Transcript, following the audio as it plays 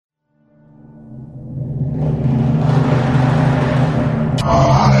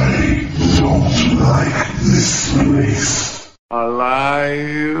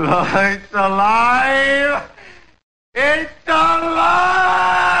It's alive! It's alive!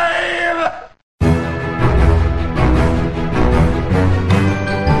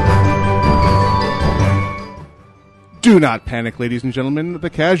 Do not panic, ladies and gentlemen. The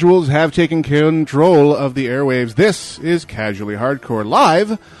casuals have taken control of the airwaves. This is Casually Hardcore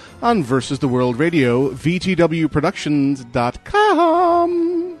live on Versus the World Radio,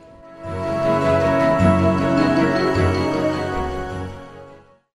 VTWProductions.com.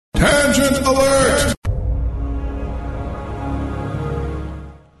 Tangent alert!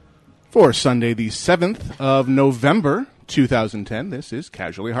 For Sunday, the 7th of November, 2010, this is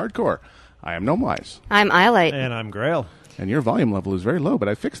Casually Hardcore. I am Gnomewise. I'm Iolite. And I'm Grail. And your volume level is very low, but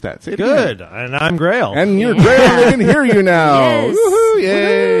I fixed that. Say it Good. again. And I'm Grail. And you're Grail. We can hear you now. Yes. Woohoo,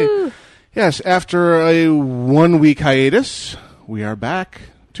 yay. Woo-hoo. Yes, after a 1-week hiatus, we are back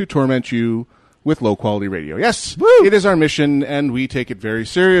to torment you with low-quality radio. Yes, it is our mission, and we take it very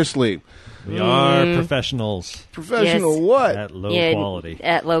seriously. We are professionals. Professional Yes. what? At low Yeah, quality.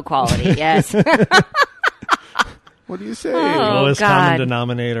 At low quality, yes. What do you say? Oh. Lowest God. common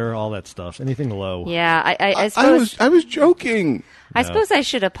denominator, all that stuff. Anything low. Yeah, I suppose I was joking. I suppose I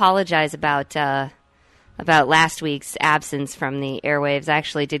should apologize about last week's absence from the airwaves. I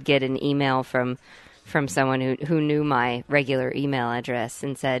actually did get an email from someone who knew my regular email address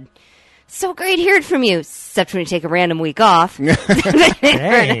and said, "So great hearing from you, except when you take a random week off." Dang.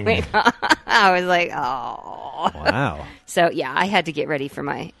 I was like, "Oh, Wow. So yeah, I had to get ready for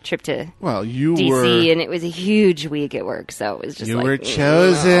my trip to Well, you DC, were and it was a huge week at work. So it was just You like, were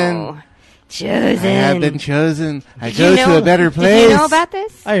chosen. "No, chosen. I have been chosen. I Did go you to know- a better place. Did you know about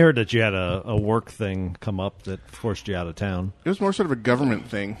this? I heard that you had a work thing come up that forced you out of town. It was more sort of a government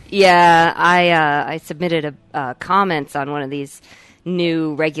thing. Yeah, I submitted a comments on one of these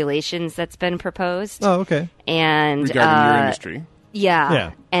new regulations that's been proposed, Oh, okay. and Regarding your industry.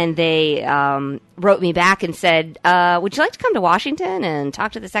 Yeah, and they wrote me back and said, "Would you like to come to Washington and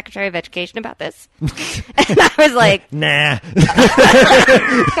talk to the Secretary of Education about this?" And I was like, Nah.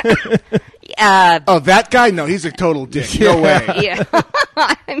 Oh, that guy? No, he's a total dick. No way. "Yeah,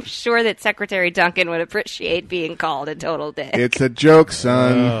 I'm sure that Secretary Duncan would appreciate being called a total dick." It's a joke,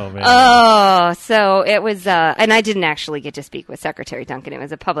 son. Oh, man. Oh, so it was, and I didn't actually get to speak with Secretary Duncan. It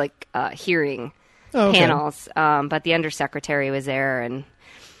was a public hearing. Oh, okay. Panels, but the undersecretary was there, and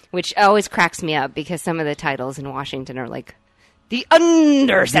which always cracks me up because some of the titles in Washington are like the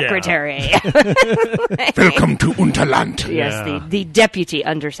undersecretary. Welcome to Unterland. Yes, Yeah. the deputy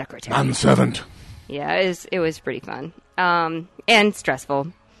undersecretary. Manservant. Yeah, it was pretty fun and stressful.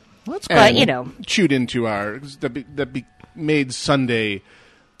 That's But you know, Chewed into our... made Sunday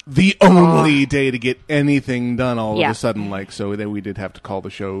the only day to get anything done all Yeah. of a sudden, like, so that we did have to call the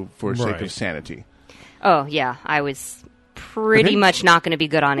show for sake Right. of sanity. oh yeah, I was pretty Okay. much not going to be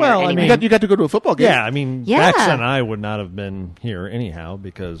good on Well, air I anyway. mean- You got to go to a football game. Yeah, I mean, Yeah. Max and I would not have been here anyhow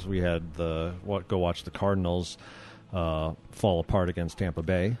because we had go watch the Cardinals fall apart against Tampa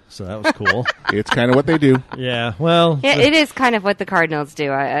Bay, so that was cool. It's kind of what they do. Yeah, well, yeah, it is kind of what the Cardinals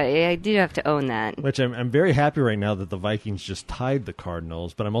do. I do have to own that. which I'm very happy right now that the Vikings just tied the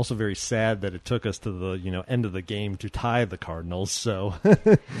Cardinals, but I'm also very sad that it took us to the end of the game to tie the Cardinals. So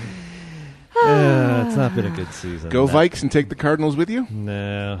it's not been a good season. Go Vikes and take the Cardinals with you.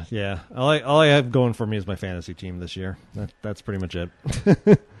 No, yeah. All I have going for me is my fantasy team this year. That's pretty much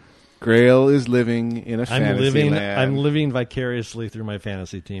it. Grail is living in a fantasy land. I'm living vicariously through my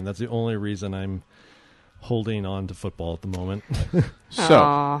fantasy team. That's the only reason I'm holding on to football at the moment. So,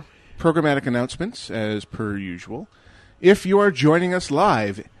 Aw. programmatic announcements as per usual. If you are joining us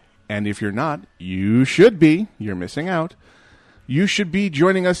live, and if you're not, you should be. You're missing out. You should be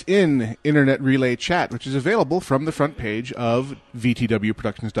joining us in Internet Relay Chat, which is available from the front page of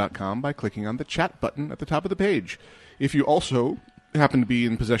VTWProductions.com by clicking on the chat button at the top of the page. If you also happen to be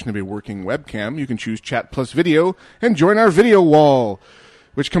in possession of a working webcam, you can choose Chat plus Video and join our video wall,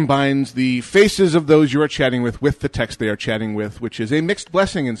 which combines the faces of those you are chatting with the text they are chatting with, which is a mixed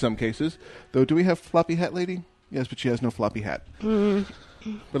blessing in some cases. Though, do we have Floppy Hat Lady? Yes, but she has no floppy hat. But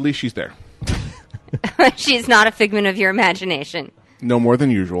at least she's there. She's not a figment of your imagination. No more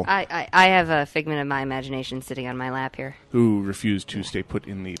than usual. I have a figment of my imagination sitting on my lap here. Who refused to stay put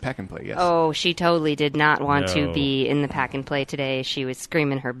in the pack and play, yes. Oh, she totally did not want to No. be in the pack and play today. She was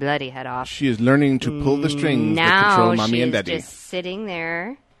screaming her bloody head off. She is learning to pull the strings that Now control mommy she and is daddy. just sitting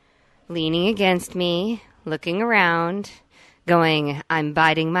there, leaning against me, looking around, going, "I'm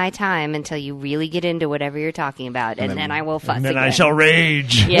biding my time until you really get into whatever you're talking about, and then I will fuss And then again." I shall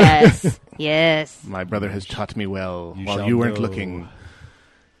rage. Yes, yes. My brother has taught me well You while shall you weren't know. looking.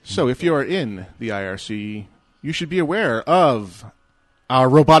 So if you are in the IRC, you should be aware of our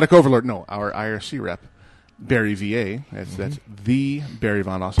robotic overlord, no, our IRC rep, Barry VA. That's the Barry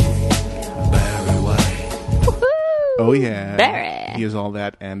Von Awesome. Oh, yeah. Barry. He is all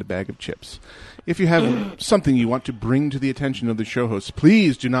that and a bag of chips. If you have something you want to bring to the attention of the show host,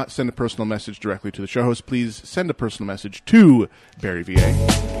 please do not send a personal message directly to the show host. Please send a personal message to Barry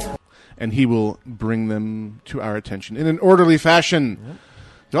VA, and he will bring them to our attention in an orderly fashion. Yep.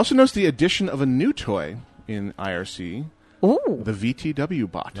 You also notice the addition of a new toy in IRC, the VTW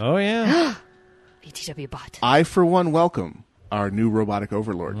bot. Oh, yeah. VTW bot. I, for one, welcome our new robotic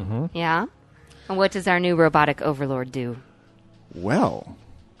overlord. Yeah? And what does our new robotic overlord do? Well,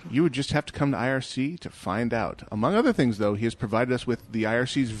 you would just have to come to IRC to find out. Among other things, though, he has provided us with the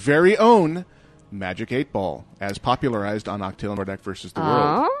IRC's very own Magic 8-Ball, as popularized on Octail and Nordak versus the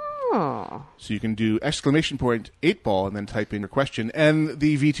World. Oh. So you can do exclamation point 8-Ball and then type in your question, and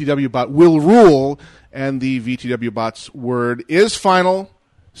the VTW bot will rule, and the VTW bot's word is final,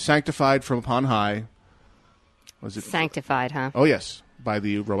 sanctified from upon high. Was it Sanctified, huh? Oh, yes, by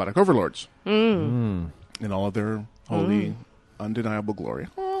the robotic overlords. In all of their holy, undeniable glory.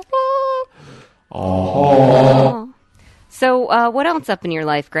 So, what else up in your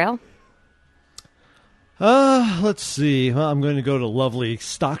life, Grail? Let's see. Well, I'm going to go to lovely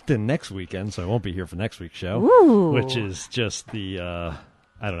Stockton next weekend, so I won't be here for next week's show. Ooh. Which is just the, I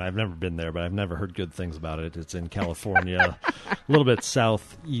don't know, I've never been there, but I've never heard good things about it. It's in California, a little bit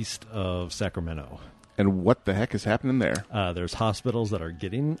southeast of Sacramento. And what the heck is happening there? There's hospitals that are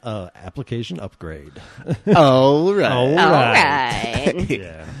getting application upgrade. All right. All right.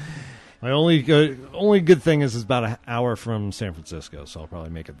 Yeah. My only good thing is it's about an hour from San Francisco, so I'll probably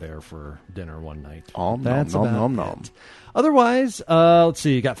make it there for dinner one night. That's nom. Otherwise, let's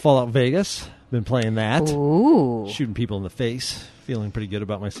see. You got Fallout Vegas. Been playing that. Ooh. Shooting people in the face. Feeling pretty good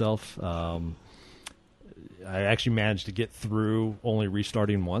about myself. I actually managed to get through only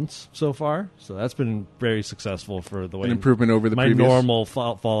restarting once so far, so that's been very successful for the way an improvement over the my previous normal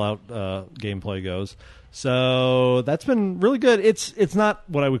Fallout gameplay goes. So that's been really good. It's not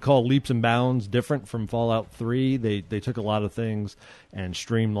what I would call leaps and bounds different from Fallout 3. They took a lot of things and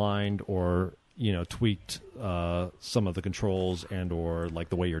streamlined or tweaked some of the controls and or like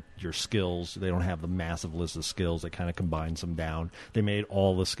the way your skills. They don't have the massive list of skills. They kind of combine some down. They made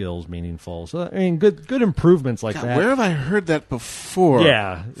all the skills meaningful. So I mean, good improvements like that. Where have I heard that before?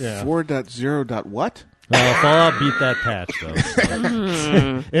 Yeah. 4.0. What? Fallout beat that patch, though.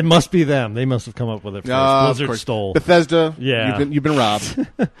 So. It must be them. They must have come up with it first. Blizzard stole. Bethesda, yeah. You've been robbed.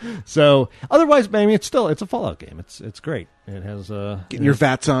 So, otherwise, I mean, it's a Fallout game. It's great. It has getting your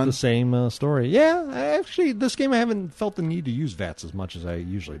VATS on. The same story. Yeah, actually, this game I haven't felt the need to use VATS as much as I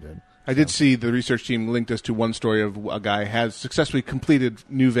usually did. I did see the research team linked us to one story of a guy has successfully completed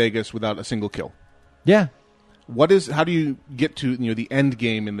New Vegas without a single kill. Yeah. How do you get to the end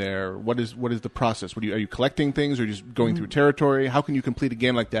game in there? What is the process? Are you collecting things or just going through territory? How can you complete a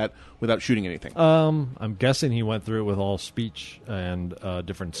game like that without shooting anything? I'm guessing he went through it with all speech and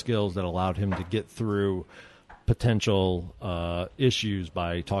different skills that allowed him to get through potential issues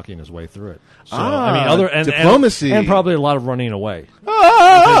by talking his way through it. So I mean, diplomacy and probably a lot of running away.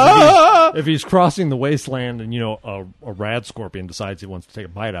 If he's crossing the wasteland and a rad scorpion decides he wants to take a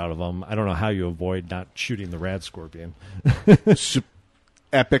bite out of him, I don't know how you avoid not shooting the rad scorpion.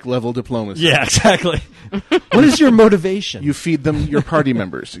 Epic level diplomacy. Yeah, exactly. What is your motivation? You feed them your party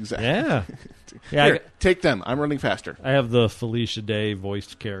members. Exactly. Yeah. Here, take them. I'm running faster. I have the Felicia Day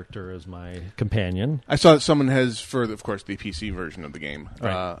voiced character as my companion. I saw that someone has, of course, the PC version of the game,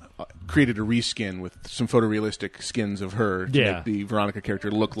 right. Created a reskin with some photorealistic skins of her to make the Veronica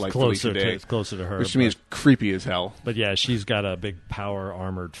character look like Felicia Day. It's closer to her. Which to me is creepy as hell. But yeah, she's got a big power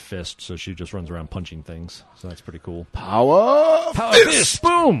armored fist, so she just runs around punching things. So that's pretty cool. Power fist!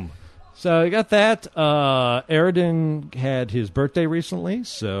 Boom! So you got that. Aridin had his birthday recently,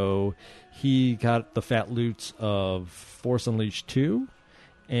 so he got the fat loots of Force Unleashed 2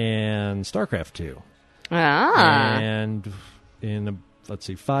 and StarCraft 2. Ah. And in,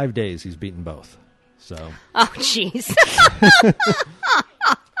 5 days, he's beaten both. So. Oh, jeez.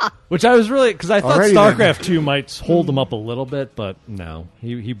 Which I was really, because I thought Alrighty StarCraft then. 2 might hold him up a little bit, but no.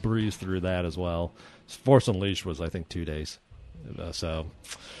 He breezed through that as well. Force Unleashed was, I think, 2 days. So,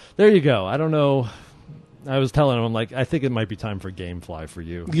 there you go. I don't know. I was telling him, I think it might be time for GameFly for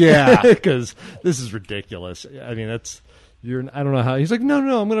you. Yeah. Because this is ridiculous. I mean, I don't know how. He's like, no,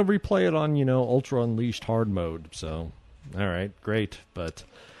 I'm going to replay it on, Ultra Unleashed hard mode. So, all right, great. But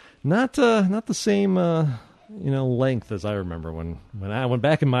not the same, length as I remember when I went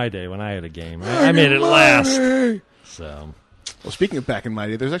back in my day when I had a game. I made it last. So, Well, speaking of back in my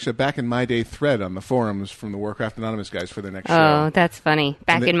day, there's actually a back in my day thread on the forums from the Warcraft Anonymous guys for their next show. Oh, that's funny.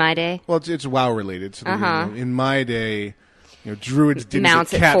 Back in my day? Well, it's WoW related. So in my day, druids didn't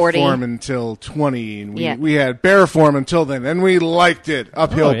Mounts get at cat 40. form until 20, and we had bear form until then, and we liked it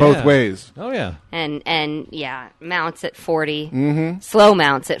uphill both ways. Oh, yeah. And mounts at 40. Mm-hmm. Slow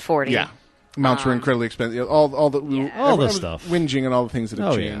mounts at 40. Yeah. Mounts were incredibly expensive. All the stuff. Whinging and all the things that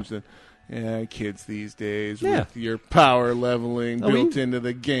have changed. Kids these days with your power leveling built into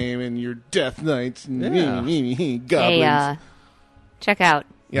the game and your death knights and goblins. Hey, check out.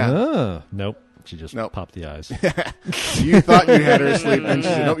 Yeah. Nope. She just popped the eyes. You thought you had her asleep, and she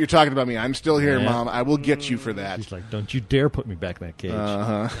said, nope, you're talking about me. I'm still here, Mom. I will get you for that. She's like, don't you dare put me back in that cage.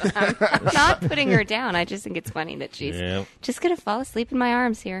 I'm not putting her down. I just think it's funny that she's just going to fall asleep in my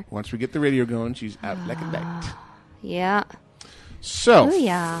arms here. Once we get the radio going, she's out like a light. Yeah. So,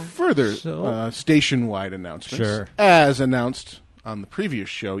 further station-wide announcements. Sure. As announced on the previous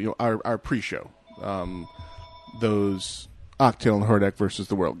show, our pre-show, those Octail and Hordak versus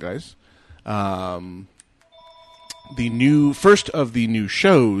the World guys. The first of the new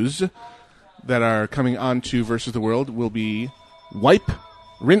shows that are coming on to Versus the World will be Wipe,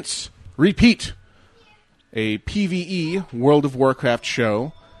 Rinse, Repeat, a PvE World of Warcraft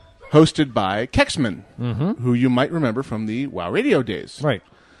show hosted by Kexman, who you might remember from the WoW Radio days. Right.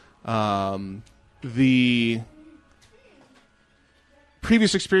 The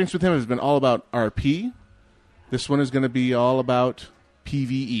previous experience with him has been all about RP. This one is going to be all about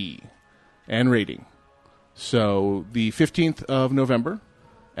PvE and raiding. So the 15th of November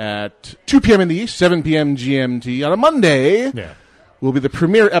at 2 p.m. in the East, 7 p.m. GMT on a Monday will be the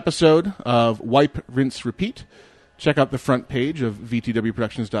premiere episode of Wipe, Rinse, Repeat. Check out the front page of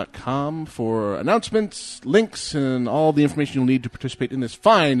VTWProductions.com for announcements, links, and all the information you'll need to participate in this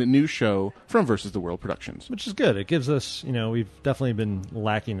fine new show from Versus the World Productions. Which is good. It gives us, we've definitely been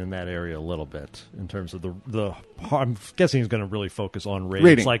lacking in that area a little bit in terms of the I'm guessing he's going to really focus on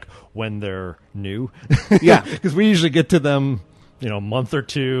raiding, like when they're new. Yeah. Because we usually get to them, a month or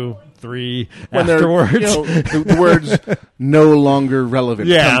 2, 3 when afterwards. The words no longer relevant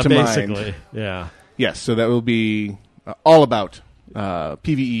come to basically. mind. Yeah. Yes, so that will be all about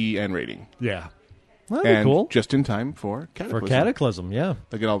PvE and raiding. Yeah. Well, that'd be cool. Just in time for Cataclysm. For Cataclysm, yeah.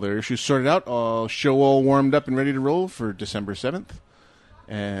 They'll get all their issues sorted out, show all warmed up and ready to roll for December 7th.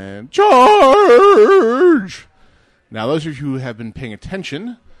 And charge! Now, those of you who have been paying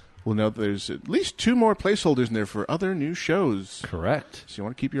attention will know that there's at least 2 more placeholders in there for other new shows. Correct. So you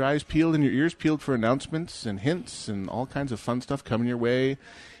want to keep your eyes peeled and your ears peeled for announcements and hints and all kinds of fun stuff coming your way.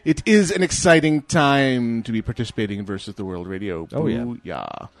 It is an exciting time to be participating in Versus the World Radio. Oh, yeah.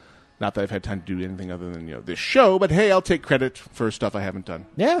 Not that I've had time to do anything other than, this show, but hey, I'll take credit for stuff I haven't done.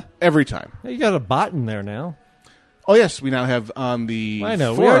 Yeah. Every time. You got a bot in there now. Oh, yes. We now have on the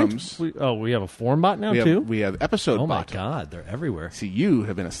forums. We have a forum bot now, too? We have episode bot. Oh, my God. They're everywhere. See, you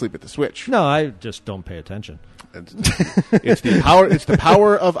have been asleep at the switch. No, I just don't pay attention. It's the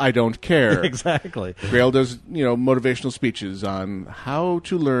power of I don't care. Exactly. Grail does, motivational speeches on how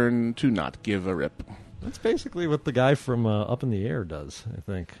to learn to not give a rip. That's basically what the guy from Up in the Air does, I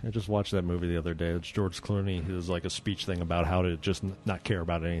think. I just watched that movie the other day. It's George Clooney. He does like a speech thing about how to just not care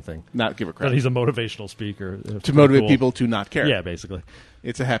about anything. Not give a crap. But he's a motivational speaker. To motivate people to not care. Yeah, basically.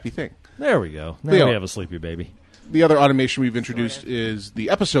 It's a happy thing. There we go. Now we have a sleepy baby. The other automation we've introduced is the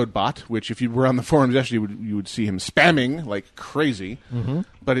episode bot, which if you were on the forums yesterday, you would see him spamming like crazy. Mm-hmm.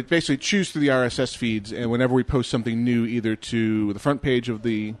 But it basically chews through the RSS feeds, and whenever we post something new, either to the front page of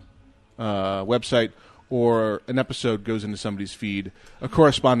the website or an episode goes into somebody's feed, a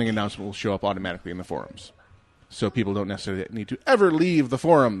corresponding announcement will show up automatically in the forums. So people don't necessarily need to ever leave the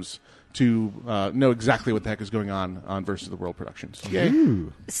forums to know exactly what the heck is going on Versus the World Productions. Yay.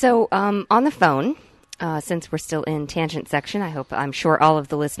 So on the phone, since we're still in tangent section, I'm sure all of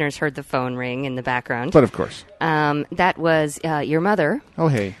the listeners heard the phone ring in the background. But of course. That was your mother. Oh,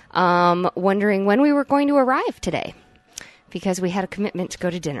 hey. Wondering when we were going to arrive today. Because we had a commitment to go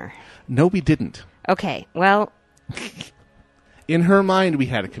to dinner. No, we didn't. Okay, well... In her mind, we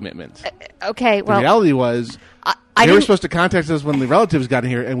had a commitment. Okay, well... The reality was, they were supposed to contact us when the relatives got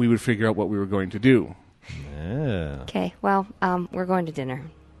here, and we would figure out what we were going to do. Yeah. Okay, well, we're going to dinner.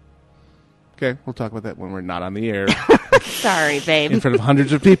 Okay, we'll talk about that when we're not on the air. Sorry, babe. In front of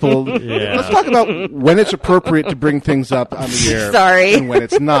hundreds of people. Yeah. Let's talk about when it's appropriate to bring things up on the air. Sorry. And when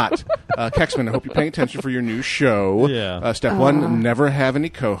it's not. Kexman, I hope you're paying attention for your new show. Yeah. Step 1, never have any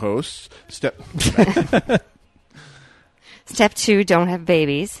co-hosts. Step 2, don't have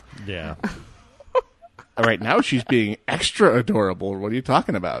babies. Yeah. All right, now she's being extra adorable. What are you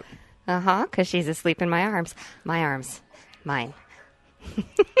talking about? Because she's asleep in my arms. My arms. Mine.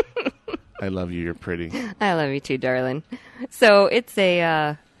 I love you. You're pretty. I love you too, darling. So it's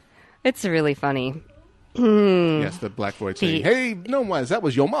really funny. Yes, the black boy saying, The- "Hey, no, was that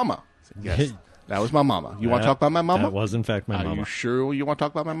was your mama?" I said, yes, that was my mama. You want to talk about my mama? That was, in fact, my Are mama. you sure you want to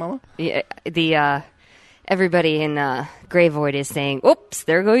talk about my mama? Yeah, everybody in Grey Void is saying, "Oops,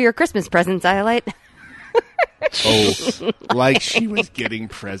 there go your Christmas presents, Iolite." Oh, like she was getting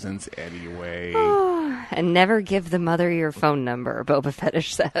presents anyway. And never give the mother your phone number, Boba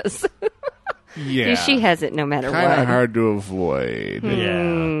Fetish says. Yeah, She has it no matter kind what. of hard to avoid.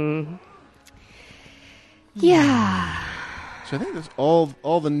 Yeah. Yeah. So I think that's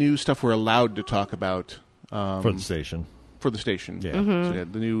all the new stuff we're allowed to talk about For the station. for the station. Yeah. Mm-hmm. So we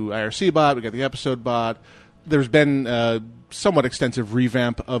got the new IRC bot, we got the episode bot. There's been a somewhat extensive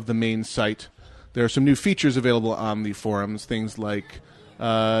revamp of the main site. There are some new features available on the forums, things like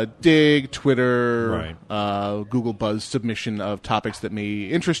Dig, Twitter, Google Buzz submission of topics that may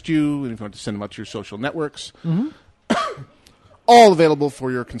interest you, and if you want to send them out to your social networks. Mm-hmm. All available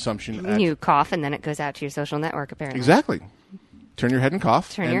for your consumption. At You cough, and then it goes out to your social network, apparently. Exactly. Turn your head and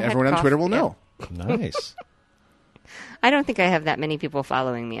cough, Turn and your head, everyone on cough, Twitter will yeah. know. Nice. I don't think I have that many people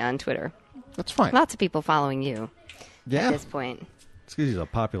following me on Twitter. That's fine. Lots of people following you at Yeah. this point. It's because he's a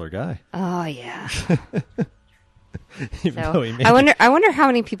popular guy. Oh, yeah. Even So, though he made I wonder how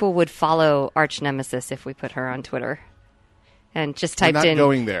many people would follow Arch Nemesis if we put her on Twitter. And just We're typed not in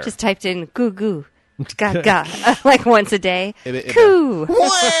going there. Just typed in goo goo. Ga ga. Like once a day. It- Coo.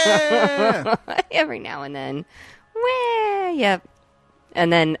 Wah! Every now and then. Wah. Yep.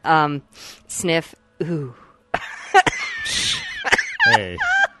 And then sniff. Ooh. Hey,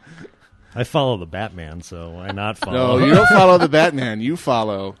 I follow the Batman, so why not No, follow you don't follow the Batman. You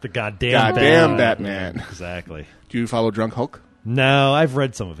follow. the goddamn Batman. Exactly. Do you follow Drunk Hulk? No, I've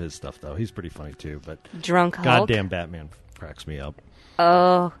read some of his stuff, though. He's pretty funny, too. But Drunk Hulk. goddamn Batman cracks me up.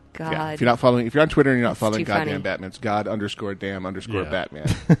 Oh, God. Yeah. If you're on Twitter and you're not following too funny. goddamn Batman, it's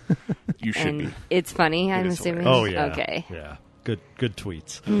God_damn_Batman. Yeah. You should And be. it's funny, I'm is assuming. Oh, yeah. Okay. Yeah. Good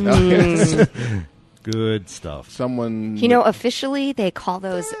tweets. Oh, yes. Good stuff. Someone. You know, officially they call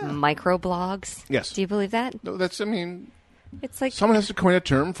those microblogs. Yes. Do you believe that? No, that's. I mean, It's like someone has to coin a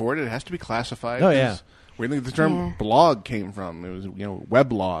term for it. It has to be classified. Oh, yeah. Where do you think the term Yeah. blog came from? It was,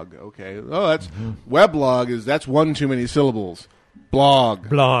 weblog. Okay. Oh, that's weblog. That's one too many syllables. Blog.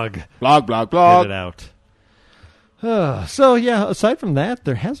 Blog. Blog. Blog. Get Blog. it out. So, yeah, aside from that,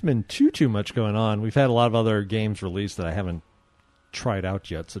 there hasn't been too much going on. We've had a lot of other games released that I haven't tried out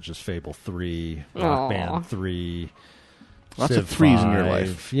yet, such as Fable 3, Rock Aw. Band 3. Lots Civ of threes in your 5.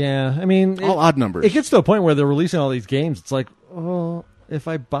 life. Yeah, I mean... All odd numbers. It gets to a point where they're releasing all these games. It's like, oh, if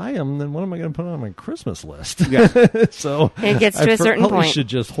I buy them, then what am I going to put on my Christmas list? Yeah. So It gets to a certain probably point. should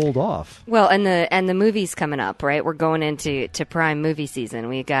just hold off. well, and the movie's coming up, right? We're going into prime movie season.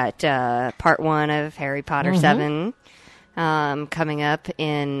 We got part 1 of Harry Potter 7 coming up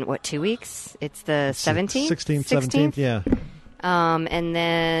in 2 weeks? It's the 17th, 16th, 17th, yeah. And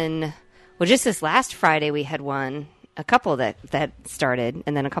then, just this last Friday we had a couple that started,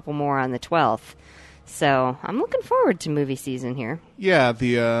 and then a couple more on the 12th. So I'm looking forward to movie season here. Yeah,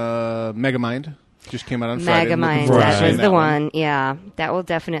 the Megamind just came out on Friday. I'm looking Megamind, forward to that seeing was the one. Yeah, that will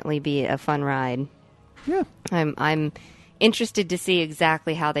definitely be a fun ride. Yeah. I'm interested to see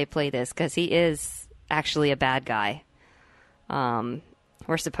exactly how they play this because he is actually a bad guy.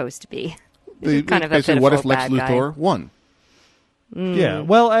 We're supposed to be. Kind of a I said, what if pitiful Lex bad guy. Luthor won? Yeah,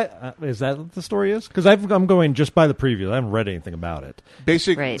 well, is that what the story is? Because I'm going just by the preview. I haven't read anything about it.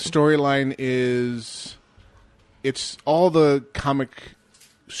 Basic Right. storyline is it's all the comic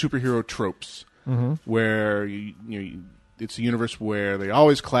superhero tropes where it's a universe where they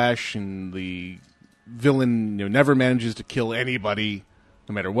always clash and the villain never manages to kill anybody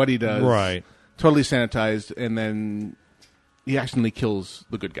no matter what he does. Right. Totally sanitized, and then he accidentally kills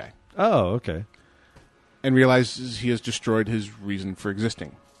the good guy Oh, okay. and realizes he has destroyed his reason for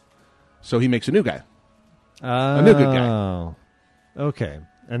existing. So he makes a new guy. A new good guy. Oh, okay.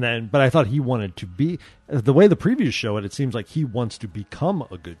 And then, but I thought he wanted to be the way the previews show it. It seems like he wants to become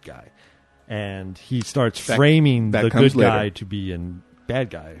a good guy, and he starts That- framing that the comes good guy later. to be a bad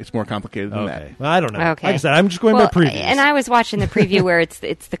guy. It's more complicated than Okay, well, I don't know. Okay. Like I said, I'm just going by previews. And I was watching the preview where it's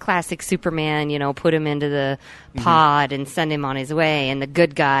the classic Superman, put him into the pod and send him on his way, and the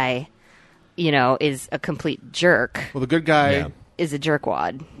good guy, is a complete jerk, that. Well, the good guy Yeah. is a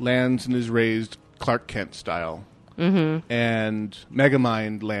jerkwad. lands and is raised Clark Kent style. Mm-hmm. And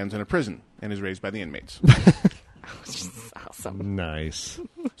Megamind lands in a prison and is raised by the inmates. Awesome. Nice.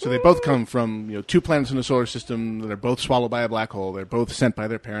 So they both come from two planets in the solar system that are both swallowed by a black hole. They're both sent by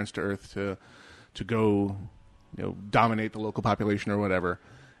their parents to Earth to go dominate the local population or whatever.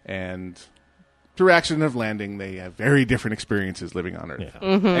 And through accident of landing, they have very different experiences living on Earth.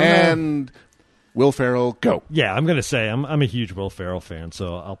 Yeah. And Will Ferrell, go. Yeah, I'm going to say I'm a huge Will Ferrell fan,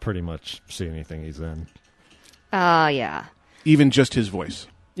 so I'll pretty much see anything he's in. Yeah. Even just his voice.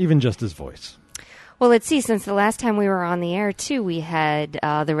 Even just his voice. Well, let's see. Since the last time we were on the air, too, we had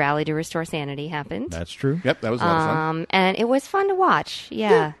the Rally to Restore Sanity happened. That's true. Yep, that was a lot of fun. And it was fun to watch.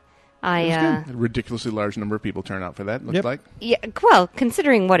 Yeah. A ridiculously large number of people turn out for that, looked like. Yeah, well,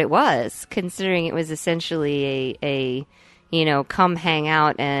 considering what it was, considering it was essentially a come hang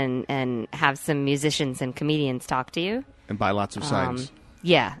out and have some musicians and comedians talk to you. And buy lots of signs.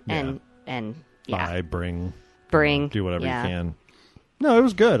 Yeah, Yeah. and Buy, bring, do whatever you can. No, it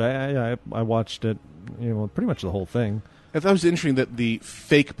was good. I watched it, pretty much the whole thing. I thought it was interesting that the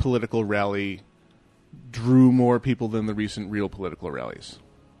fake political rally drew more people than the recent real political rallies.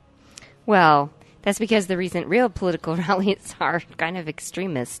 Well, that's because the recent real political rallies are kind of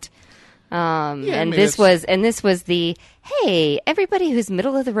extremist. This was the, hey, everybody who's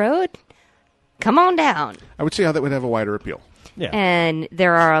middle of the road, come on down. I would say how that would have a wider appeal. Yeah. And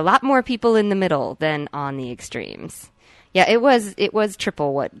there are a lot more people in the middle than on the extremes. Yeah, it was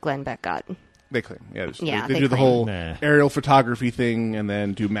triple what Glenn Beck got. They claim. Yeah, they they do the claim. whole Nah. aerial photography thing and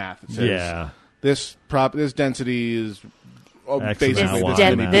then do math. It says this density is X basically amount this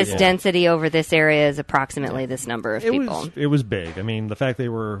wide. many This people. density over this area is approximately this number of people. It was big. I mean, the fact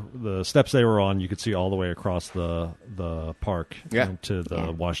the steps they were on, you could see all the way across the park to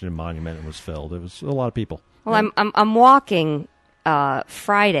the Washington Monument. It was filled. It was a lot of people. Well, I'm walking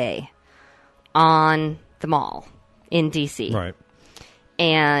Friday on the mall in DC. Right.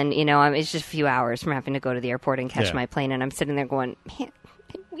 And, it's just a few hours from having to go to the airport and catch Yeah. my plane. And I'm sitting there going, man,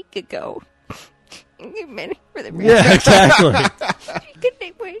 we could go. Yeah, exactly.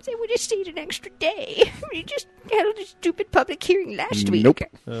 We would have stayed an extra day. We just had a stupid public hearing last week. Nope.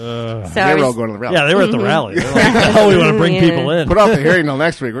 So They were all going to the rally. Yeah, they were at the rally. They're like, oh, we want to bring people in. Put off the hearing till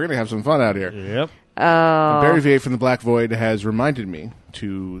next week. We're going to have some fun out here. Yep. Barry V from the Black Void has reminded me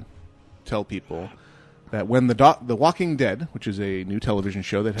to tell people that when The Walking Dead, which is a new television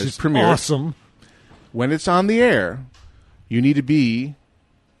show that has premiered, Awesome. when it's on the air, you need to be,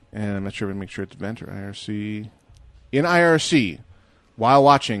 and I'm not sure if I make sure it's Vent or IRC, in IRC while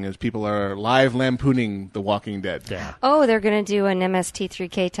watching as people are live lampooning The Walking Dead. Yeah. Oh, they're going to do an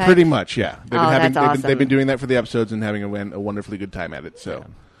MST3K type? Pretty much, yeah. That's awesome. They've been doing that for the episodes and having a wonderfully good time at it. So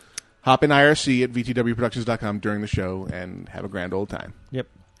hop in IRC at vtwproductions.com during the show and have a grand old time. Yep.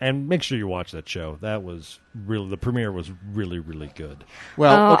 And make sure you watch that show. That was the premiere was really, really good.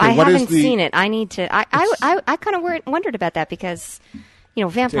 Well, okay, I what haven't is the seen it. I need to. I kind of wondered about that because,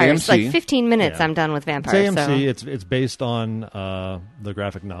 vampires. AMC. Like 15 minutes, Yeah. I'm done with It's vampires. AMC. So. It's based on the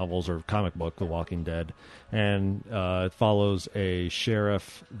graphic novels or comic book, The Walking Dead, and it follows a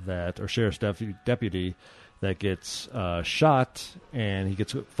sheriff's deputy that gets shot, and he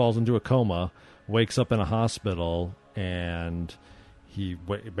falls into a coma, wakes up in a hospital, and he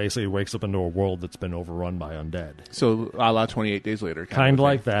basically wakes up into a world that's been overrun by undead. So, a la 28 Days Later. Kind of thing.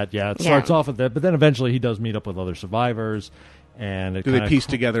 like that, yeah. It Yeah. starts off with that, but then eventually he does meet up with other survivors, and it Do they kinda piece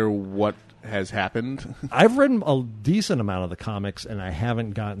together what has happened? I've read a decent amount of the comics, and I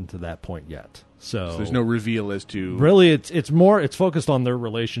haven't gotten to that point yet. So There's no reveal as to... really, it's focused on their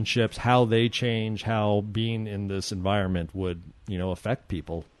relationships, how they change, how being in this environment would affect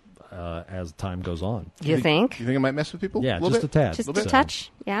people as time goes on. You think? You think it might mess with people? Yeah, a little just bit? a tad. Just Little a bit?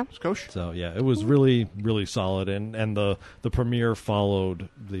 touch? Yeah. Skosh? So yeah, it was really, really solid, and the premiere followed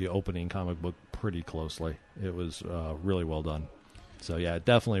the opening comic book pretty closely. It was really well done. So yeah,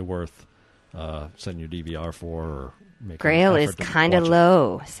 definitely worth setting your DVR for. Or making Grail an is effort to kind of watch it.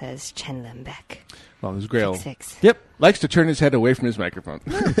 low, says Chen Lembeck. Well, this Grail 6. Yep, likes to turn his head away from his microphone.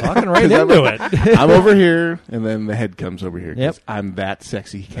 talking right into it. I'm over here, and then the head comes over here. 'Cause Yep. I'm that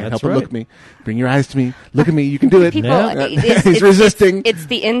sexy. He can't That's help but right. look at me. Bring your eyes to me. Look at me. You can do it. People, Yeah. He's resisting. It's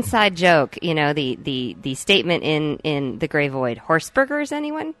the inside joke, the statement in the Gray Void. Horse burgers,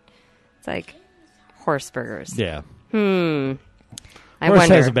 anyone? It's like horse burgers. Yeah, I Horse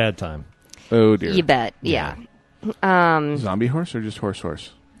wonder. has a bad time. Oh, dear. You bet. Yeah. Zombie horse or just horse?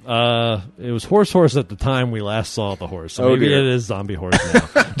 It was horse at the time we last saw the horse. So Oh, maybe dear. it is zombie horse now.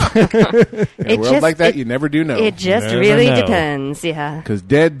 In a world like that, you never do know. It just Never really know. depends. Yeah. Because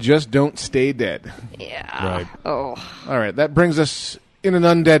dead just don't stay dead. Yeah. Right. Oh. All right, that brings us in an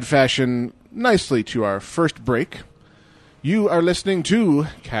undead fashion nicely to our first break. You are listening to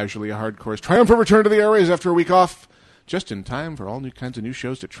Casually a Hardcore's triumphant return to the airways after a week off, just in time for all new kinds of new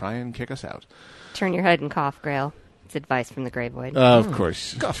shows to try and kick us out. Turn your head and cough, Grail. It's advice from the Gray Void. Of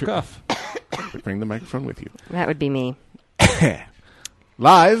course. Cuff. But bring the microphone with you. That would be me.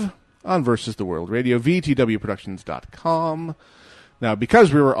 Live on Versus the World Radio, VTWProductions.com. Now,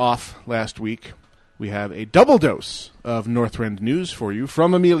 because we were off last week, we have a double dose of Northrend news for you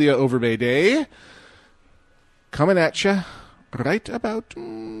from Amelia Overbay Day. Coming at you right about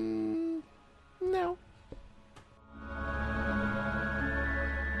now.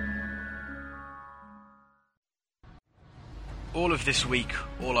 All of this week,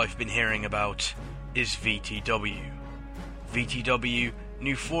 all I've been hearing about is VTW. VTW,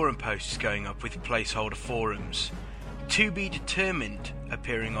 new forum posts going up with placeholder forums. To be determined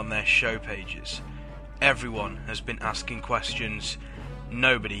appearing on their show pages. Everyone has been asking questions.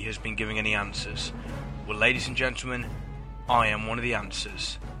 Nobody has been giving any answers. Well, ladies and gentlemen, I am one of the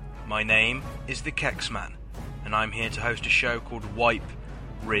answers. My name is the Kexman, and I'm here to host a show called Wipe,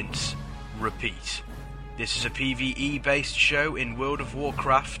 Rinse, Repeat. This is a PvE-based show in World of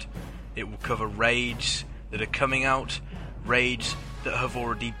Warcraft. It will cover raids that are coming out, raids that have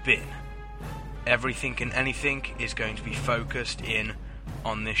already been. Everything and anything is going to be focused in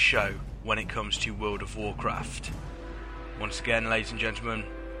on this show when it comes to World of Warcraft. Once again, ladies and gentlemen,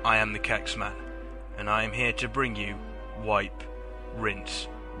 I am the Kexman, and I am here to bring you Wipe, Rinse,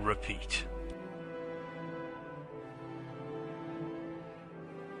 Repeat.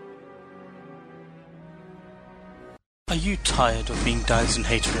 Are you tired of being doused in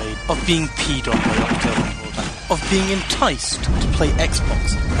haterade, of being peed on by October all time, of being enticed to play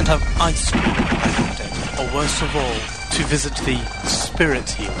Xbox and have ice cream every day, or worst of all, to visit the Spirit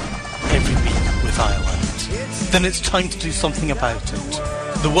Healer every week with Ireland? Then it's time to do something about it.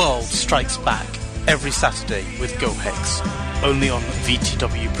 The World Strikes Back every Saturday with Go Hex, only on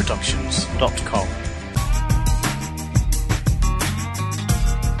VTWProductions.com.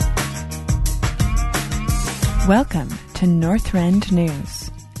 Welcome to Northrend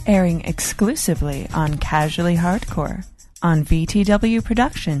News, airing exclusively on Casually Hardcore on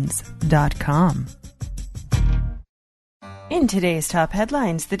VTWProductions.com. In today's top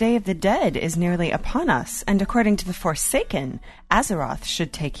headlines, the Day of the Dead is nearly upon us, and according to the Forsaken, Azeroth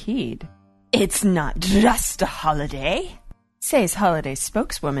should take heed. It's not just a holiday, says holiday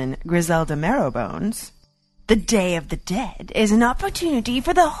spokeswoman Griselda Marrowbones. The Day of the Dead is an opportunity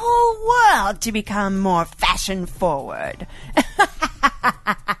for the whole world to become more fashion-forward.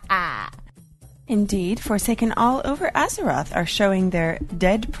 Indeed, Forsaken all over Azeroth are showing their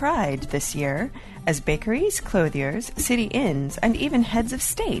dead pride this year, as bakeries, clothiers, city inns, and even heads of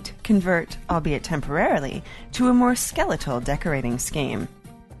state convert, albeit temporarily, to a more skeletal decorating scheme.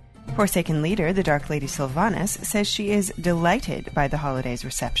 Forsaken leader, the Dark Lady Sylvanas, says she is delighted by the holiday's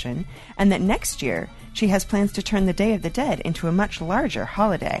reception, and that next year she has plans to turn the Day of the Dead into a much larger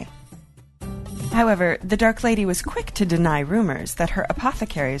holiday. However, the Dark Lady was quick to deny rumors that her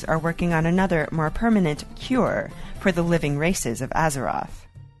apothecaries are working on another, more permanent cure for the living races of Azeroth.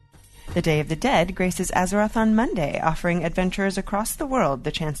 The Day of the Dead graces Azeroth on Monday, offering adventurers across the world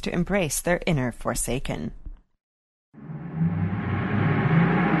the chance to embrace their inner Forsaken.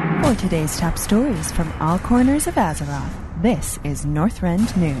 For today's top stories from all corners of Azeroth, this is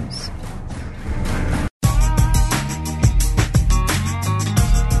Northrend News.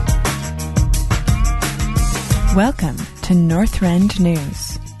 Welcome to Northrend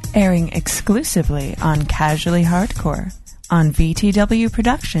News, airing exclusively on Casually Hardcore on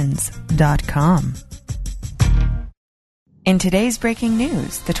VTWProductions.com. In today's breaking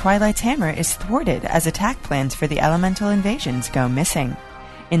news, the Twilight's Hammer is thwarted as attack plans for the elemental invasions go missing.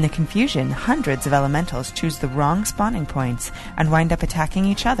 In the confusion, hundreds of elementals choose the wrong spawning points and wind up attacking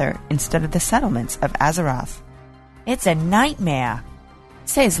each other instead of the settlements of Azeroth. It's a nightmare,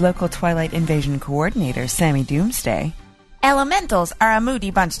 says local Twilight Invasion coordinator Sammy Doomsday. Elementals are a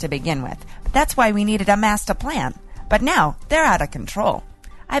moody bunch to begin with, but that's why we needed a master plan. But now, they're out of control.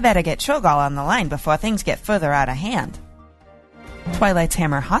 I better get Cho'Gall on the line before things get further out of hand. Twilight's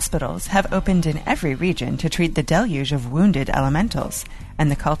Hammer hospitals have opened in every region to treat the deluge of wounded elementals, and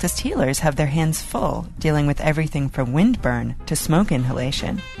the cultist healers have their hands full dealing with everything from windburn to smoke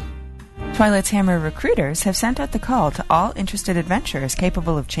inhalation. Twilight's Hammer recruiters have sent out the call to all interested adventurers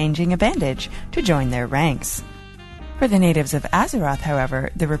capable of changing a bandage to join their ranks. For the natives of Azeroth,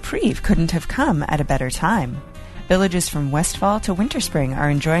 however, the reprieve couldn't have come at a better time. Villages from Westfall to Winterspring are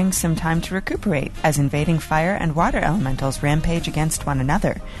enjoying some time to recuperate as invading fire and water elementals rampage against one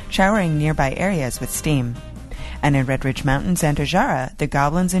another, showering nearby areas with steam. And in Red Ridge Mountains and Ajara, the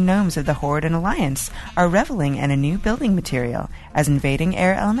goblins and gnomes of the Horde and Alliance are reveling in a new building material as invading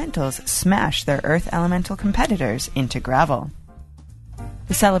air elementals smash their earth elemental competitors into gravel.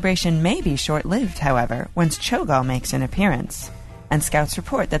 The celebration may be short-lived, however, once Cho'Gall makes an appearance. and scouts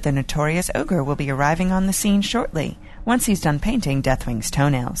report that the notorious ogre will be arriving on the scene shortly, once he's done painting Deathwing's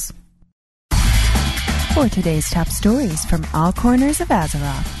toenails. For today's top stories from all corners of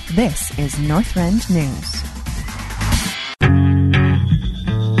Azeroth, this is Northrend News.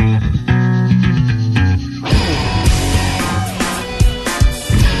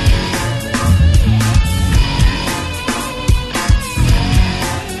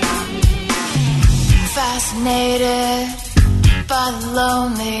 Fascinated by the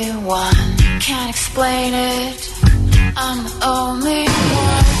lonely one, can't explain it, I'm the only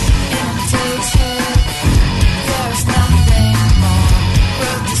one inundated. There's nothing more.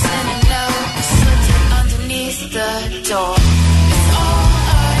 Wrote this in a note, slipped it underneath the door. It's all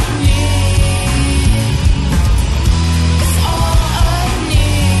I need. It's all I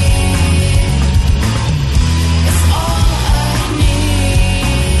need. It's all I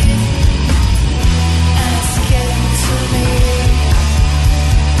need. And it's getting to me.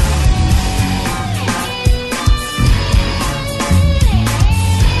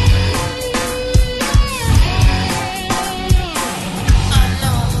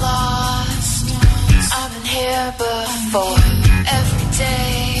 Before every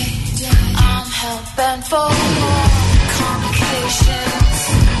day, I'm hell-bent for more complications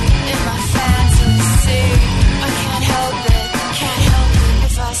in my fantasy. I can't help it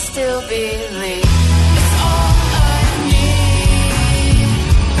if I still believe. It's all I need.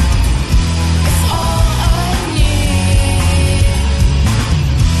 It's all I need.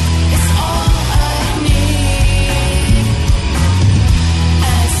 It's all I need.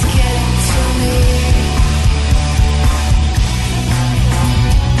 And it's getting to me.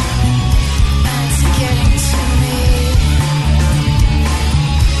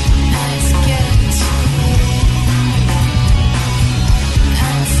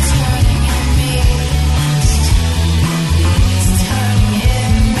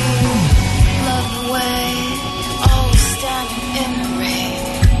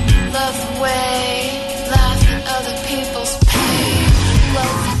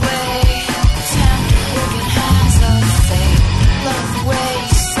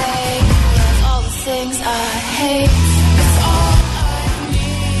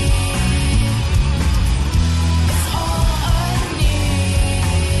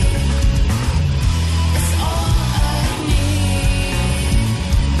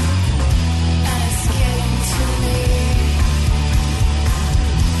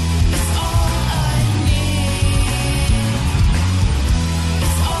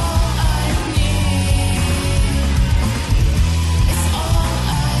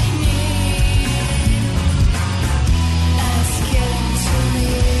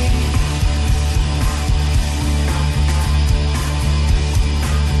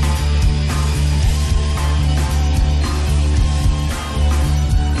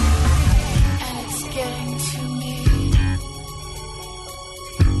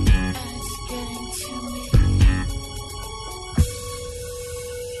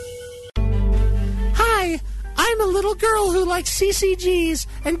 CCGs,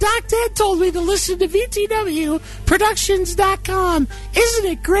 and Doc Dad told me to listen to VTWProductions.com. Isn't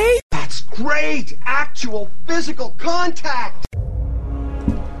it great? That's great! Actual physical contact!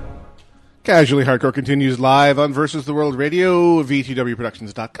 Casually Hardcore continues live on Versus the World Radio,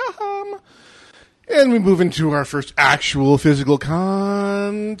 VTWProductions.com. And we move into our first actual physical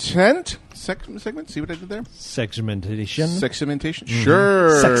content segment. See what I did there? Segmentation. Segmentation? Mm-hmm.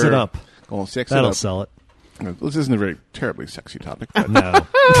 Sure. Sex it up. Oh, sex That'll it up. Sell it. This isn't a very terribly sexy topic. But No.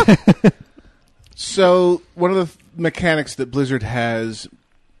 So, one of the mechanics that Blizzard has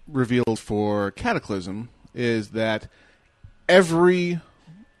revealed for Cataclysm is that every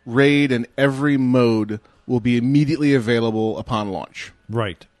raid and every mode will be immediately available upon launch.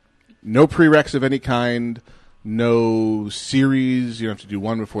 Right. No prereqs of any kind, no series. You don't have to do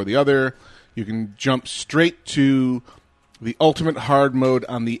one before the other. You can jump straight to the ultimate hard mode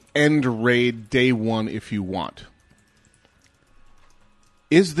on the end raid day one if you want.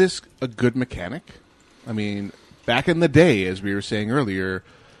 Is this a good mechanic? I mean, back in the day, as we were saying earlier,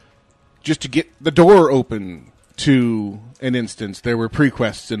 just to get the door open to an instance, there were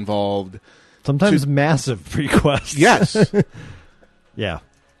pre-quests involved. Sometimes massive pre-quests. Yes. Yeah.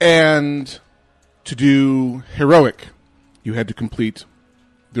 And to do heroic, you had to complete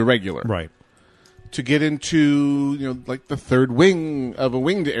the regular. Right. To get into, like the third wing of a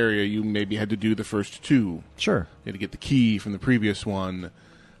winged area, you maybe had to do the first two. Sure. You had to get the key from the previous one.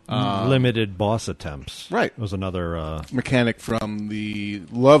 Limited boss attempts. Right. Was another mechanic from the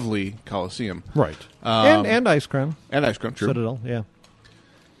lovely Coliseum. Right. And Ice Crown. And Ice Crown, true. Citadel, yeah.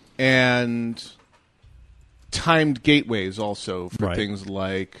 And timed gateways also for Right. things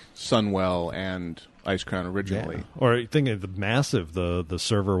like Sunwell and Ice Crown originally. Yeah. Or think of the massive, the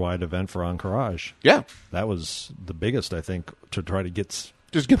server-wide event for Encourage. Yeah. That was the biggest, I think, to try to get...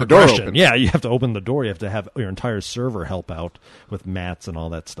 Just get the door progression. open. Yeah, you have to open the door. You have to have your entire server help out with mats and all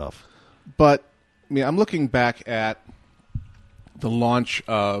that stuff. But I mean, I'm looking back at the launch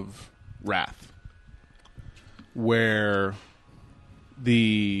of Wrath, where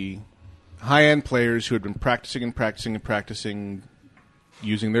the high-end players who had been practicing and practicing and practicing,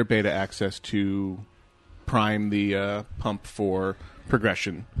 using their beta access to prime the pump for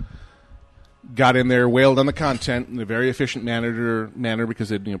progression, got in there, wailed on the content in a very efficient manner because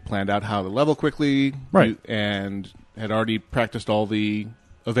they'd planned out how to level quickly, Right. and had already practiced all the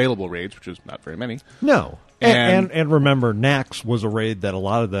available raids, which was not very many. No. And- And remember, Nax was a raid that a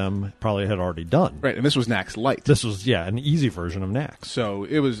lot of them probably had already done. Right, and this was Nax Lite. This was, an easy version of Nax. So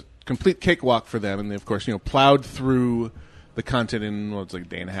it was complete cakewalk for them, and they, of course, plowed through the content in, it's like a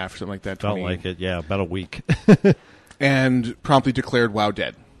day and a half or something like that. Felt like it, yeah, about a week. And promptly declared WoW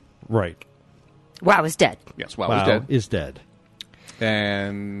dead. Right. WoW is dead. Yes, WoW is dead.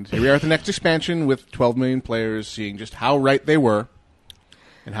 And here we are at the next expansion with 12 million players, seeing just how right they were,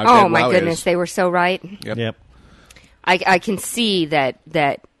 and how Oh dead my WoW goodness, is. they were so right. Yep. I can see that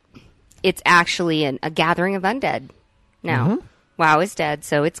it's actually a gathering of undead now. Mm-hmm. WoW is dead,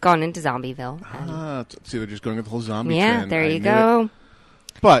 so it's gone into Zombieville. See, they're just going with the whole zombie Yeah, trend. there I you knew go. it.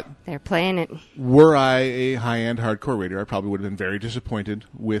 But They're playing it. were I a high-end hardcore raider, I probably would have been very disappointed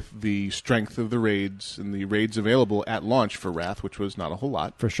with the strength of the raids and the raids available at launch for Wrath, which was not a whole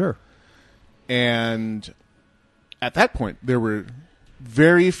lot. For sure. And at that point, there were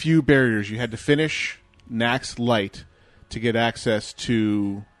very few barriers. You had to finish Nax Lite to get access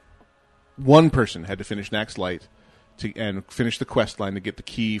to... One person had to finish Nax Lite and finish the quest line to get the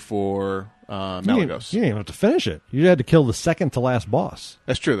key for Malagos. You didn't even have to finish it. You had to kill the second to last boss.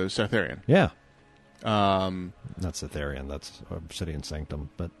 That's true. That was Sartharian. Yeah. Not Cytherian. That's Obsidian Sanctum,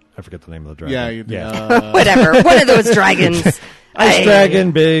 but I forget the name of the dragon. Whatever. One of those dragons. Ice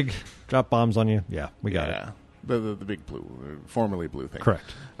dragon, big, drop bombs on you. Yeah, we got it. The big blue, formerly blue thing.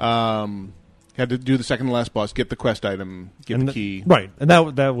 Correct. Had to do the second to last boss, get the quest item, get And the key. Right, and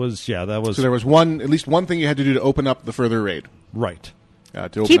that was. So there was at least one thing you had to do to open up the further raid. Right. To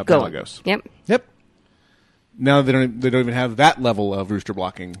open Keep up going. Malagos. Yep. Now they don't even have that level of rooster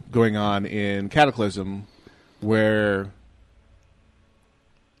blocking going on in Cataclysm, where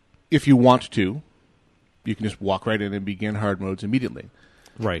if you want to, you can just walk right in and begin hard modes immediately.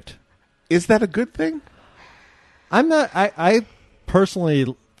 Right. Is that a good thing? I'm not. I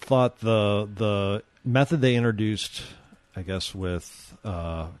personally thought the method they introduced, I guess, with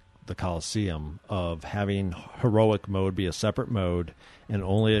the Colosseum of having heroic mode be a separate mode and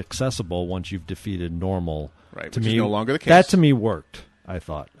only accessible once you've defeated normal. Right, To which me, is no longer the case. That to me worked. I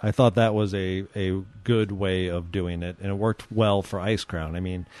thought that was a good way of doing it, and it worked well for Ice Crown. I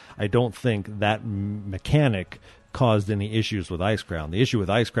mean, I don't think that mechanic caused any issues with Ice Crown. The issue with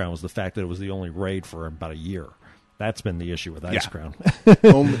Ice Crown was the fact that it was the only raid for about a year. That's been the issue with Ice Crown.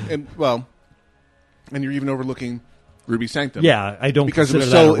 And you're even overlooking Ruby Sanctum. Yeah, I don't because consider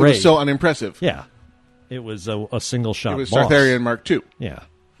it that a raid. was so unimpressive. Yeah, it was a single shot. It was boss. Sartharian Mark II. Yeah,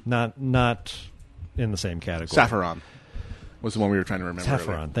 not in the same category. Sapphiron was the one we were trying to remember. Sapphiron,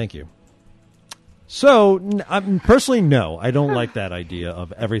 earlier. thank you. So, personally, no, I don't like that idea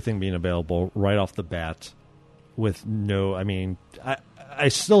of everything being available right off the bat with no. I mean, I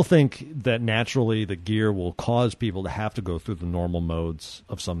still think that naturally the gear will cause people to have to go through the normal modes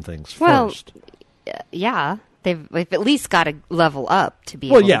of some things first. Yeah. They've at least got to level up to be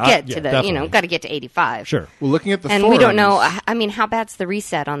able to get to the, definitely. got to get to 85. Sure. Well, looking at the and forums, we don't know, I mean, how bad's the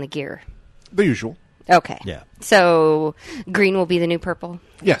reset on the gear? The usual. Okay. Yeah. So green will be the new purple?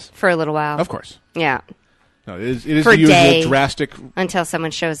 Yes. For a little while? Of course. Yeah. No, it is For the a usual day, drastic. until someone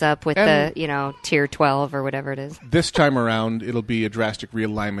shows up with And- the, tier 12 or whatever it is. This time around, it'll be a drastic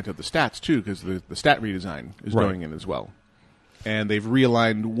realignment of the stats, too, because the stat redesign is Right. going in as well. And they've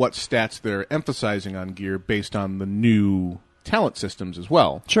realigned what stats they're emphasizing on gear based on the new talent systems as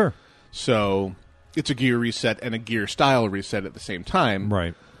well. Sure. So it's a gear reset and a gear style reset at the same time.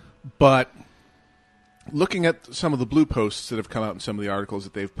 Right. But looking at some of the blue posts that have come out in some of the articles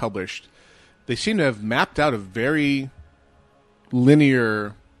that they've published, they seem to have mapped out a very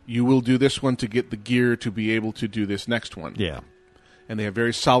linear, you will do this one to get the gear to be able to do this next one. Yeah. And they have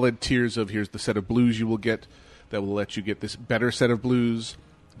very solid tiers of here's the set of blues you will get that will let you get this better set of blues,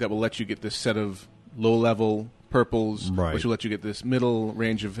 that will let you get this set of low-level purples, Right. which will let you get this middle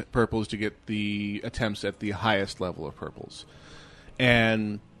range of purples to get the attempts at the highest level of purples.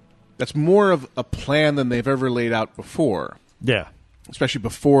 And that's more of a plan than they've ever laid out before. Yeah. Especially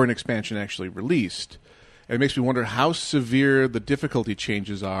before an expansion actually released. And it makes me wonder how severe the difficulty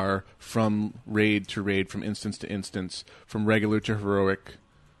changes are from raid to raid, from instance to instance, from regular to heroic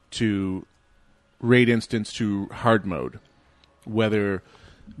to raid instance to hard mode. Whether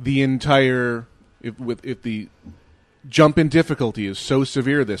the entire... If the jump in difficulty is so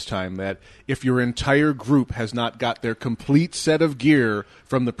severe this time that if your entire group has not got their complete set of gear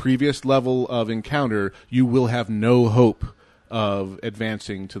from the previous level of encounter, you will have no hope of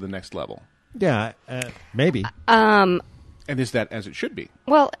advancing to the next level. Yeah, maybe. And is that as it should be?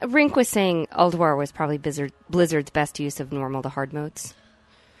 Well, Rink was saying Ulduar was probably Blizzard's best use of normal to hard modes.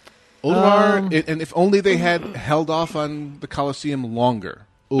 Ulduar, and if only they had held off on the Colosseum longer,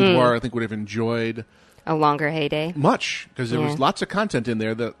 Ulduar, I think, would have enjoyed a longer heyday. Much, because there was lots of content in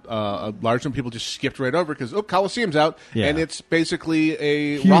there that a large number of people just skipped right over because, Colosseum's out, and it's basically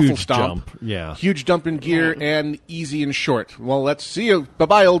a huge raffle stomp. Jump. Yeah. Huge dump in gear and easy and short. Well, let's see you.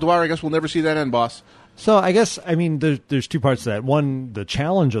 Bye-bye, Ulduar. I guess we'll never see that end, boss. So I guess, there's two parts to that. One, the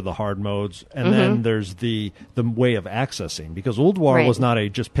challenge of the hard modes, and then there's the way of accessing. Because Ulduar was not a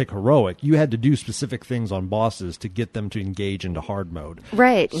just pick heroic. You had to do specific things on bosses to get them to engage into hard mode.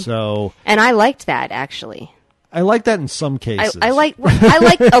 Right. So, and I liked that, actually. I like that in some cases. I like,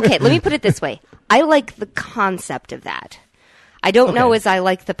 okay, let me put it this way. I like the concept of that. I don't know as I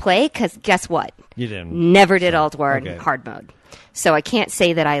like the play, because guess what? You didn't. Never did Ulduar in hard mode. So I can't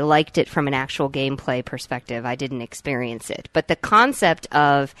say that I liked it from an actual gameplay perspective. I didn't experience it. But the concept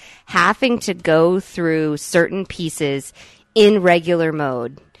of having to go through certain pieces in regular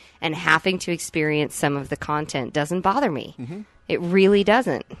mode and having to experience some of the content doesn't bother me. Mm-hmm. It really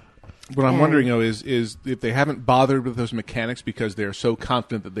doesn't. What I'm wondering, though, is if they haven't bothered with those mechanics because they're so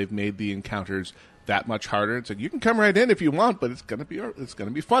confident that they've made the encounters that much harder. It's like, you can come right in if you want, but it's gonna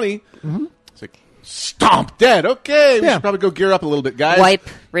be funny. Mm-hmm. It's like, stomp, dead. Okay, we should probably go gear up a little bit, guys. Wipe,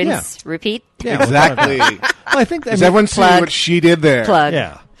 rinse, repeat. Yeah, exactly. I think does everyone see what she did there? Plug.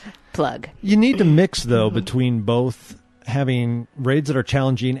 Yeah. Plug. You need to mix, though, between both having raids that are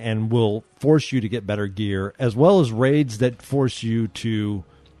challenging and will force you to get better gear, as well as raids that force you to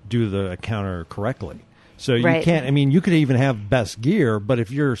do the encounter correctly. So you can't, you could even have best gear, but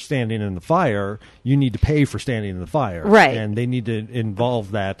if you're standing in the fire, you need to pay for standing in the fire. Right. And they need to involve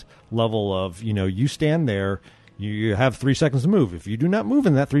that level of, you stand there, you have 3 seconds to move. If you do not move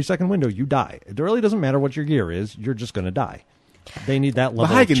in that 3-second window, you die. It really doesn't matter what your gear is, you're just going to die. They need that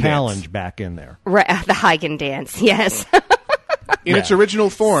level of challenge back in there. Right, the Hagen dance, yes. In its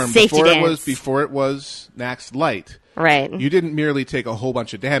original form, Safety before it was Nax Light. Right. You didn't merely take a whole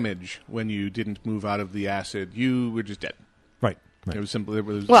bunch of damage when you didn't move out of the acid. You were just dead. Right. It was simple.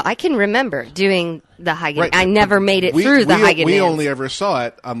 Well, I can remember doing the Hagen. I never made it through the Hagen We dance. only ever saw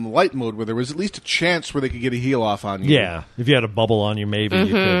it on the light mode where there was at least a chance where they could get a heal off on you. Yeah. If you had a bubble on you, maybe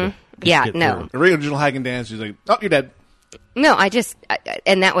you could. Yeah, no. The original Hagen dance is like, oh, you're dead. No,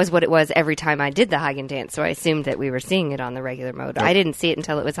 and that was what it was every time I did the Hagen dance, so I assumed that we were seeing it on the regular mode. Yep. I didn't see it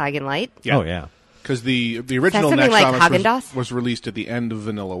until it was Hagen Light. Yeah. Oh, yeah. Because the original something like Naxxramas Häagen-Dazs? was released at the end of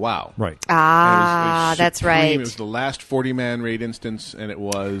Vanilla WoW. Right. Ah, that's right. It was the last 40-man raid instance, and it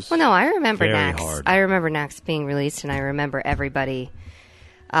was... Well, no, I remember very Nax. hard. I remember Nax being released, and I remember everybody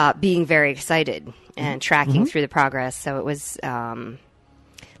being very excited and tracking through the progress. So it was...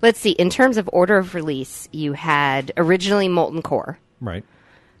 let's see. In terms of order of release, you had originally Molten Core. Right.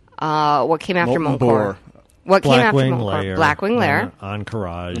 What came after Molten Core? What came after Molten Core? Blackwing Lair.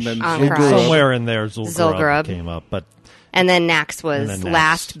 Encourage. And then Zul'Gurub. Somewhere in there, Zul'Gurub came up. And then Nax was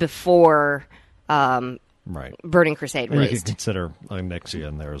last before Burning Crusade and released. you could consider Nixia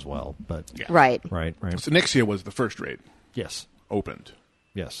in there as well. But Right. Right. So Nixia was the first raid. Yes. Opened.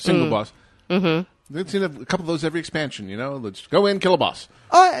 Yes. Single boss. Mm-hmm. They've seen a couple of those every expansion, Let's go in, kill a boss.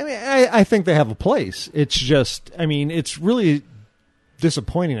 I think they have a place. It's just, it's really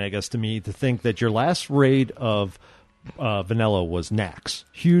disappointing, I guess, to me to think that your last raid of Vanilla was Nax.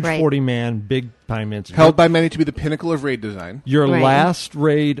 Huge 40-man, big time incident. Held by many to be the pinnacle of raid design. Your last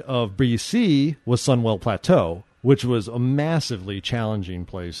raid of BC was Sunwell Plateau, which was a massively challenging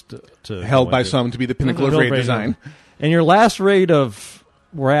place to held by some to be the pinnacle of raid design. And your last raid of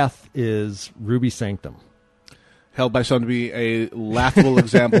Wrath is Ruby Sanctum. Held by some to be a laughable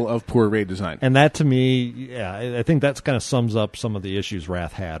example of poor raid design. And that, to me, I think that kind of sums up some of the issues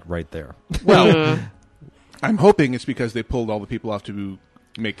Wrath had right there. Well, I'm hoping it's because they pulled all the people off to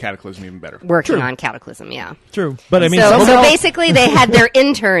make Cataclysm even better. Working on Cataclysm, yeah. True. But I mean, so basically they had their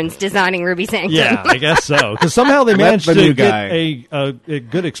interns designing Ruby Sanctum. Yeah, I guess so. Because somehow they managed the to new get guy. a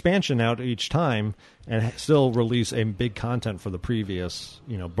good expansion out each time and still release a big content for the previous,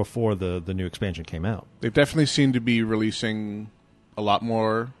 before the new expansion came out. They've definitely seemed to be releasing a lot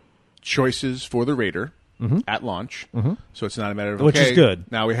more choices for the Raider at launch. So it's not a matter of, Which is good.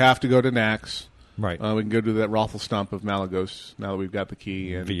 Now we have to go to Nax. Right. We can go do that Raffle Stomp of Malagos now that we've got the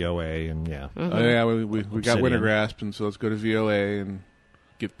key. And VOA and yeah. we got Obsidian. Wintergrasp, and so let's go to VOA and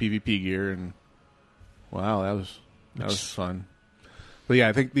get PvP gear. And wow, that was fun. But yeah,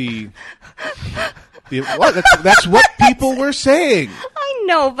 I think the what? That's what people were saying. I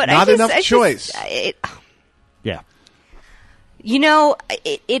know, but Not enough choice. Yeah.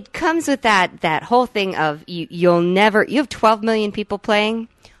 It comes with that whole thing of you have 12 million people playing.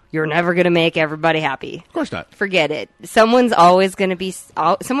 You're never going to make everybody happy. Of course not. Forget it. Someone's always going to be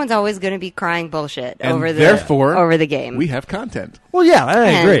crying bullshit And over therefore, the game. We have content. Well, yeah, I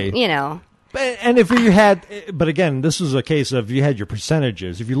agree. And if you had, but again, this is a case of you had your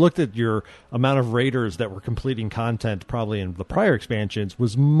percentages. If you looked at your amount of raiders that were completing content probably in the prior expansions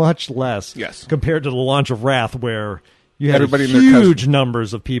was much less compared to the launch of Wrath, where you had Everybody in their huge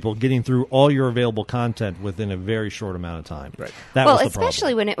numbers of people getting through all your available content within a very short amount of time. Right. That was the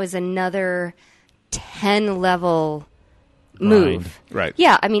especially when it was another 10-level move. Right.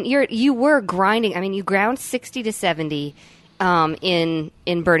 Yeah, I mean, you were grinding. I mean, you ground 60 to 70 in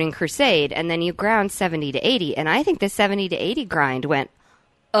Burning Crusade, and then you ground 70 to 80. And I think the 70 to 80 grind went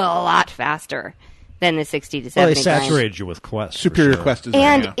a lot faster than the 60 to 70 Well, they saturated grind. you with quests. Superior quest design.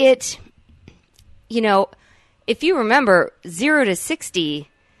 And it, if you remember, 0 to 60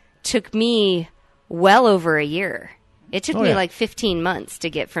 took me well over a year. It took me like 15 months to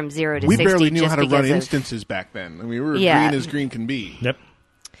get from 0 to 60. We barely knew just how to run because of- instances back then. I mean, we were green as green can be. Yep.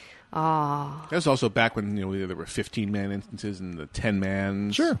 Oh. That was also back when there were 15-man instances and the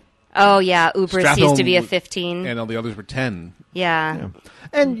 10-man. Sure. Oh, yeah. Ubris used to be a 15. And all the others were 10. Yeah.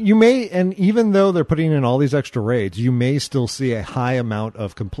 And even though they're putting in all these extra raids, you may still see a high amount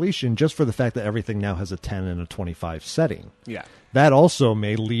of completion just for the fact that everything now has a 10 and a 25 setting. Yeah. That also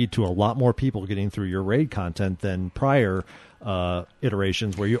may lead to a lot more people getting through your raid content than prior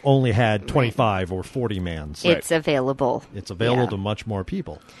iterations where you only had 25 or 40 mans. It's available. It's available to much more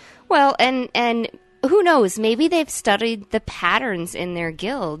people. Well, and who knows? Maybe they've studied the patterns in their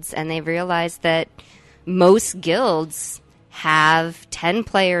guilds and they've realized that most guilds have 10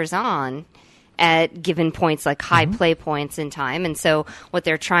 players on at given points, like high play points in time. And so what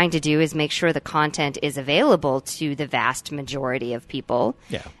they're trying to do is make sure the content is available to the vast majority of people.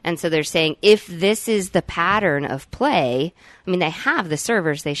 Yeah. And so they're saying if this is the pattern of play, I mean, they have the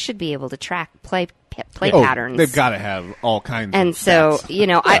servers. They should be able to track play patterns. They've got to have all kinds and of so,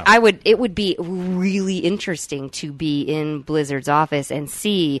 stats. it would be really interesting to be in Blizzard's office and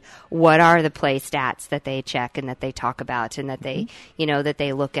see what are the play stats that they check and that they talk about and that they, that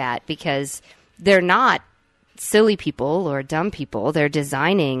they look at, because they're not silly people or dumb people. They're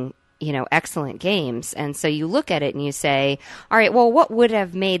designing, excellent games. And so you look at it and you say, all right, well, what would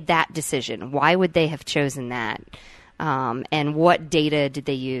have made that decision? Why would they have chosen that? And what data did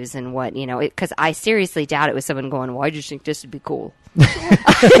they use, and what, because I seriously doubt it was someone going, well, I just think this would be cool.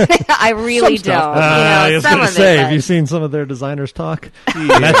 I really don't. I was going to say, have you seen some of their designers talk?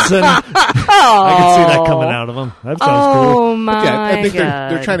 Metzen. I can see that coming out of them. That sounds cool. Oh, my I think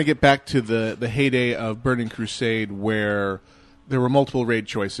God. they're trying to get back to the heyday of Burning Crusade, where there were multiple raid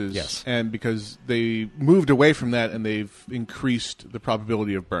choices. Yes. And because they moved away from that and they've increased the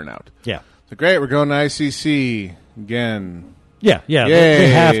probability of burnout. Yeah. So great, we're going to ICC again. Yeah. They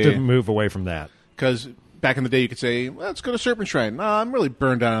have to move away from that. Because back in the day, you could say, well, let's go to Serpent Shrine. No, I'm really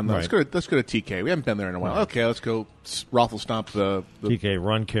burned out on that. Right. Let's go to TK. We haven't been there in a while. Right. Okay, let's go Raffle Stomp the TK,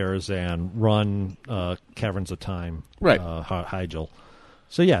 run Karazhan, run Caverns of Time, Right. Hyjal.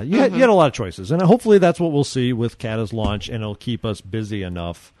 So yeah, you had a lot of choices, and hopefully that's what we'll see with Kata's launch, and it'll keep us busy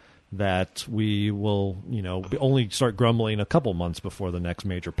enough that we will, only start grumbling a couple months before the next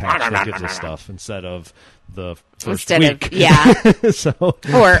major patch that gives us stuff instead of the first week. So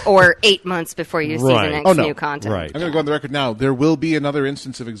or 8 months before you see the next new content. Right. I'm going to go on the record now. There will be another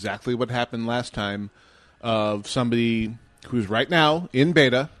instance of exactly what happened last time, of somebody who's right now in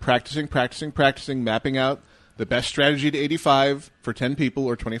beta practicing, mapping out the best strategy to 85 for 10 people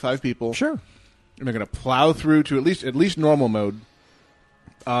or 25 people. Sure. And they're going to plow through to at least normal mode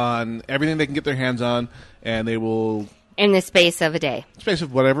on everything they can get their hands on, and they will, in the space of a day, space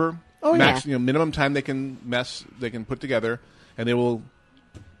of whatever minimum time they can put together, and they will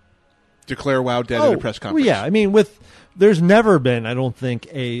declare WoW dead at a press conference. Well, yeah, I mean, there's never been, I don't think,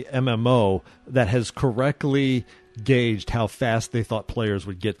 a MMO that has correctly gauged how fast they thought players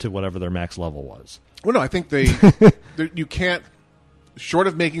would get to whatever their max level was. Well, no, I think you can't, short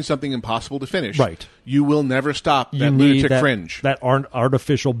of making something impossible to finish, right? You will never stop that you lunatic need fringe. That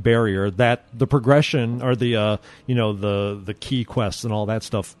artificial barrier that the progression or the the key quests and all that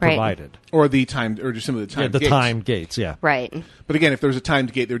stuff provided, or the time, or just some of the time. The time gates, yeah. Right. But again, if there was a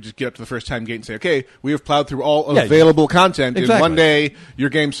timed gate, they would just get up to the first time gate and say, "Okay, we have plowed through all available content in one day. Your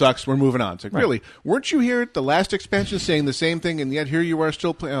game sucks. We're moving on." It's like, really, weren't you here at the last expansion saying the same thing, and yet here you are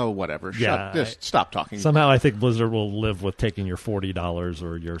still playing? Oh, whatever. Just stop talking. Somehow, I think Blizzard will live with taking your $40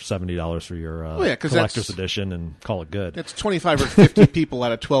 or your $70 for your collector's edition and call it good. It's 25 or 50 people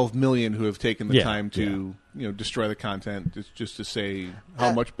out of 12 million who have taken the time to destroy the content just to say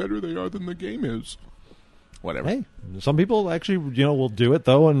how much better they are than the game is. Whatever. Hey, some people actually will do it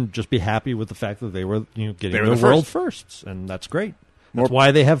though and just be happy with the fact that they were getting the world firsts, and that's great. That's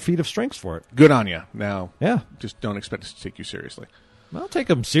why they have Feat of Strength for it. Good on you. Now, yeah, just don't expect us to take you seriously. I'll take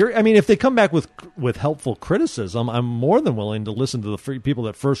them serious. I mean, if they come back with helpful criticism, I'm more than willing to listen to the people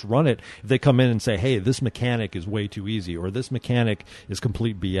that first run it. If they come in and say, hey, this mechanic is way too easy, or this mechanic is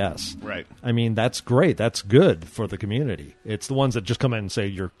complete BS. Right. I mean, that's great. That's good for the community. It's the ones that just come in and say,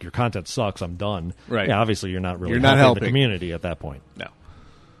 your content sucks, I'm done. Right. Yeah, obviously you're not really helping the community at that point. No.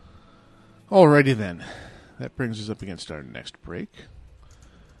 Alrighty then. That brings us up against our next break,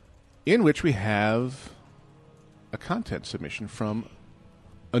 in which we have a content submission from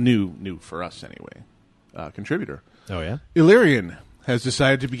a new for us anyway, contributor. Oh, yeah? Illyrian has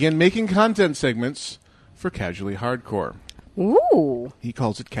decided to begin making content segments for Casually Hardcore. Ooh. He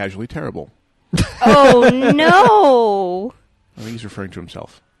calls it Casually Terrible. Oh, no. I think he's referring to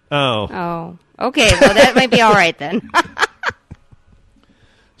himself. Oh. Okay, well, that might be all right then.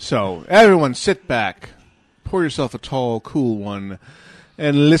 So, everyone sit back, pour yourself a tall, cool one,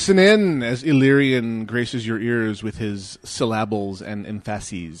 and listen in as Illyrian graces your ears with his syllables and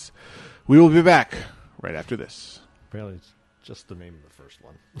emphases. We will be back right after this. Apparently it's just the name of the first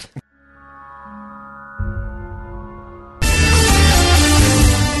one.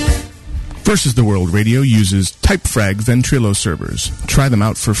 Versus the World Radio uses Typefrag Ventrilo servers. Try them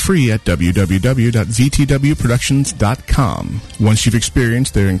out for free at www.vtwproductions.com. Once you've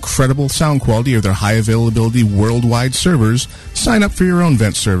experienced their incredible sound quality or their high availability worldwide servers, sign up for your own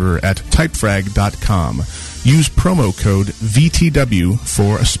vent server at typefrag.com. Use promo code VTW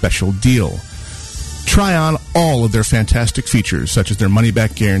for a special deal. Try on all of their fantastic features, such as their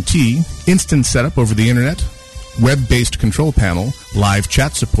money-back guarantee, instant setup over the internet, web-based control panel, live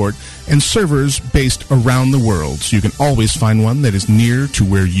chat support, and servers based around the world, so you can always find one that is near to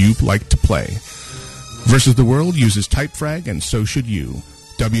where you like to play. Versus the World uses Typefrag, and so should you.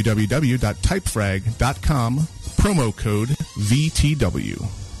 www.typefrag.com, promo code VTW.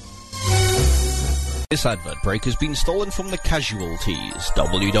 This advert break has been stolen from the casualties.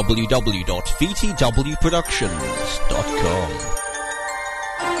 www.vtwproductions.com.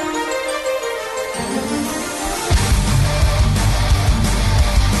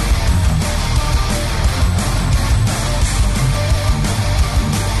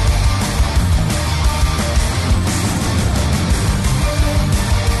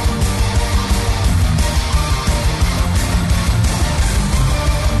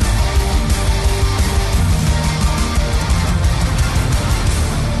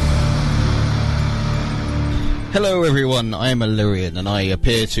 Hello everyone, I am Illyrian, and I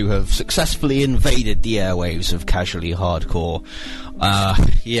appear to have successfully invaded the airwaves of Casually Hardcore.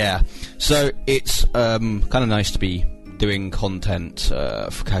 So it's kind of nice to be doing content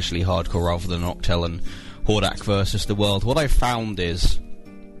for Casually Hardcore rather than Noctel and Hordak versus the World. What I found is,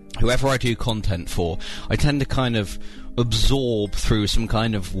 whoever I do content for, I tend to kind of absorb through some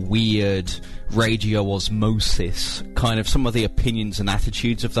kind of weird radio osmosis kind of some of the opinions and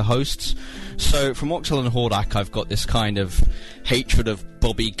attitudes of the hosts. So from Noctel and Hordak, I've got this kind of hatred of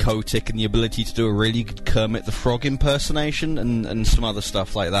Bobby Kotick and the ability to do a really good Kermit the Frog impersonation and some other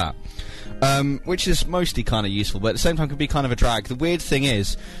stuff like that. Which is mostly kind of useful, but at the same time can be kind of a drag. The weird thing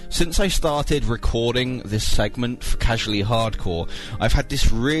is, since I started recording this segment for Casually Hardcore, I've had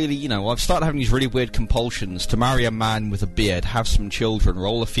this really, I've started having these really weird compulsions to marry a man with a beard, have some children,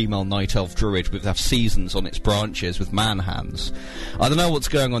 roll a female night elf druid with have seasons on its branches with man hands. I don't know what's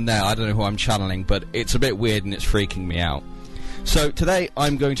going on there, I don't know who I'm channeling, but it's a bit weird and it's freaking me out. So today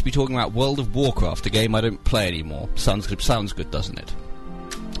I'm going to be talking about World of Warcraft, a game I don't play anymore. Sounds good, doesn't it?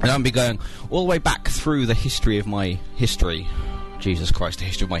 And I'll be going all the way back through the history of my history Jesus Christ, the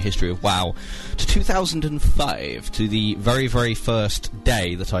history of my history of WoW, to 2005, to the very, very first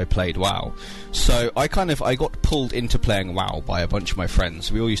day that I played WoW. So I got pulled into playing WoW by a bunch of my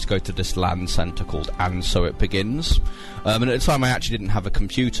friends. We all used to go to this LAN centre called And So It Begins. And at the time I actually didn't have a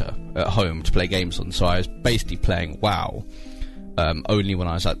computer at home to play games on, so I was basically playing WoW. Only when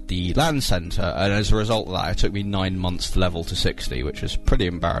I was at the LAN centre, and as a result of that, it took me 9 months to level to 60, which was pretty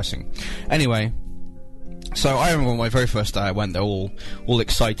embarrassing. Anyway, so I remember my very first day I went there all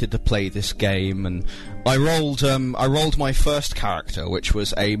excited to play this game, and I rolled my first character, which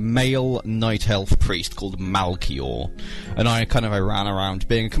was a male night elf priest called Malchior, and I ran around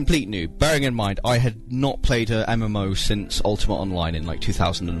being a complete noob, bearing in mind I had not played a MMO since Ultima Online in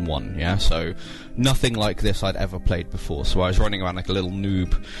 2001, yeah, so nothing like this I'd ever played before, so I was running around like a little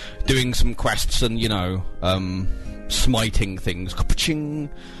noob, doing some quests and, smiting things. Ka-ching!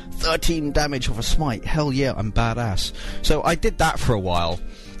 13 damage off a smite. Hell yeah, I'm badass. So I did that for a while.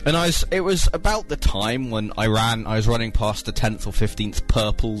 And it was about the time when I was running past the 10th or 15th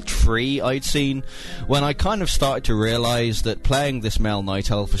purple tree I'd seen, when I kind of started to realise that playing this male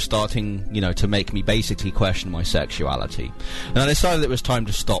night elf was starting, to make me basically question my sexuality. And I decided it was time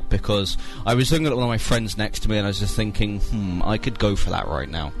to stop, because I was looking at one of my friends next to me and I was just thinking, I could go for that right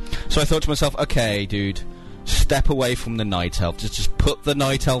now. So I thought to myself, okay, dude, step away from the night elf. Just put the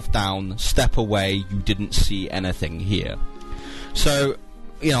night elf down, step away, you didn't see anything here. So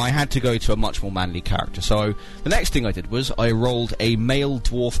I had to go to a much more manly character. So the next thing I did was I rolled a male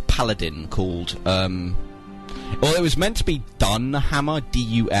dwarf paladin called, it was meant to be Dunhammer,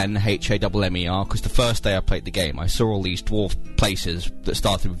 Dunhammer, because the first day I played the game, I saw all these dwarf places that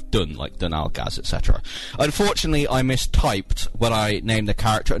started with Dun, like Dun Algaz, etc. Unfortunately, I mistyped when I named the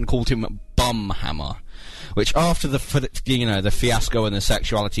character and called him Bumhammer, which after the fiasco and the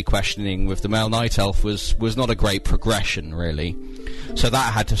sexuality questioning with the male night elf was not a great progression, really. So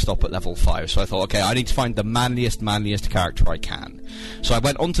that had to stop at level 5. So I thought, okay, I need to find the manliest character I can. So I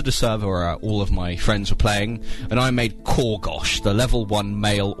went onto the server where all of my friends were playing, and I made Korgosh, the level 1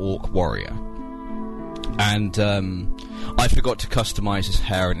 male orc warrior. And I forgot to customize his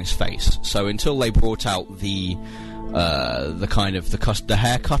hair and his face. So until they brought out the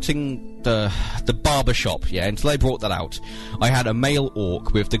hair cutting, the barber shop, until they brought that out, I had a male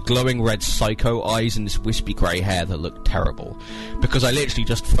orc with the glowing red psycho eyes and this wispy grey hair that looked terrible, because I literally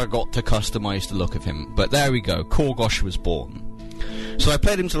just forgot to customize the look of him. But there we go, Korgosh was born. So I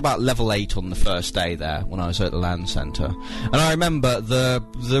played him till about level 8 on the first day there, when I was at the LAN centre. And I remember the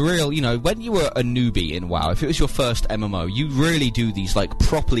real, when you were a newbie in WoW, if it was your first MMO, you really do these,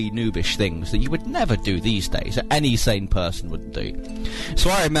 properly noobish things that you would never do these days, that any sane person wouldn't do. So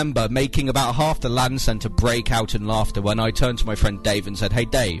I remember making about half the LAN centre break out in laughter when I turned to my friend Dave and said, "Hey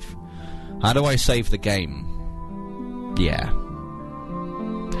Dave, how do I save the game?" Yeah.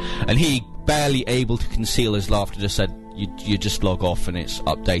 And he, barely able to conceal his laughter, just said, You just log off and it's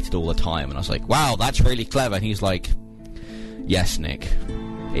updated all the time. And I was like, wow, that's really clever. And he's like, yes, Nick,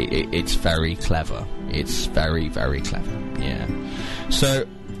 it's very clever. It's very, very clever. Yeah. So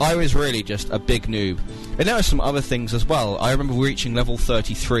I was really just a big noob. And there were some other things as well. I remember reaching level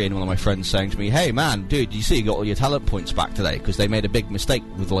 33 and one of my friends saying to me, "Hey man, dude, you see you got all your talent points back today, because they made a big mistake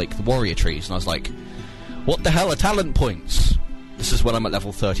with the warrior trees." And I was like, what the hell are talent points? This is when I'm at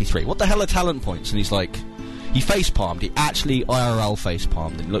level 33. What the hell are talent points? And he's like, he face-palmed. He actually IRL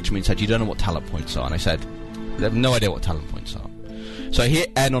face-palmed and looked at me and said, "You don't know what talent points are." And I said, "I have no idea what talent points are." So I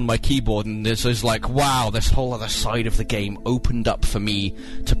hit N on my keyboard, and this was like, wow, this whole other side of the game opened up for me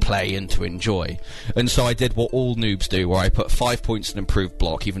to play and to enjoy. And so I did what all noobs do, where I put 5 points in improved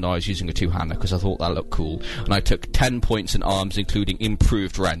block, even though I was using a two-hander, because I thought that looked cool. And I took 10 points in arms, including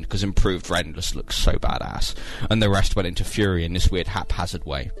improved rend, because improved rend just looks so badass. And the rest went into fury in this weird haphazard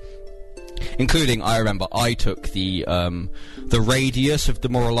way. Including, I remember, I took the radius of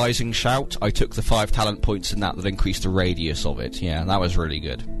Demoralizing Shout. I took the 5 talent points in that increased the radius of it. Yeah, that was really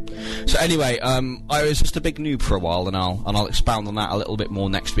good. So anyway, I was just a big noob for a while, and I'll expound on that a little bit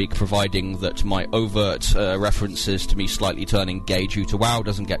more next week, providing that my overt references to me slightly turning gay due to WoW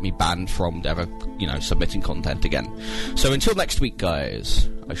doesn't get me banned from ever, submitting content again. So until next week, guys,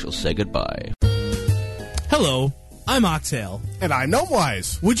 I shall say goodbye. Hello. I'm Octail. And I'm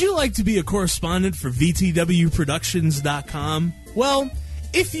Gnomewise. Would you like to be a correspondent for VTWProductions.com? Well,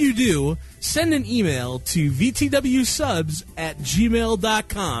 if you do, send an email to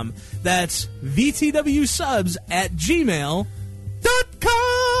VTWSubs@gmail.com. That's VTWSubs@gmail.com.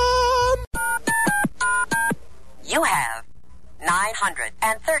 You have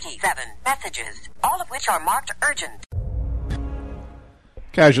 937 messages, all of which are marked urgent.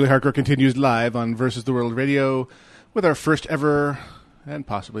 Casually Hardcore continues live on Versus the World Radio. with our first ever, and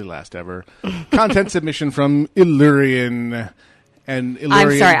possibly last ever, content submission from Illyrian. And Illyrian,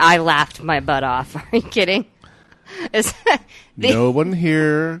 I'm sorry, I laughed my butt off. Are you kidding? No one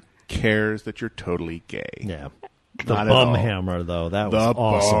here cares that you're totally gay. Yeah. The Not bum at all. hammer, though. That was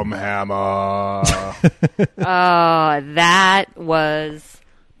awesome. The bum hammer. Oh, that was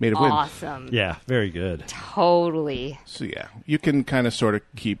Made of wind. awesome. Yeah, very good. Totally. So yeah, you can kind of sort of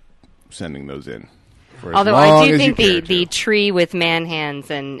keep sending those in. For as Although long I do as you think care the to. tree with man hands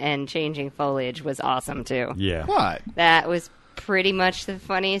and changing foliage was awesome too. Yeah. What? That was pretty much the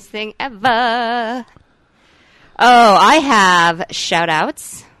funniest thing ever. Oh, I have shout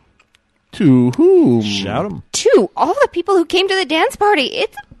outs. To whom? Shout 'em. To all the people who came to the dance party.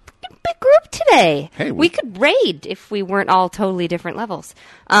 It's a big group today. Hey, we could raid if we weren't all totally different levels.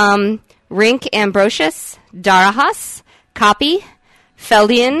 Rink Ambrosius, Darahas, Copy,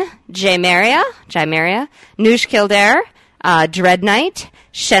 Feldian, Jaimeria, Noosh Kildare, Dread Knight,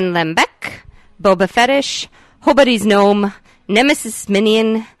 Shen Lembek, Boba Fetish, Hobody's Gnome, Nemesis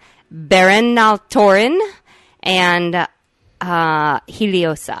Minion, Beren Altorin, and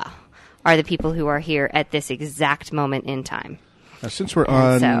Heliosa are the people who are here at this exact moment in time. Since we're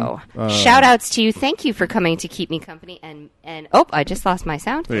on... So, shout outs to you. Thank you for coming to keep me company. And oh, I just lost my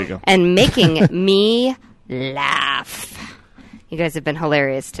sound. There you go. And making me laugh. You guys have been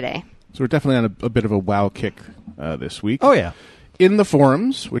hilarious today. So we're definitely on a bit of a WoW kick this week. Oh, yeah. In the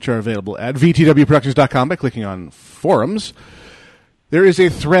forums, which are available at vtwproductions.com by clicking on forums, there is a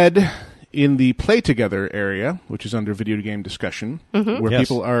thread in the Play Together area, which is under video game discussion, where Yes.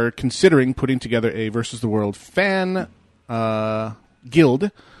 people are considering putting together a Versus the World fan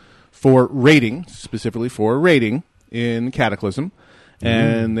guild for raiding, specifically for raiding in Cataclysm.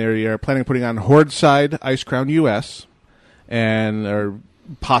 And they are planning on putting on Horde side Ice Crown US, and are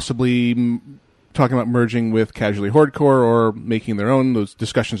possibly talking about merging with Casually Hardcore or making their own. Those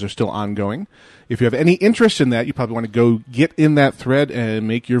discussions are still ongoing. If you have any interest in that, you probably want to go get in that thread and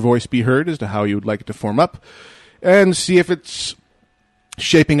make your voice be heard as to how you would like it to form up, and see if it's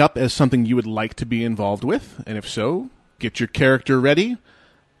shaping up as something you would like to be involved with. And if so, get your character ready.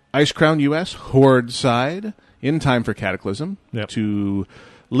 Ice Crown US, Horde side, in time for Cataclysm, to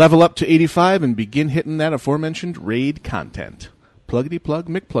level up to 85 and begin hitting that aforementioned raid content. Pluggity plug,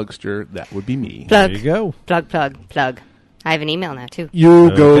 McPlugster, that would be me. Plug. There you go. Plug. I have an email now, too. You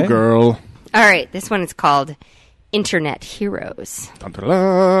go, girl. All right, this one is called Internet Heroes.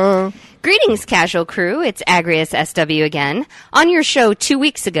 Dun-da-da. Greetings, casual crew. It's Agrius SW again. On your show 2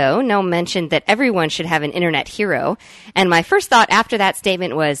 weeks ago, Noam mentioned that everyone should have an internet hero, and my first thought after that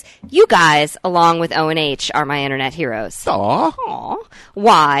statement was, you guys, along with O&H, are my internet heroes. Aw.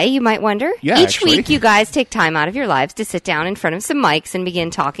 Why, you might wonder? Yeah, Each actually. week, you guys take time out of your lives to sit down in front of some mics and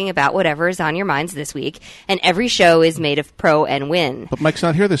begin talking about whatever is on your minds this week, and every show is made of pro and win. But Mike's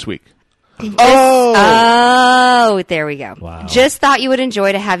not here this week. Oh, there we go. Wow. Just thought you would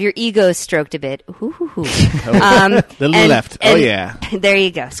enjoy to have your ego stroked a bit. Ooh. The left. Oh, yeah. There you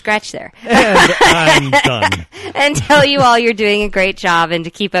go. Scratch there. And I'm done. And tell you all you're doing a great job and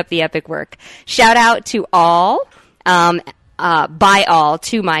to keep up the epic work. Shout out to all, by all,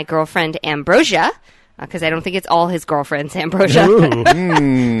 to my girlfriend Ambrosia, because I don't think it's all his girlfriends, Ambrosia, who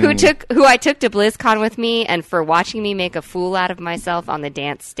I took to BlizzCon with me, and for watching me make a fool out of myself on the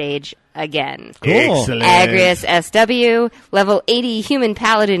dance stage again. Cool. Excellent. Agrius SW, level 80 Human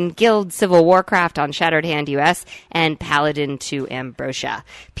Paladin Guild Civil Warcraft on Shattered Hand US, and Paladin to Ambrosia.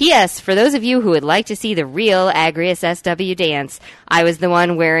 P.S. For those of you who would like to see the real Agrius SW dance, I was the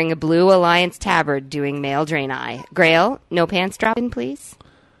one wearing a blue Alliance tabard doing male Draenei. Grail, no pants dropping, please.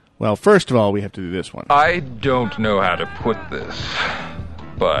 Well, first of all, we have to do this one. I don't know how to put this,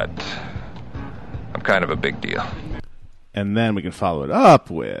 but I'm kind of a big deal. And then we can follow it up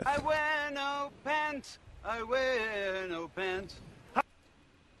with... I wear no pants. I wear no pants.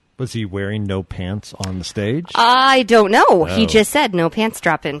 Was he wearing no pants on the stage? I don't know. He Oh. just said no pants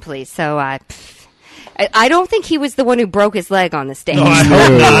drop in, please. So I don't think he was the one who broke his leg on the stage. No.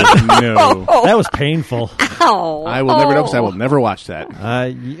 That was painful. Ow. I will never know because I will never watch that.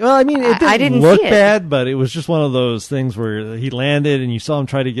 Well, I mean, it didn't, I didn't look see it. bad, but it was just one of those things where he landed and you saw him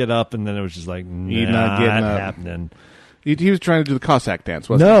try to get up, and then it was just like, He's not getting up. happening. He was trying to do the Cossack dance,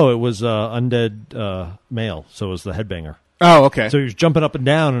 wasn't he? No, it was undead male, so it was the headbanger. Oh, okay. So he was jumping up and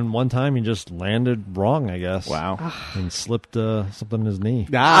down, and one time he just landed wrong, I guess. Wow. And slipped something in his knee.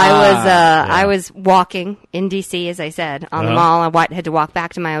 I was walking in DC, as I said, on the Uh-huh. mall. I had to walk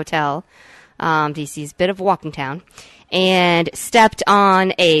back to my hotel. DC's a bit of a walking town. And stepped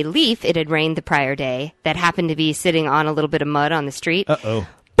on a leaf. It had rained the prior day. That happened to be sitting on a little bit of mud on the street. Uh-oh.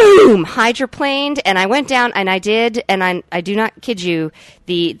 Boom! boom, hydroplaned, and I went down, and I did, and I do not kid you,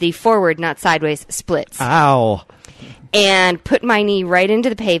 the forward, not sideways, splits. Ow. And put my knee right into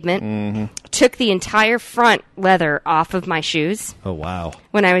the pavement, took the entire front leather off of my shoes. Oh, wow.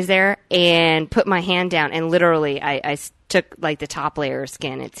 When I was there, and put my hand down, and literally I took like the top layer of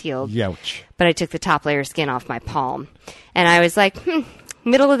skin. It's healed. Youch. But I took the top layer of skin off my palm. And I was like,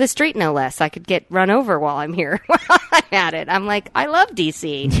 middle of the street, no less. I could get run over while I'm here. While I'm at it. I'm like, I love DC.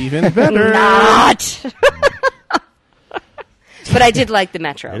 Even better. Not. But I did like the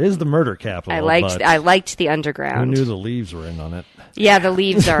Metro. It is the murder capital. I liked the underground. Who knew the leaves were in on it? Yeah, the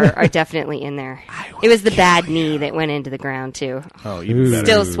leaves are definitely in there. It was the bad knee that went into the ground, too. Oh, even better.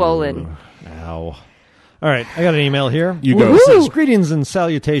 Still swollen. Ow. All right, I got an email here. You go. It says, greetings and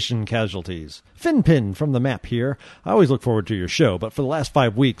salutation, casualties. Finpin from the map here. I always look forward to your show, but for the last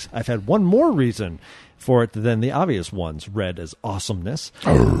 5 weeks, I've had one more reason for it than the obvious ones, read as awesomeness.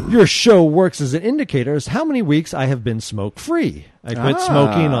 Your show works as an indicator as how many weeks I have been smoke-free. I quit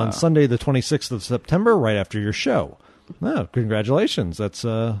smoking on Sunday the 26th of September, right after your show. Oh, congratulations. That's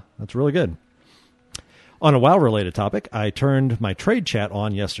really good. On a WoW-related topic, I turned my trade chat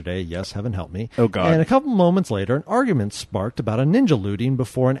on yesterday. Yes, heaven help me. Oh, God. And a couple moments later, an argument sparked about a ninja looting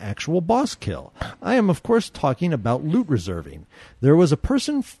before an actual boss kill. I am, of course, talking about loot reserving. There was a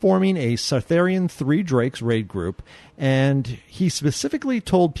person forming a Sartharian 3 Drakes raid group, and he specifically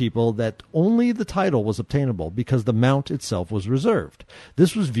told people that only the title was obtainable because the mount itself was reserved.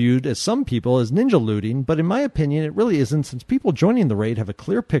 This was viewed as some people as ninja looting, but in my opinion, it really isn't, since people joining the raid have a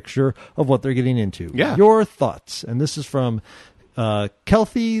clear picture of what they're getting into. Yeah. Your thoughts? And this is from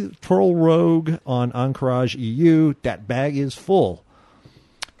Kelthy Twirl Rogue on Encourage EU. That bag is full.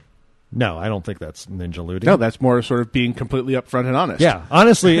 No, I don't think that's ninja looting. No, that's more sort of being completely upfront and honest. Yeah,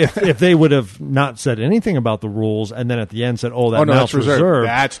 honestly, if they would have not said anything about the rules and then at the end said, "Oh, that mount's reserved,"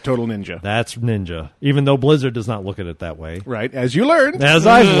 that's total ninja. That's ninja. Even though Blizzard does not look at it that way, right? As you learned, as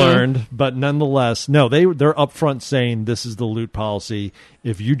I've learned, but nonetheless, no, they're upfront saying this is the loot policy.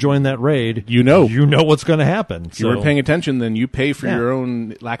 If you join that raid, you know what's going to happen. If you weren't paying attention, then you pay for your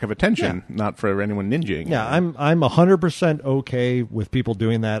own lack of attention, not for anyone ninjaing. Yeah, I'm 100% okay with people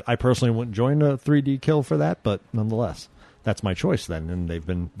doing that. I personally wouldn't join a 3D kill for that, but nonetheless, that's my choice then, and they've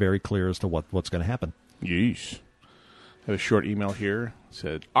been very clear as to what's going to happen. Yeesh. I have a short email here. It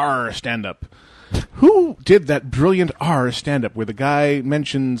said, R stand-up. Who did that brilliant R stand-up where the guy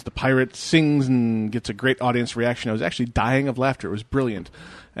mentions the pirate, sings, and gets a great audience reaction? I was actually dying of laughter. It was brilliant.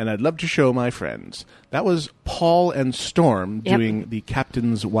 And I'd love to show my friends. That was Paul and Storm doing the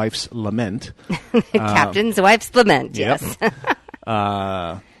Captain's Wife's Lament. Captain's Wife's Lament, yes.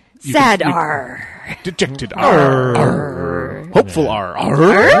 Sad R. Dejected R. R. Hopeful R.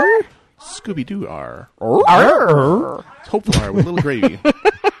 R. Scooby-Doo R. R. Hopeful R with a little gravy.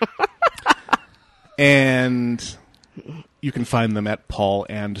 And you can find them at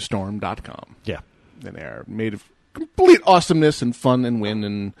paulandstorm.com. Yeah. And they're made of complete awesomeness and fun and win.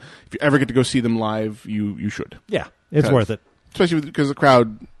 And if you ever get to go see them live, you should. Yeah, it's worth it. Especially because the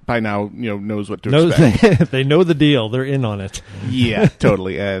crowd by now knows what to expect. They know the deal. They're in on it. Yeah,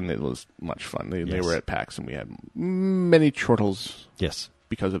 totally. And it was much fun. They were at PAX, and we had many chortles. Yes,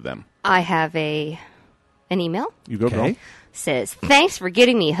 because of them. I have an email. You go, girl. Says, thanks for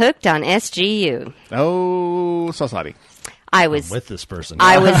getting me hooked on SGU. Oh, Sasadi. I'm with this person.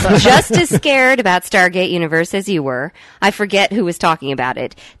 I was just as scared about Stargate Universe as you were. I forget who was talking about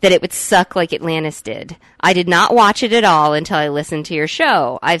it, that it would suck like Atlantis did. I did not watch it at all until I listened to your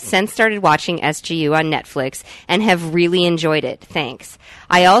show. I've since started watching SGU on Netflix and have really enjoyed it. Thanks.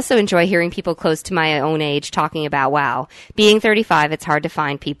 I also enjoy hearing people close to my own age talking about WoW. Being 35, it's hard to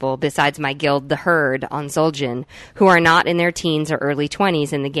find people, besides my guild, The Herd, on Zul'jin, who are not in their teens or early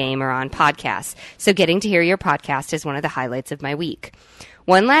 20s in the game or on podcasts. So getting to hear your podcast is one of the highlights of my week.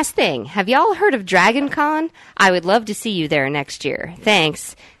 One last thing. Have y'all heard of DragonCon? I would love to see you there next year.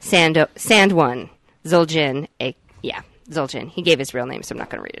 Thanks, Sandone. Zul'jin. Zul'jin. He gave his real name, so I'm not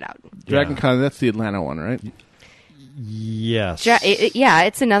going to read it out. DragonCon, that's the Atlanta one, right? Yes.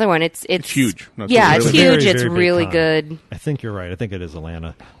 It's another one. It's huge. No, it's huge. It's really good. I think you're right. I think it is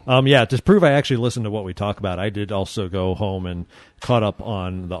Atlanta. To prove I actually listened to what we talk about, I did also go home and caught up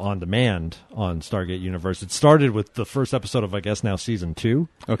on the on-demand on Stargate Universe. It started with the first episode of, I guess, now season 2.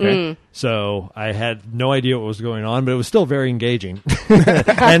 Okay. So I had no idea what was going on, but it was still very engaging.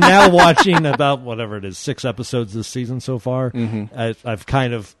 And now watching about, whatever it is, 6 episodes this season so far, I've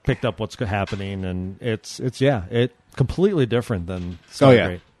kind of picked up what's happening, and it's completely different than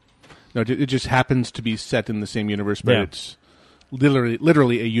Stargate. No, it just happens to be set in the same universe, but it's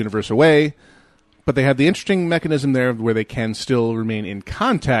literally a universe away. But they have the interesting mechanism there where they can still remain in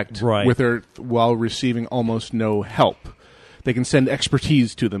contact with Earth while receiving almost no help. They can send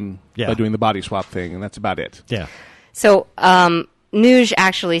expertise to them by doing the body swap thing, and that's about it. Yeah. So, Nuge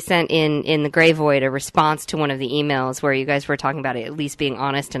actually sent in the Grey Void a response to one of the emails where you guys were talking about it at least being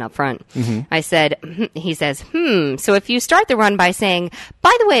honest and upfront. Mm-hmm. I said, he says, so if you start the run by saying,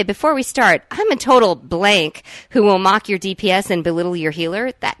 by the way, before we start, I'm a total blank who will mock your DPS and belittle your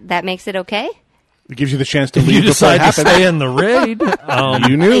healer, that makes it okay? It gives you the chance to if leave you before it decide to happens. stay in the raid.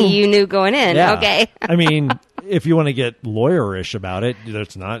 You knew. You knew going in. Yeah. Okay. I mean, if you want to get lawyerish about it,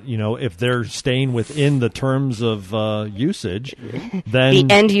 it's not, if they're staying within the terms of usage, then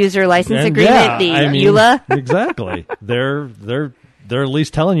the end user license agreement, EULA. Exactly. They're at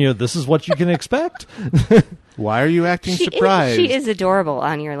least telling you this is what you can expect. Why are you acting surprised? She is adorable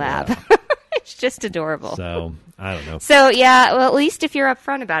on your lab. Yeah. It's just adorable. So, I don't know. So, yeah, well, at least if you're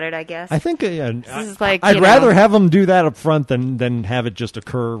upfront about it, I guess. I think this is like, I'd rather have them do that up front than have it just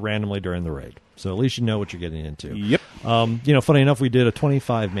occur randomly during the raid. So at least you know what you're getting into. Yep. Funny enough, we did a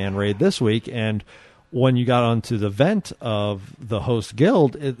 25-man raid this week, and when you got onto the vent of the host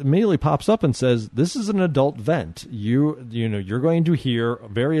guild, it immediately pops up and says, "This is an adult vent. You're going to hear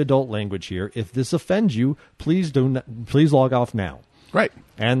very adult language here. If this offends you, please log off now." Right.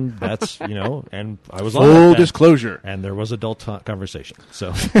 And that's, and I was on full disclosure. And there was adult conversation.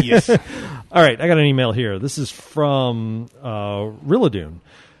 So, yes. All right, I got an email here. This is from Rilladoon.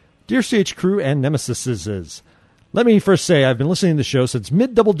 Dear CH Crew and Nemesises, let me first say I've been listening to the show since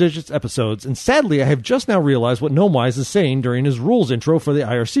mid-double digits episodes, and sadly I have just now realized what Gnomewise is saying during his rules intro for the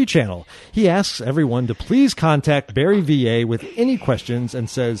IRC channel. He asks everyone to please contact Barry VA with any questions and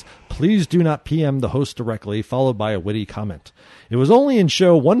says, please do not PM the host directly, followed by a witty comment. It was only in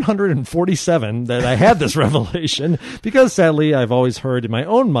show 147 that I had this revelation, because sadly I've always heard in my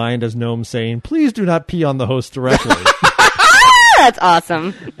own mind as Gnome saying, please do not pee on the host directly. That's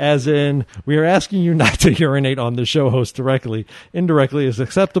awesome. As in, we are asking you not to urinate on the show host directly. Indirectly is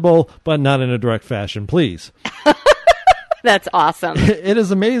acceptable, but not in a direct fashion, please. That's awesome. It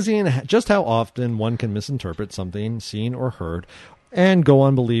is amazing just how often one can misinterpret something seen or heard and go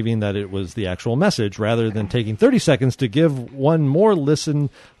on believing that it was the actual message rather than taking 30 seconds to give it more listen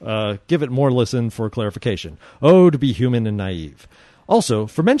for clarification. Oh, to be human and naive. Also,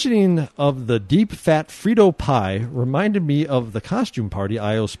 for mentioning of the deep fat Frito pie reminded me of the costume party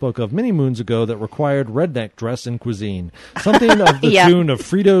Io spoke of many moons ago that required redneck dress and cuisine. Something of the tune of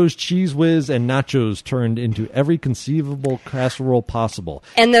Fritos, Cheese Whiz, and nachos turned into every conceivable casserole possible.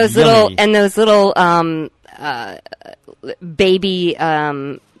 And those little baby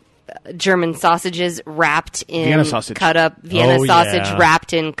German sausages wrapped in Vienna sausage. cut up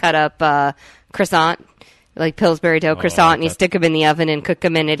wrapped in cut up croissant. Like Pillsbury dough croissant, and you stick them in the oven and cook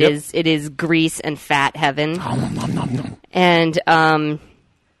them, and it is grease and fat heaven. And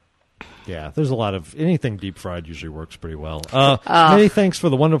yeah, there's a lot of anything deep fried usually works pretty well. Many thanks for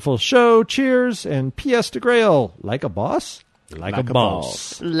the wonderful show. Cheers, and P.S. to Grail, like a boss, like a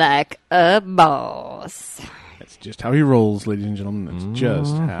boss, like a boss. That's just how he rolls, ladies and gentlemen. That's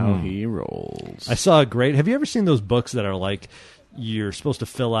just how he rolls. I saw a great. Have you ever seen those books that are like, you're supposed to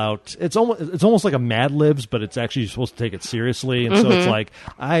fill out, it's almost like a Mad Libs, but it's actually supposed to take it seriously, and so it's like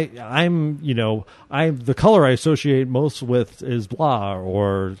I'm the color I associate most with is blah,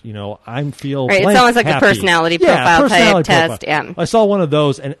 or I'm feel right, blank, it's almost like happy. a personality profile type test. Yeah, I saw one of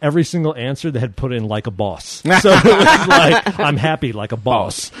those, and every single answer they had put in like a boss. So it was like, I'm happy like a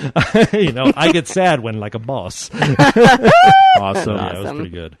boss. I get sad when like a boss. Awesome. Yeah, it was pretty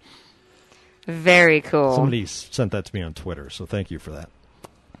good. Very cool. Somebody sent that to me on Twitter, so thank you for that.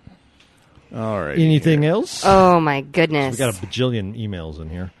 All right. Anything else? Oh my goodness! We got a bajillion emails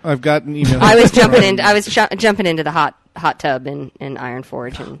in here. I've got an email. I was jumping into the hot tub in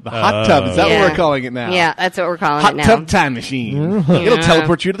Ironforge. And the hot tub, is that what we're calling it now? Yeah, that's what we're calling hot it now. Hot tub time machine. It'll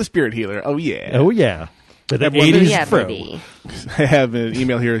teleport you to the spirit healer. Oh yeah. Oh yeah. The 80s pro. Baby. I have an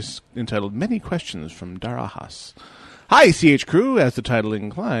email here entitled "Many Questions from Darahas." Hi, CH Crew. As the title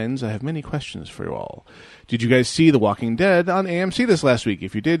inclines, I have many questions for you all. Did you guys see The Walking Dead on AMC this last week?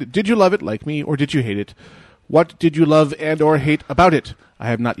 If you did you love it like me, or did you hate it? What did you love and or hate about it? I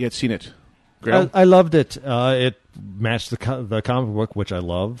have not yet seen it. I loved it. It matched the comic book, which I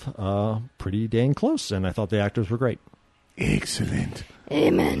love, pretty dang close, and I thought the actors were great. Excellent.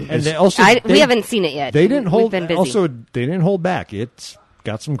 Amen. And they also, we haven't seen it yet. They didn't hold. We've been busy. Also, they didn't hold back. It's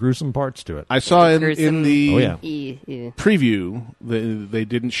got some gruesome parts to it. I saw in the yeah. preview they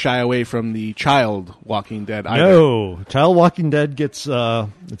didn't shy away from the child Walking Dead either. No, child Walking Dead gets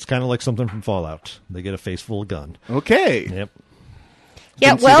it's kind of like something from Fallout. They get a face full of gun. Okay. Yep. Yeah,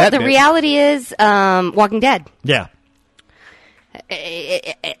 Didn't see well, that the bit. reality is Walking Dead. Yeah.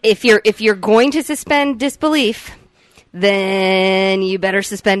 If you're going to suspend disbelief, then you better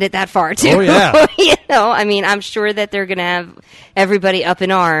suspend it that far too. Oh, yeah. You know, I mean, I'm sure that they're going to have everybody up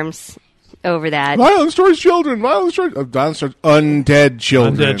in arms over that. Violence towards children. Violence towards undead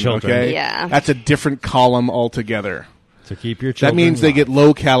children. Undead children. Okay, Yeah. that's a different column altogether. To keep your That children means they alive. get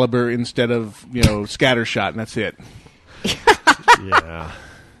low caliber instead of scattershot, and that's it. Yeah.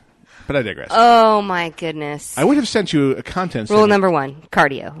 But I digress. Oh my goodness! I would have sent you a content. Rule number 1: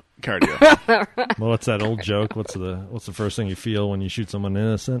 cardio. Cardio. Well, what's that old joke? What's the first thing you feel when you shoot someone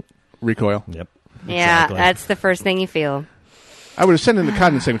innocent? Recoil. Yep. Yeah, Exactly. that's the first thing you feel. I would have sent in the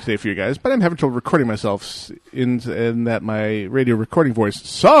content segment today for you guys, but I'm having trouble recording myself in that my radio recording voice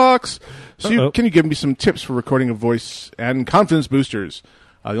sucks. So can you give me some tips for recording a voice and confidence boosters?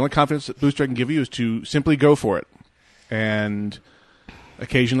 The only confidence booster I can give you is to simply go for it. And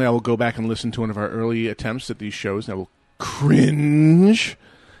occasionally I will go back and listen to one of our early attempts at these shows, and I will cringe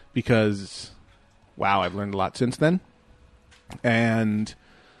because, wow, I've learned a lot since then. And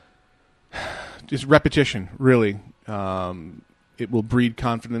just repetition, really. It will breed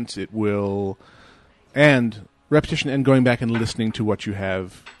confidence. It will, and repetition and going back and listening to what you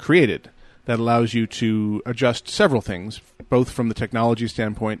have created. That allows you to adjust several things, both from the technology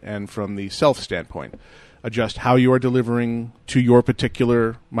standpoint and from the self standpoint. Adjust how you are delivering to your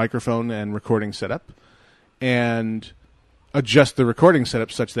particular microphone and recording setup, and adjust the recording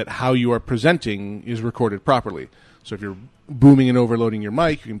setup such that how you are presenting is recorded properly. So if you're booming and overloading your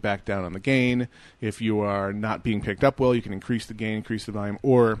mic, you can back down on the gain. If you are not being picked up well, you can increase the gain, increase the volume,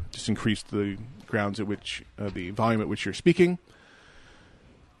 or just increase the grounds at which the volume at which you're speaking.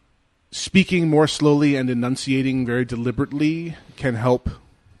 Speaking more slowly and enunciating very deliberately can help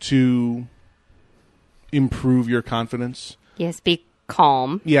to improve your confidence. Yes, be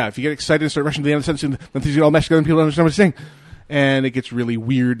calm. Yeah, if you get excited and start rushing to the end of the sentence, then things get all meshed together and people don't understand what you're saying. And it gets really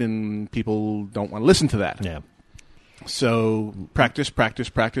weird and people don't want to listen to that. Yeah. So practice,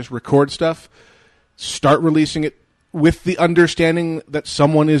 record stuff, start releasing it with the understanding that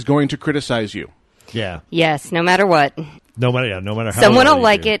someone is going to criticize you. Yeah. Yes, no matter what. No matter how Someone well will you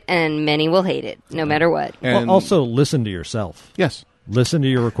like do. it, and many will hate it, no matter what. Well, also listen to yourself. Yes. Listen to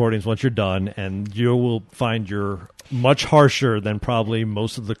your recordings once you're done, and you will find you're much harsher than probably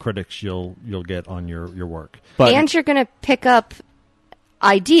most of the critics you'll get on your work. And you're going to pick up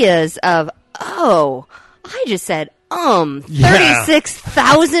ideas of, oh, I just said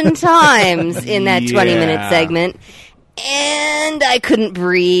 36,000 times in that 20-minute segment, and I couldn't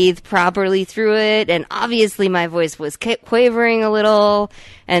breathe properly through it, and obviously my voice was quavering a little,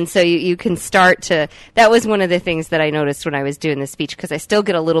 and so you can start to... That was one of the things that I noticed when I was doing this speech, because I still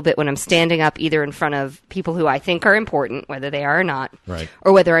get a little bit when I'm standing up either in front of people who I think are important, whether they are or not, right,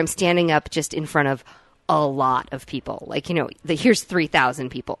 or whether I'm standing up just in front of a lot of people. Like, here's 3,000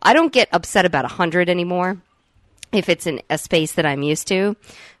 people. I don't get upset about 100 anymore if it's in a space that I'm used to,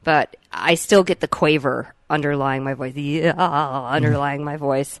 but I still get the quaver underlying my voice, underlying my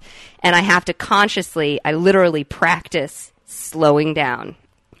voice. And I have to I literally practice slowing down.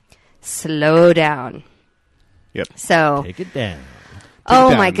 Slow down. Yep. So take it down.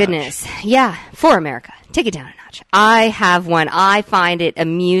 Oh, my goodness. Yeah, for America. Take it down a notch. I have one. I find it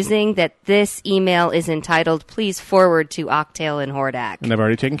amusing that this email is entitled, "Please forward to Octale and Hordak." And I've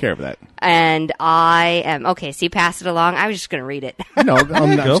already taken care of that. And I am... Okay, so you passed it along. I was just going to read it. No,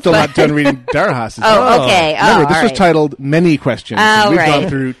 I'm still not done reading Darahas's. Oh, okay. Remember, this all was right. titled Many Questions. Oh, We've right. gone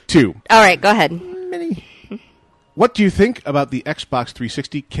through 2. All right, go ahead. What do you think about the Xbox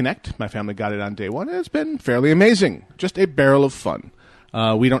 360 Kinect? My family got it on day one, and it's been fairly amazing. Just a barrel of fun.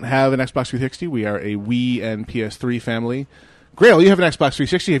 We don't have an Xbox 360. We are a Wii and PS3 family. Grail, you have an Xbox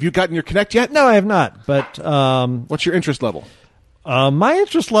 360. Have you gotten your Kinect yet? No, I have not. But what's your interest level? My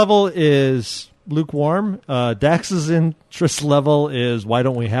interest level is lukewarm. Dax's interest level is why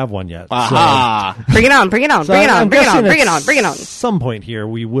don't we have one yet? Aha! So, bring it on, bring it on, bring it on, bring it on, bring it on, bring it on. At some point here,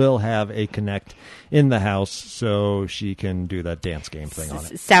 we will have a Kinect in the house so she can do that dance game thing on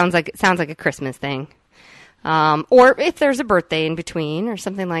it. Sounds like a Christmas thing. Or if there's a birthday in between or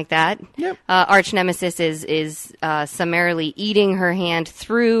something like that. Yep. Arch Nemesis is summarily eating her hand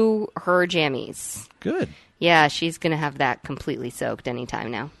through her jammies. Good. Yeah, she's going to have that completely soaked anytime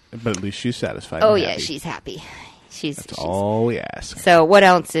now. But at least she's satisfied. Oh, and yeah, happy. she's happy. That's all we ask. So what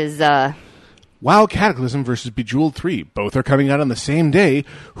else is... WoW Cataclysm versus Bejeweled 3. Both are coming out on the same day.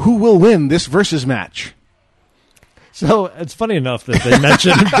 Who will win this versus match? So it's funny enough that they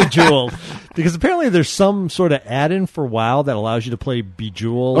mentioned Bejeweled, because apparently there's some sort of add-in for WoW that allows you to play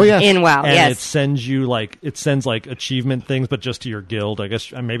Bejeweled. Oh, yes. In WoW, and yes. it sends you sends achievement things, but just to your guild. I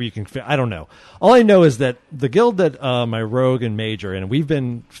guess maybe you can. I don't know. All I know is that the guild that my rogue and mage are in, we've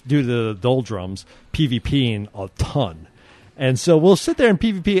been, due to the doldrums, PvPing a ton, and so we'll sit there and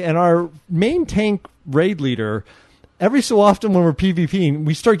PvP, and our main tank raid leader, every so often when we're PvPing,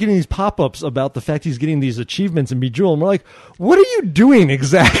 we start getting these pop-ups about the fact he's getting these achievements in Bejeweled, and we're like, what are you doing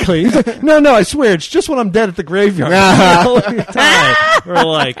exactly? He's like, no, I swear, it's just when I'm dead at the graveyard. All the time. We're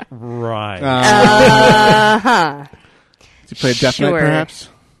like, right. Uh-huh. Does he play Death Knight, perhaps?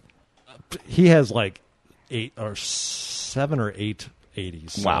 He has 7 or 8 80s.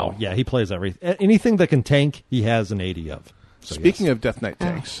 So, wow. Yeah, he plays anything that can tank, he has an 80 of. So, Speaking of Death Knight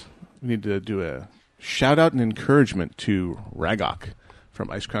tanks, we need to do a shout-out and encouragement to Ragok from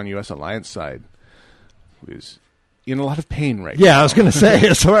Ice Crown US Alliance side, who is in a lot of pain right now. Yeah, I was going to say,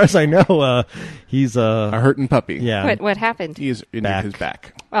 as far as I know, he's a hurting puppy. Yeah. What happened? He is injured his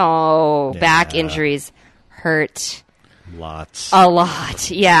back. Oh, back injuries hurt. Lots. A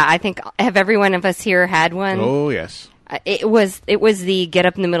lot. Yeah, I think, have every one of us here had one? Oh, yes. It was the get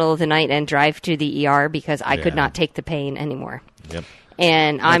up in the middle of the night and drive to the ER because I could Yeah. not take the pain anymore. Yep.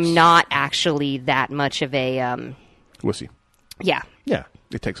 And I'm not actually that much of a wussy. Yeah. Yeah.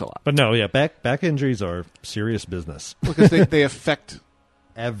 It takes a lot. But no, yeah, back injuries are serious business. Because they affect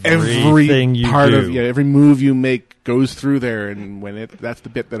everything you part do. of every move you make goes through there, and when that's the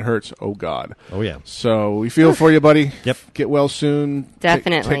bit that hurts, oh God. Oh yeah. So we feel for you, buddy. Yep. Get well soon.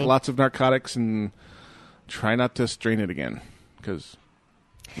 Definitely. Take lots of narcotics and try not to strain it again, because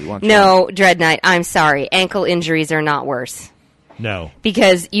we want you. No, Dread Knight, I'm sorry. Ankle injuries are not worse. No.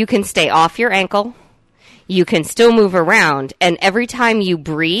 Because you can stay off your ankle, you can still move around, and every time you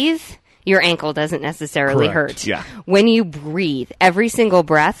breathe, your ankle doesn't necessarily Correct. hurt. Yeah. When you breathe, every single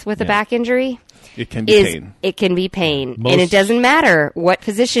breath with a back injury it can be pain. It can be pain. Most- and it doesn't matter what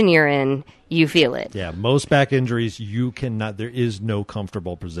position you're in, you feel it. Yeah, most back injuries you cannot. There is no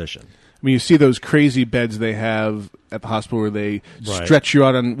comfortable position. I mean, you see those crazy beds they have at the hospital where they Right. stretch you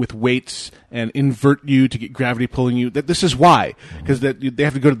out with weights and invert you to get gravity pulling you. This is why, because they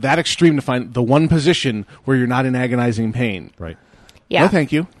have to go to that extreme to find the one position where you're not in agonizing pain. Right. Yeah. No,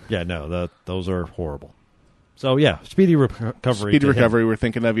 thank you. Yeah, no, those are horrible. So yeah, speedy recovery. Speedy to him. recovery. We're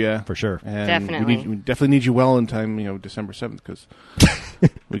thinking of you for sure. And Definitely. we definitely need you well in time. December 7th, because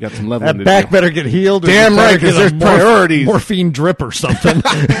we got some leveling That to back do. better get healed. or Damn you better right, because get a there's priorities. Morphine drip or something.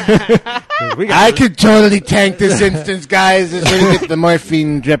 I could totally tank this instance, guys. Let's really get the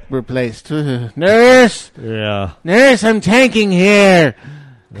morphine drip replaced. Nurse, Yeah. nurse, I'm tanking here.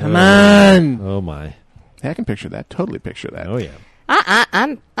 Come on. Oh my. I can picture that. Totally picture that. Oh yeah.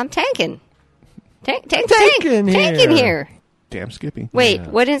 I'm tanking. Tanking here. Damn Skippy. Wait,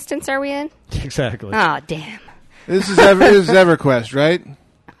 what instance are we in? Exactly. Oh, damn. This is EverQuest, right?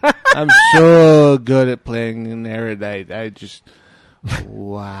 I'm so good at playing in Erudite. I just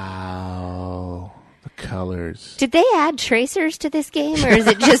wow, the colors. Did they add tracers to this game, or is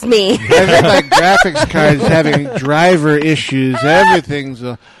it just me? I think my graphics card's having driver issues. Everything's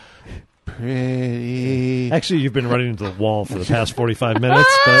pretty. Actually, you've been running into the wall for the past 45 minutes.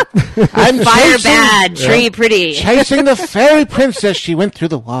 But I'm Fire chasing- bad, tree pretty. Chasing the fairy princess. She went through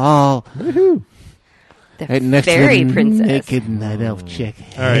the wall. Woohoo. The Right next fairy to the princess. naked night elf chick.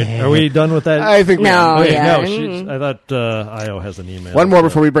 all right, are we done with that? I think we No, are. Okay, yeah. no. I thought Io has an email. One more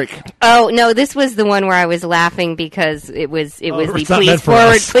before we break. Oh no, this was the one where I was laughing because it was the it's not meant for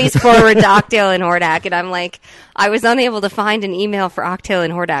us. please forward to Octail and Hordak, and I'm like, I was unable to find an email for Octail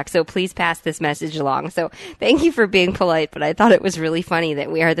and Hordak, so please pass this message along. So thank you for being polite, but I thought it was really funny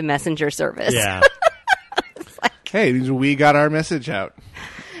that we are the messenger service. Yeah. Hey, we got our message out.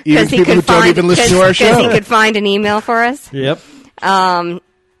 Even Because he people who could don't find even listen to our because he show. could find an email for us. Yep.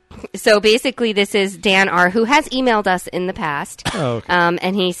 So basically, this is Dan R., who has emailed us in the past. Oh, okay.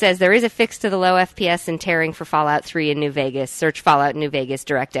 And he says there is a fix to the low FPS and tearing for Fallout 3 in New Vegas. Search Fallout New Vegas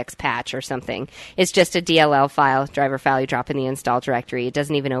DirectX patch or something. It's just a DLL file, driver file you drop in the install directory. It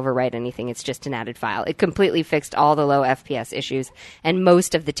doesn't even overwrite anything. It's just an added file. It completely fixed all the low FPS issues and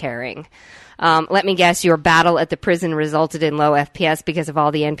most of the tearing. Let me guess, your battle at the prison resulted in low FPS because of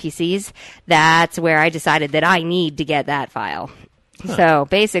all the NPCs. That's where I decided that I need to get that file. So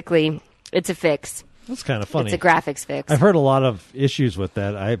basically, it's a fix. That's kind of funny. It's a graphics fix. I've heard a lot of issues with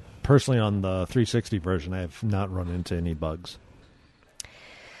that. I personally, on the 360 version, I have not run into any bugs.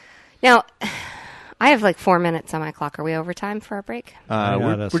 Now, I have like 4 minutes on my clock. Are we over time for our break?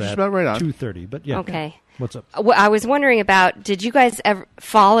 We're just about right on. 2:30, but yeah. Okay. What's up? I was wondering about, did you guys ever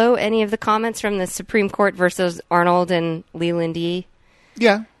follow any of the comments from the Supreme Court versus Arnold and Leland Yee?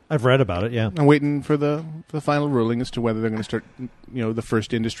 Yeah. I've read about it, yeah. I'm waiting for the final ruling as to whether they're going to start, the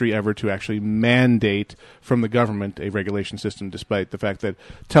first industry ever to actually mandate from the government a regulation system, despite the fact that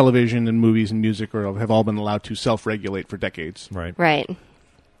television and movies and music have all been allowed to self-regulate for decades. Right. Right.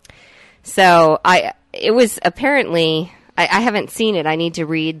 So it was apparently, I haven't seen it. I need to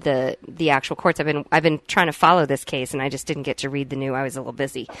read the actual courts. I've been trying to follow this case, and I just didn't get to read the new. I was a little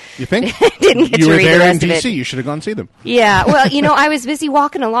busy. You think? Didn't get you to were read there the rest in of it. DC. You should have gone see them. Yeah. Well, I was busy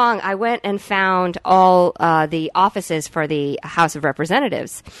walking along. I went and found all the offices for the House of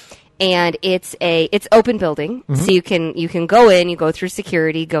Representatives. And it's open building, so you can go in. You go through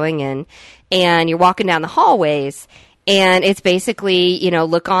security going in, and you're walking down the hallways, and it's basically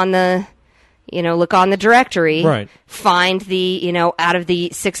look on the directory, right. Find the out of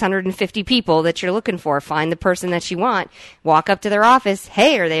the 650 people that you're looking for, find the person that you want. Walk up to their office.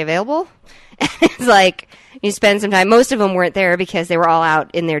 Hey, are they available? It's like you spend some time. Most of them weren't there because they were all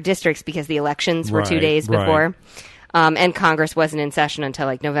out in their districts because the elections were 2 days before. Right. And Congress wasn't in session until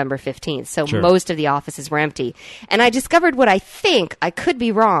like November 15th. So Sure. most of the offices were empty. And I discovered what I think, I could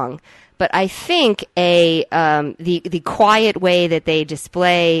be wrong, but I think the quiet way that they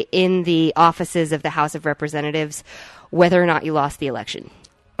display in the offices of the House of Representatives whether or not you lost the election.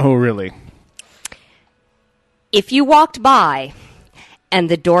 Oh, really? If you walked by and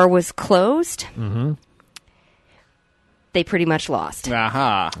the door was closed, they pretty much lost.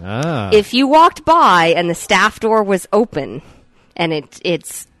 Aha. If you walked by and the staff door was open, and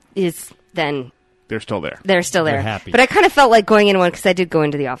it's then they're still there. They're still there. They're happy. But I kind of felt like going in one because I did go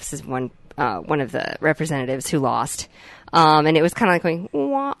into the offices of one of the representatives who lost, and it was kind of like going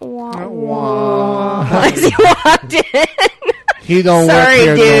wah wah wah as you walked in. He don't Sorry,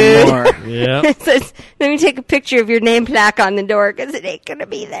 work here dude. no more. Yeah. It says, let me take a picture of your name plaque on the door because it ain't gonna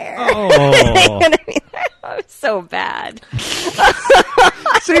be there. Oh. It ain't gonna be there. Oh, it's so bad.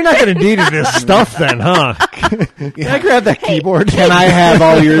 So you're not going to need this stuff then, huh? Can I grab that keyboard? Can I have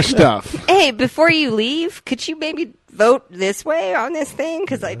all your stuff? Hey, before you leave, could you maybe vote this way on this thing?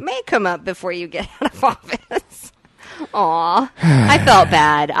 Because it may come up before you get out of office. Aw. I felt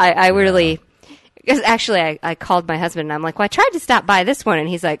bad. I really... Because actually, I called my husband, and I'm like, well, I tried to stop by this one, and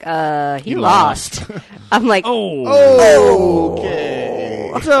he's like, he lost. I'm like, okay.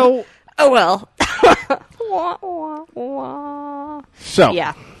 So... Oh, well. Wah, wah, wah. So,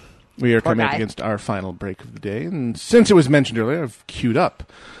 yeah. we are Poor coming up guy. against our final break of the day, and since it was mentioned earlier, I've queued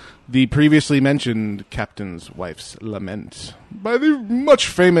up the previously mentioned Captain's Wife's Lament by the much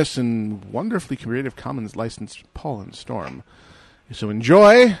famous and wonderfully Creative Commons licensed Paul and Storm. So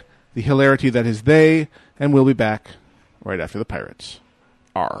enjoy the hilarity that is they, and we'll be back right after the Pirates.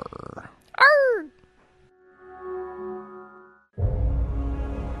 Arr. Arr.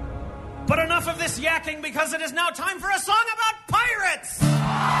 But enough of this yakking, because it is now time for a song about pirates!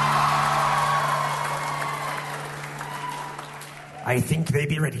 I think they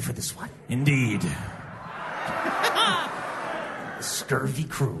be ready for this one. Indeed. Scurvy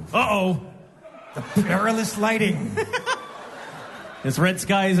crew. Uh-oh. The perilous lighting. It's red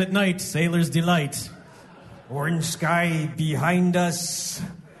skies at night, sailor's delight. Orange sky behind us.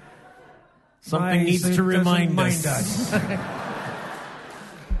 Something needs to remind us.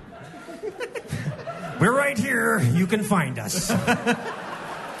 We're right here. You can find us.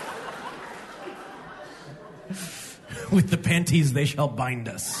 With the panties, they shall bind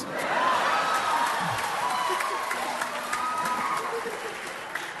us.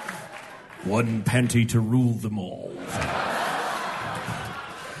 One panty to rule them all.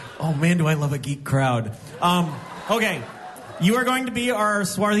 Oh, man, do I love a geek crowd. Okay. You are going to be our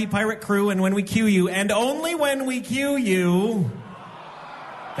swarthy pirate crew, and when we cue you, and only when we cue you...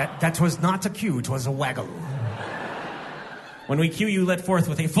 That was not a cue, it was a waggle. When we cue you, let forth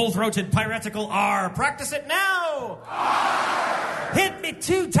with a full-throated piratical R. Practice it now! R. Hit me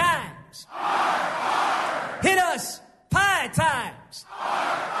 2 times! R. Hit us pi times!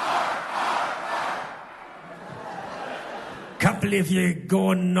 Can't believe you're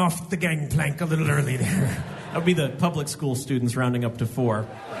going off the gangplank a little early there. That would be the public school students rounding up to 4.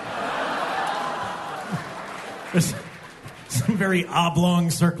 There's some very oblong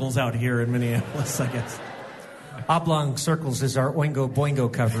circles out here in Minneapolis, I guess. Oblong Circles is our Oingo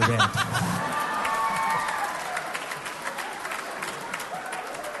Boingo cover band.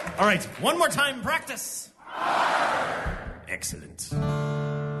 All right, one more time, practice. Excellent.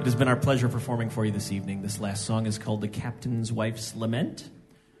 It has been our pleasure performing for you this evening. This last song is called The Captain's Wife's Lament.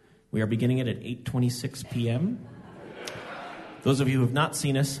 We are beginning it at 8:26 p.m. Those of you who have not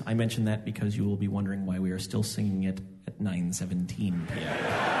seen us, I mention that because you will be wondering why we are still singing it at 9:17 p.m.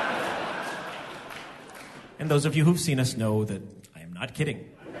 And those of you who've seen us know that I am not kidding.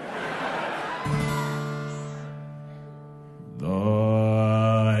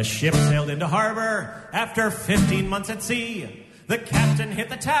 The ship sailed into harbor after 15 months at sea. The captain hit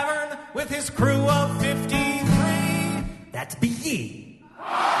the tavern with his crew of 53. That's B-E.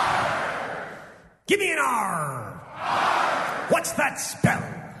 Give me an R. What's that spell?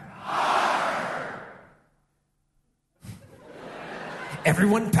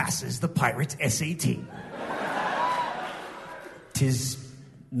 Everyone passes the pirate SAT. 'Tis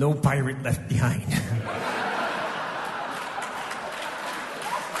no pirate left behind.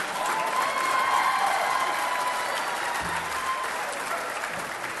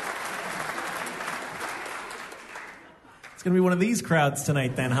 It's going to be one of these crowds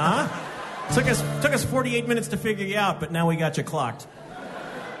tonight then, huh? Took us 48 minutes to figure you out, but now we got you clocked.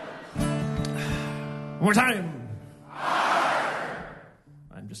 One more time.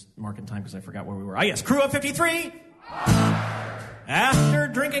 I'm just marking time because I forgot where we were. Ah, yes, crew of 53. After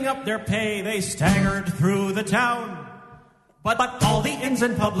drinking up their pay, they staggered through the town. But all the inns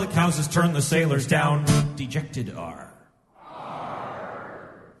and public houses turned the sailors down. Dejected R.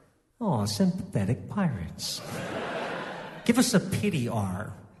 Oh, sympathetic pirates. Give us a pity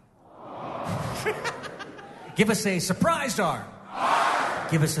R. Give us a surprised R.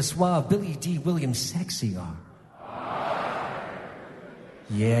 Give us a suave Billy D. Williams sexy R.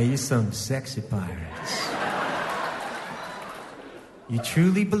 Yeah, you're some sexy pirates. You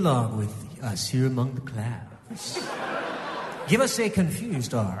truly belong with us here among the clouds. Give us a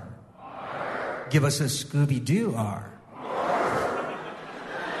confused R. Give us a Scooby-Doo R.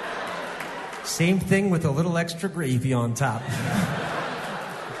 Same thing with a little extra gravy on top.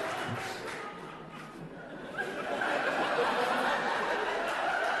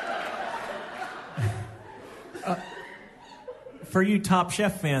 For you Top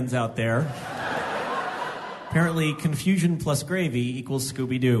Chef fans out there, apparently confusion plus gravy equals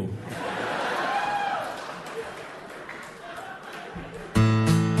Scooby-Doo.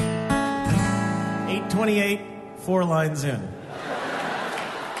 $8.28, 4 lines in.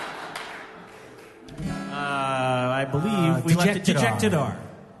 I believe we left it dejected R.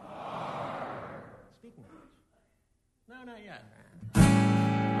 No, not yet.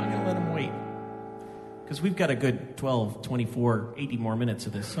 I'm going to let him wait. Because we've got a good 12, 24, 80 more minutes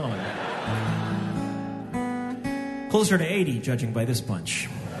of this song. Closer to 80, judging by this bunch.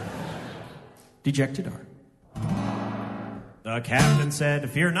 Dejected R. The captain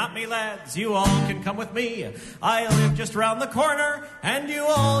said, "Fear not me, lads, you all can come with me. I live just round the corner, and you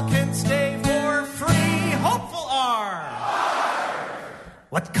all can stay for free." Hopeful R.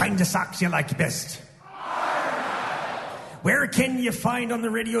 What kind of socks you like best? Where can you find on the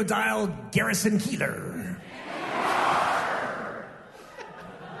radio dial Garrison Keeler?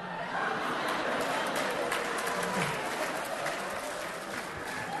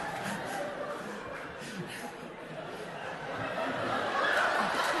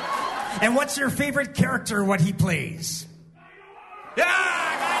 And what's your favorite character, what he plays? Yeah!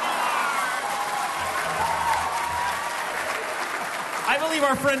 I believe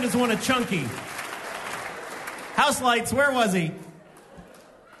our friend is one of Chunky. House Lights, where was he?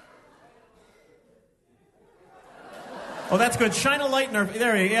 Oh, that's good. Shine a light in our...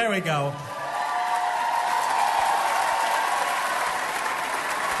 There we go.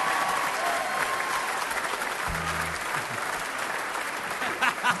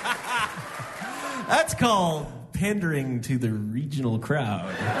 That's called pandering to the regional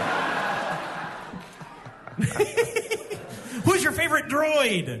crowd. Who's your favorite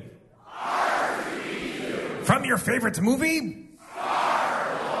droid? R2-D2. From your favorite movie?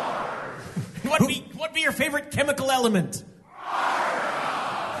 Star Wars. What be your favorite chemical element?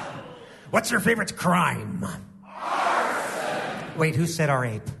 Argon. What's your favorite crime? Arson. Wait, who said our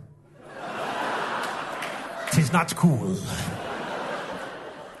ape? 'Tis not cool.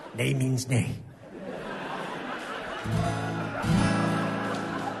 Nay means nay.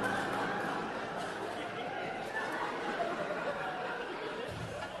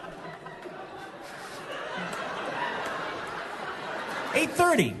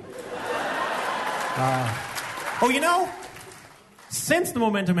 $8:30. Oh, you know, since the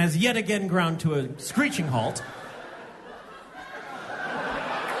momentum has yet again ground to a screeching halt,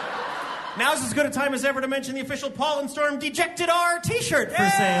 now's as good a time as ever to mention the official Paul and Storm Dejected R t-shirt for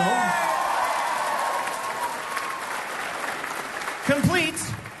sale.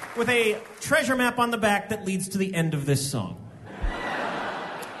 Complete with a treasure map on the back that leads to the end of this song.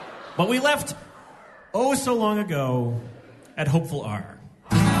 But we left so long ago at Hopeful R.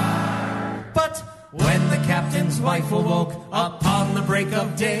 But when the captain's wife awoke upon the break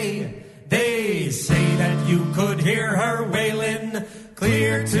of day, they say that you could hear her wailing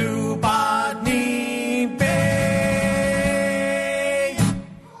clear to Botany Bay.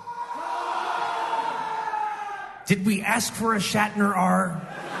 Did we ask for a Shatner R?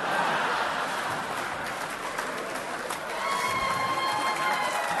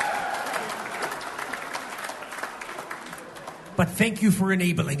 But thank you for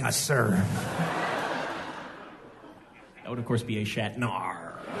enabling us, sir. That would, of course, be a Shatnar.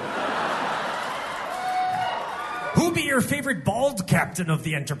 Who be your favorite bald captain of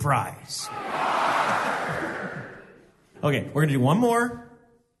the Enterprise? Okay, we're going to do one more,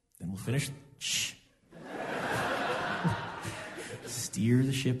 then we'll finish. Shh. Steer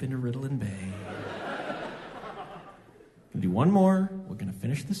the ship into Ritalin Bay. We'll do one more, we're going to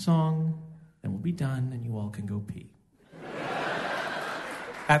finish the song, then we'll be done, and you all can go pee.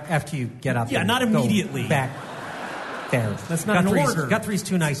 After you get up. Yeah, and not immediately. Go back there. That's not an order. Guthrie's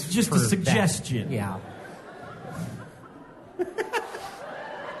too nice. Just for a suggestion. That. Yeah.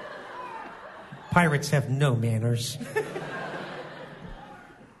 Pirates have no manners.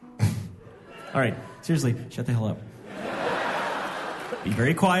 All right, seriously, shut the hell up. Be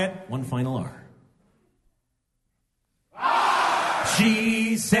very quiet. One final R.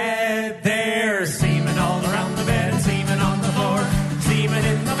 She said there's semen all around the bed, semen on the floor, semen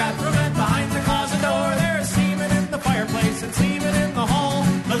in the bathroom and behind the closet door. There's semen in the fireplace and semen in the hall.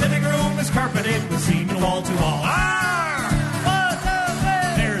 The living room is carpeted with semen wall to wall.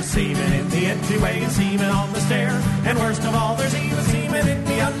 There's semen in the entryway and semen on the stair. And worst of all, there's even semen in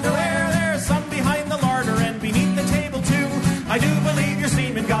the underwear. There's some behind the larder and beneath the table too. I do believe your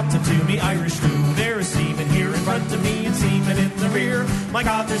semen got to me Irish stew. There's semen here in front of me and semen in the rear. My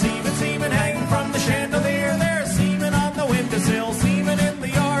God, there's even semen hanging from the chandelier. There's semen on the windowsill, semen in the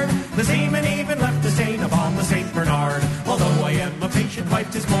yard. The semen even left a stain upon the St. Bernard. Although I am a patient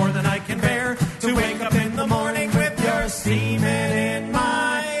wife, 'tis more than I can bear to wake up in the morning with your semen in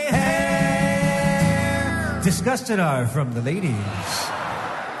my hair. Disgusted are from the ladies.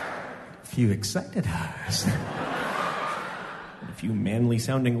 A few excited R's. A few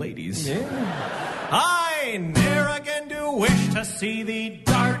manly-sounding ladies. Yeah. I ne'er again do wish to see thee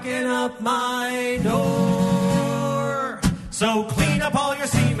darken up my door. So clean up all your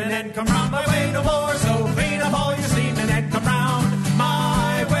semen and come round my way no more. So clean up all your semen and come round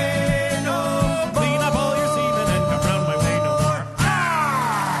my way no more. Clean up all your semen and come round my way no more.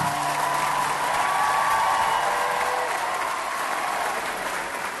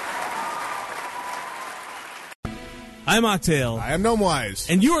 I'm Octale. I am Gnomewise.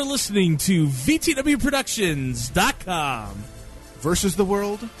 And you are listening to VTWProductions.com. Versus the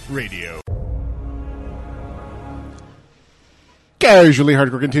World Radio. Casually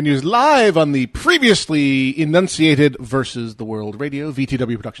Hardcore continues live on the previously enunciated Versus the World Radio,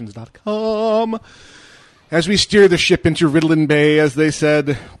 VTWProductions.com. As we steer the ship into Ritalin Bay, as they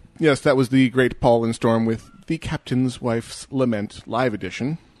said, yes, that was the great Paul and Storm with The Captain's Wife's Lament live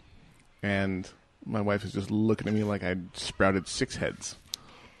edition. And my wife is just looking at me like I'd sprouted 6 heads.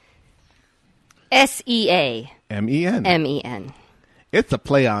 S-E-A. M-E-N. M-E-N. It's a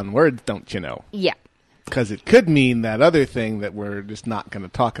play on words, don't you know? Yeah. Because it could mean that other thing that we're just not going to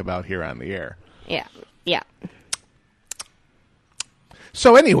talk about here on the air. Yeah. Yeah.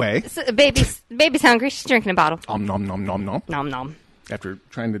 So anyway. So, baby's hungry. She's drinking a bottle. Nom, nom, nom, nom, nom. Nom, nom. After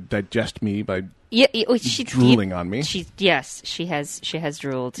trying to digest me by she's drooling on me. She has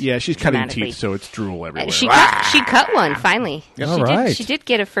drooled. Yeah, she's cutting teeth, so it's drool everywhere. She cut one finally. Yep. All right. She did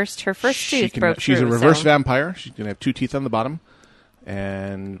get her first tooth broke. She's a reverse vampire. She's going to have 2 teeth on the bottom,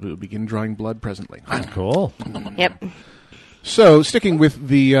 and we'll begin drawing blood presently. Cool. Yep. So, sticking with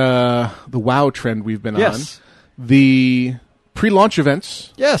the WoW trend we've been on, the pre-launch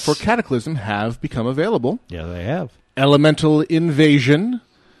events for Cataclysm have become available. Yeah, they have. Elemental Invasion,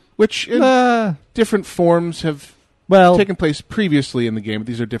 which in different forms have taken place previously in the game, but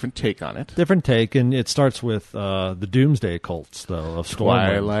these are a different take on it. Different take, and it starts with the Doomsday cults, though, of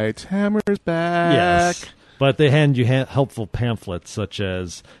Stormwind. Twilight's Hammer's back. Yes. But they hand you helpful pamphlets such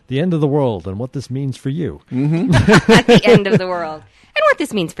as The End of the World and What This Means for You. Mm-hmm. The End of the World. And what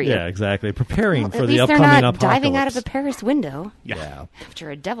this means for you. Yeah, exactly. Preparing for at the least upcoming they're not apocalypse. diving out of a Paris window. Yeah. After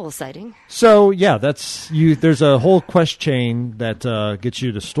a devil sighting. So, yeah, there's a whole quest chain that gets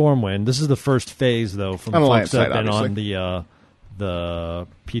you to Stormwind. This is the first phase, though, from the folks that have been on the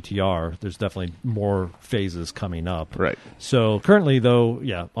PTR, there's definitely more phases coming up. Right. So currently, though,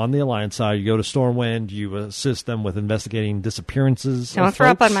 on the Alliance side, you go to Stormwind, you assist them with investigating disappearances. Don't throw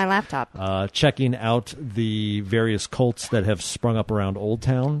up on my laptop. Checking out the various cults that have sprung up around Old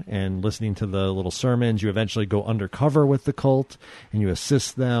Town and listening to the little sermons. You eventually go undercover with the cult and you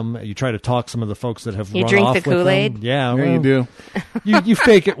assist them. You try to talk some of the folks that have You run drink off the with Kool-Aid? them. Yeah, Yeah, you do. you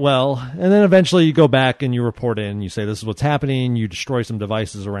fake it well, and then eventually you go back and you report in. You say this is what's happening. You destroy some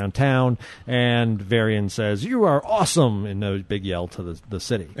devices around town, and Varian says you are awesome in a big yell to the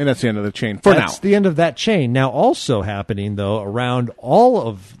city. And that's the end of the chain for That's now. the end of that chain. Now, also happening though around all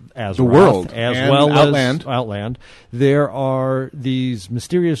of Azeroth, The world as and well Outland. as Outland, there are these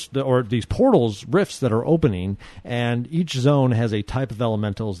mysterious or these portals, rifts that are opening, and each zone has a type of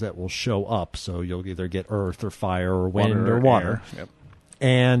elementals that will show up. So you'll either get earth or fire or wind or water. Air. Yep.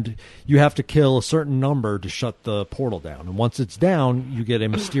 And you have to kill a certain number to shut the portal down. And once it's down, you get a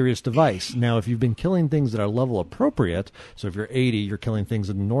mysterious device. Now, if you've been killing things that are level appropriate, so if you're 80, you're killing things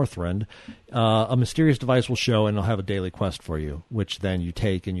in the Northrend, a mysterious device will show and it'll have a daily quest for you, which then you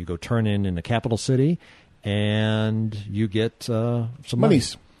take and you go turn in the capital city, and you get some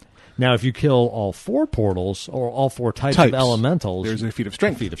Monies. Now, if you kill all 4 portals or all 4 types of elementals, there's a feat of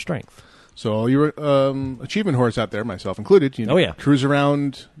strength. Feat of strength. So all your achievement whores out there, myself included, cruise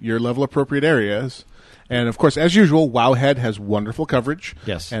around your level appropriate areas. And of course, as usual, Wowhead has wonderful coverage.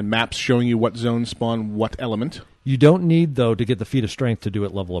 Yes. And maps showing you what zones spawn what element. You don't need, though, to get the feat of strength to do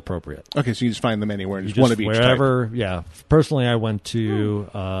it level appropriate. Okay, so you just find them anywhere and You just one of each wherever, type. yeah. Personally, I went to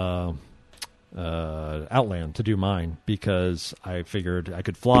Outland to do mine because I figured I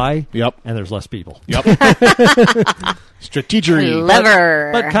could fly. Yep. And there's less people. Yep. Strategery.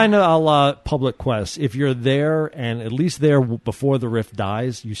 Clever. But kind of a la public quests. If you're there and at least there before the rift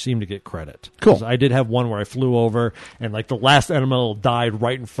dies, you seem to get credit. Cool. 'Cause I did have one where I flew over and like the last elemental died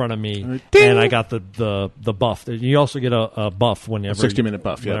right in front of me, Ding! and I got the buff. You also get a buff whenever 60-minute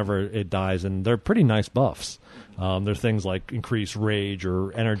buff, yeah. whenever it dies, and they're pretty nice buffs. There's things like increased rage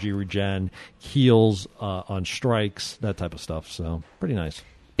or energy regen, heals on strikes, that type of stuff. So pretty nice.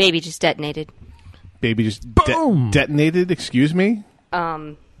 Baby just detonated. Baby just Boom! detonated, excuse me?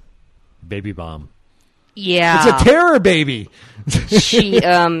 Baby bomb. Yeah. It's a terror baby. She,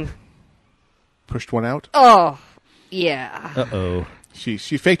 Pushed one out? oh, yeah. Uh-oh. She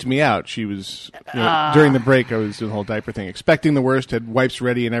faked me out. She was, during the break, I was doing the whole diaper thing, expecting the worst, had wipes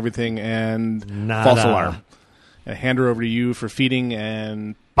ready and everything, and Nada. false alarm. And I hand her over to you for feeding,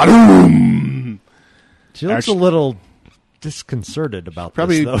 and ba-doom! She looks a little disconcerted about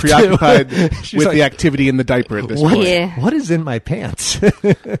Probably this, though, preoccupied too. with She's like, the activity in the diaper at this what, point. what is in my pants?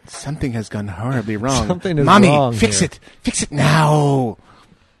 Something has gone horribly wrong. Something is Mommy, wrong fix here. it. Fix it now.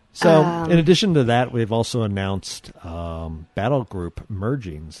 So, in addition to that, we've also announced battle group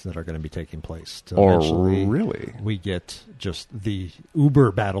mergings that are going to be taking place. So eventually really? We get just the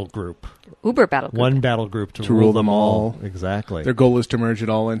Uber battle group. Uber battle group. One battle group to rule them all. Exactly. Their goal is to merge it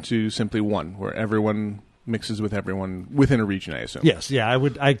all into simply one, where everyone mixes with everyone within a region, I assume. Yes, yeah,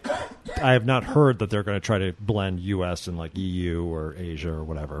 I have not heard that they're going to try to blend U.S. and like EU or Asia or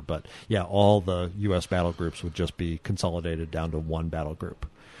whatever, but yeah, all the U.S. battle groups would just be consolidated down to one battle group,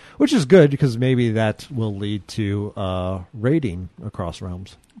 which is good because maybe that will lead to raiding across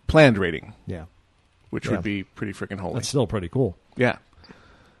realms. Planned raiding. Yeah. Which Yeah. would be pretty freaking holy. That's still pretty cool. Yeah.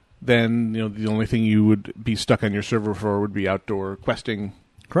 Then, the only thing you would be stuck on your server for would be outdoor questing.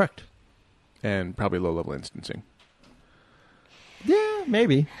 Correct. And probably low-level instancing. Yeah,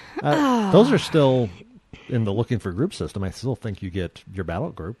 maybe. Those are still in the looking for group system. I still think you get your battle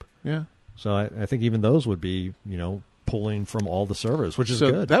group. Yeah. So I think even those would be, pulling from all the servers, which is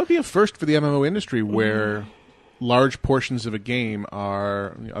So good. that would be a first for the MMO industry where large portions of a game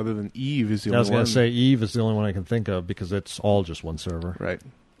are, other than EVE is the I was only going one. to say EVE is the only one I can think of because it's all just one server. Right.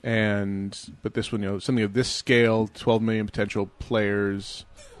 But this one, something of this scale, 12 million potential players,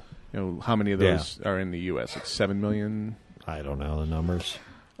 how many of those are in the U.S.? It's 7 million? I don't know the numbers.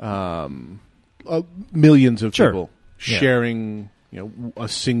 Millions of Sure. people Yeah. sharing, a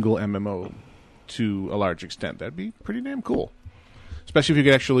single MMO to a large extent. That'd be pretty damn cool. Especially if you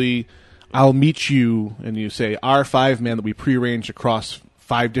could actually, I'll meet you, and you say, our 5-man that we prearranged across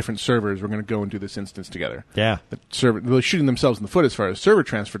 5 different servers, we're going to go and do this instance together. Yeah. They're shooting themselves in the foot as far as server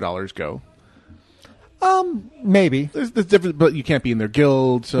transfer dollars go. Maybe. There's different, but you can't be in their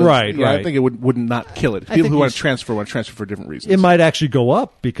guild. So Right. I think it would not kill it. I People think who want to you transfer for different reasons. It might actually go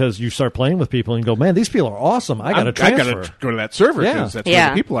up because you start playing with people and go, man, these people are awesome. I got to transfer. I got to go to that server Yeah. because that's where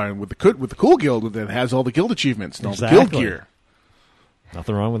the people are. And with the cool guild that has all the guild achievements and all the guild gear.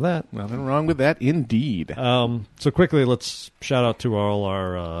 Nothing wrong with that. Nothing wrong with that, indeed. So quickly, let's shout out to all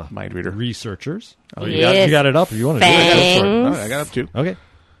our Mind Reader researchers. Oh, you got it up? Or you want to do it? Oh, I got up too. Okay.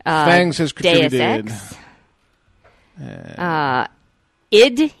 Fangs has contributed. Deus Ex.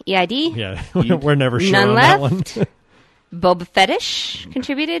 EID. Yeah, we're never sure None on left. that one. Boba Fetish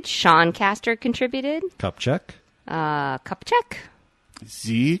contributed. Sean Caster contributed. Cup check. Cup check.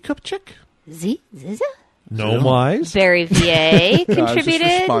 Z Cup check. Ziza. No wise. Barry VA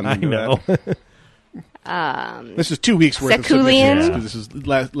contributed. I know. This is 2 weeks worth Sekulian. of submissions. This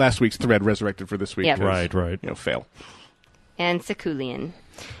is last week's thread resurrected for this week. Yep. Right. Fail. And Sekulian.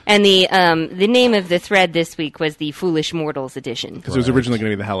 And the name of the thread this week was the Foolish Mortals edition. Because it was originally going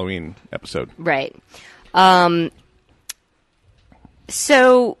to be the Halloween episode. Right.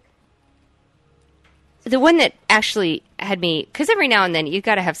 So the one that actually had me, because every now and then you've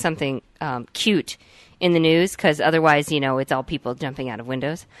got to have something cute in the news, because otherwise, it's all people jumping out of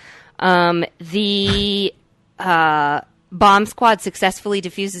windows. The bomb squad successfully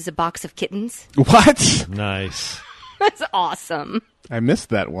diffuses a box of kittens. What? Nice. That's awesome. I missed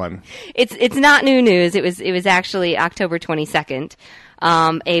that one. It's not new news. It was actually October 22nd.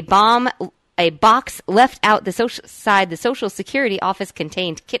 A box left out the Social Security office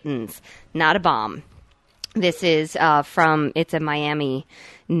contained kittens, not a bomb. This is it's a Miami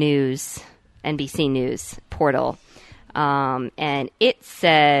News, NBC News portal. And it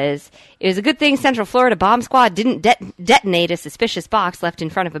says, it was a good thing Central Florida bomb squad didn't detonate a suspicious box left in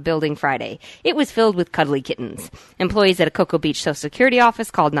front of a building Friday. It was filled with cuddly kittens. Employees at a Cocoa Beach Social Security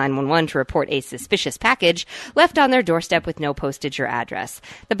office called 911 to report a suspicious package left on their doorstep with no postage or address.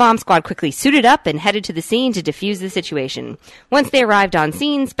 The bomb squad quickly suited up and headed to the scene to defuse the situation. Once they arrived on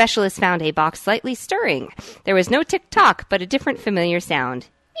scene, specialists found a box slightly stirring. There was no tick-tock, but a different familiar sound.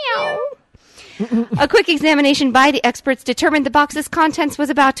 Meow. A quick examination by the experts determined the box's contents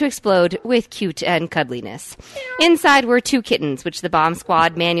was about to explode with cute and cuddliness. Inside were 2 kittens, which the bomb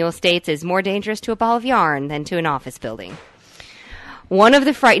squad manual states is more dangerous to a ball of yarn than to an office building. One of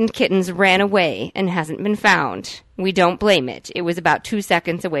the frightened kittens ran away and hasn't been found. We don't blame it. It was about 2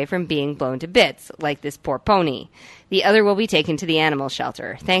 seconds away from being blown to bits, like this poor pony. The other will be taken to the animal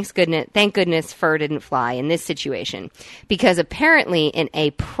shelter. Thank goodness fur didn't fly in this situation. Because apparently in a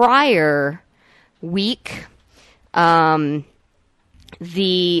prior week, the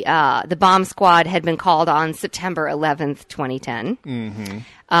bomb squad had been called on September 11th, 2010,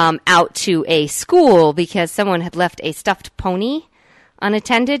 out to a school because someone had left a stuffed pony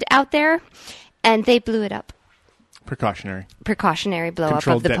unattended out there, and they blew it up. Precautionary blow Controlled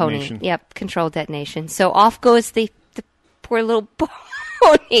up of the detonation. pony. Yep, controlled detonation. So off goes the poor little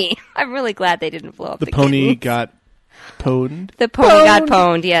pony. I'm really glad they didn't blow up the pony kittens. got pwned. The pony got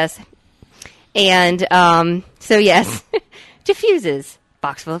pwned, yes. And so, yes, diffuses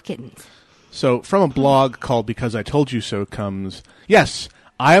box full of kittens. So from a blog called Because I Told You So comes, yes,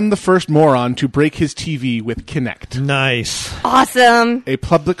 I am the first moron to break his TV with Kinect. Nice. Awesome. A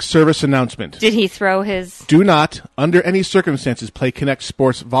public service announcement. Did he throw his... Do not, under any circumstances, play Kinect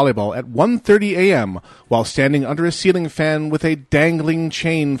Sports Volleyball at 1:30 a.m. while standing under a ceiling fan with a dangling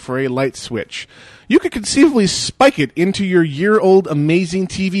chain for a light switch. You could conceivably spike it into your year-old amazing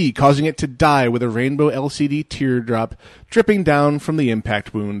TV, causing it to die with a rainbow LCD teardrop dripping down from the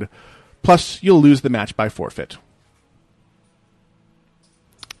impact wound. Plus, you'll lose the match by forfeit.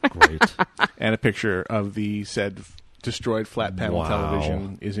 Great. And a picture of the said destroyed flat panel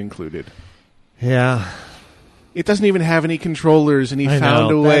television is included. Yeah. It doesn't even have any controllers, and he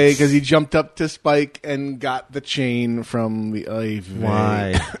found a way because he jumped up to spike and got the chain from the IV.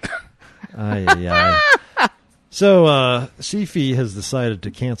 Why? So, Sifi has decided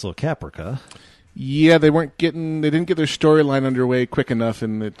to cancel Caprica. Yeah, they didn't get their storyline underway quick enough,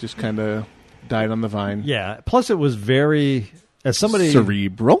 and it just kind of died on the vine. Yeah. Plus, it was very, as somebody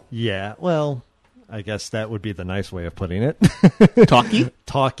cerebral. Yeah. Well, I guess that would be the nice way of putting it.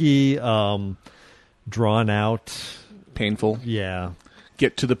 Talky, drawn out, painful. Yeah.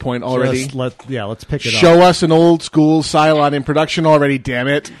 Get to the point already. Let's pick it up. Show us an old school Cylon in production already, damn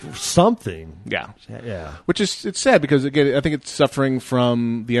it. Something. Yeah. Yeah. Which is, it's sad because, again, I think it's suffering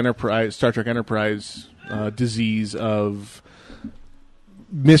from the Star Trek Enterprise disease of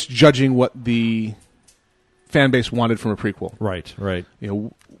misjudging what the fan base wanted from a prequel. Right. You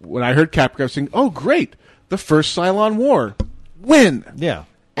know, when I heard Caprica, I was thinking, oh, great, the first Cylon War. Win! Yeah.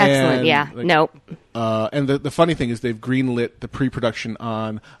 Excellent, yeah. Nope. And the funny thing is they've greenlit the pre-production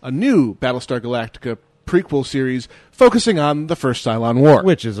on a new Battlestar Galactica prequel series focusing on the first Cylon War.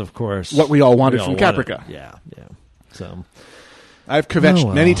 Which is, of course, what we all wanted from Caprica. Yeah. So I've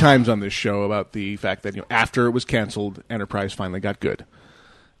kvetched many times on this show about the fact that after it was canceled, Enterprise finally got good.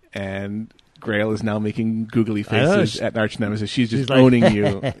 And Grail is now making googly I know, faces at Arch Nemesis. She's just like- owning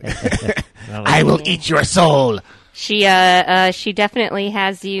you. I will eat your soul. She definitely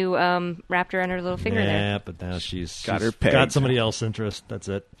has you wrapped around her little finger there. Yeah, but now she's Got her got pegged. somebody else's interest. That's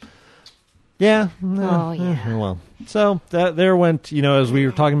it. Yeah. Oh, yeah. Well, so that there went. As we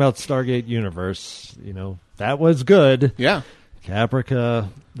were talking about Stargate Universe, that was good. Yeah. Caprica,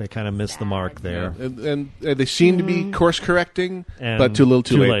 they kind of missed the mark there. And they seem to be course correcting, And but too little,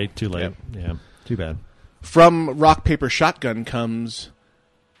 too late. Too late. Yeah. Too bad. From Rock Paper Shotgun comes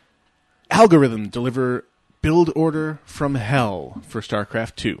algorithm deliver build order from hell for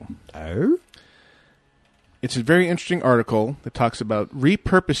StarCraft 2. Oh. It's a very interesting article that talks about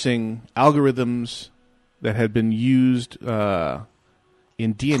repurposing algorithms that had been used in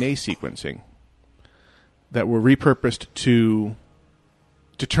DNA sequencing that were repurposed to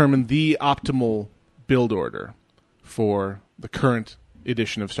determine the optimal build order for the current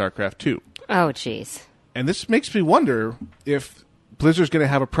edition of StarCraft 2. Oh, jeez. And this makes me wonder if Blizzard's going to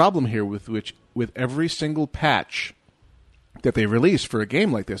have a problem here with every single patch that they release for a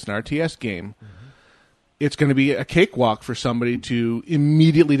game like this, an RTS game. It's going to be a cakewalk for somebody to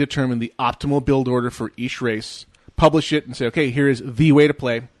immediately determine the optimal build order for each race, publish it, and say, okay, here is the way to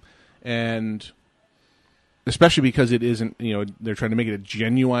play. And especially because it isn't, they're trying to make it a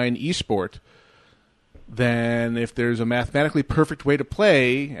genuine esport, then if there's a mathematically perfect way to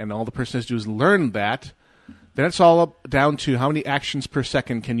play and all the person has to do is learn that, then it's all up down to how many actions per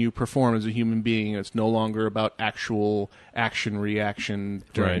second can you perform as a human being. It's no longer about actual action-reaction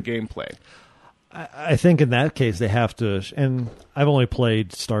during gameplay. I think in that case they have to, and I've only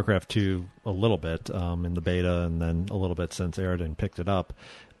played StarCraft 2 a little bit in the beta and then a little bit since Aridin picked it up,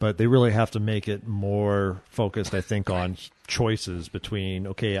 but they really have to make it more focused, I think, on choices between,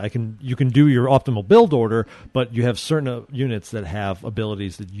 okay, you can do your optimal build order, but you have certain units that have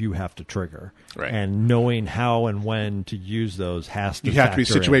abilities that you have to trigger. Right. And knowing how and when to use those has to You have to be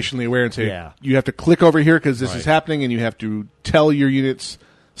factor in. situationally aware and say, Yeah. you have to click over here because this Right. is happening, and you have to tell your units,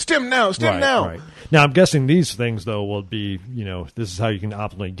 stim now. Right. Now, I'm guessing these things, though, will be, this is how you can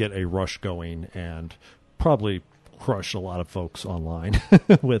optimally get a rush going and probably crush a lot of folks online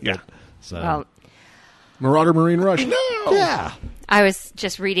with it. So, Well, Marauder Marine Rush. No! Yeah. I was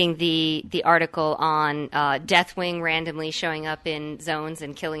just reading the article on Deathwing randomly showing up in zones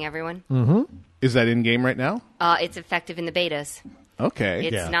and killing everyone. Mm-hmm. Is that in-game right now? It's effective in the betas. Okay.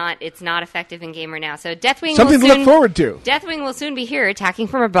 It's not effective in game right now. So Deathwing Something will to soon, look forward to. Deathwing will soon be here, attacking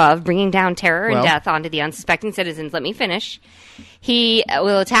from above, bringing down terror and Well. death onto the unsuspecting citizens. Let me finish. He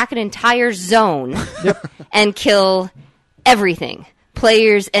will attack an entire zone and kill everything.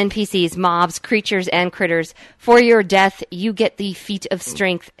 Players, NPCs, mobs, creatures, and critters. For your death, you get the feat of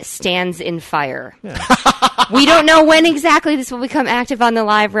strength, stands in fire. We don't know when exactly this will become active on the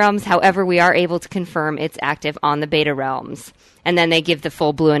live realms. However, we are able to confirm it's active on the beta realms. And then they give the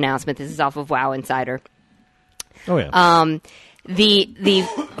full blue announcement. This is off of WoW Insider. Oh, yeah. The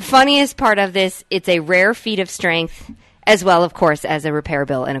funniest part of this, it's a rare feat of strength, as well, of course, as a repair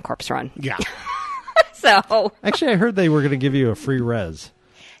bill and a corpse run. Yeah. So Actually, I heard they were going to give you a free res.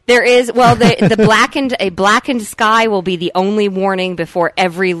 there is, well, a blackened sky will be the only warning before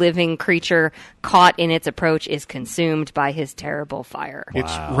every living creature caught in its approach is consumed by his terrible fire.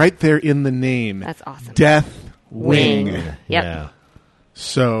 It's right there in the name. That's awesome. Death Wing. Yep. Yeah.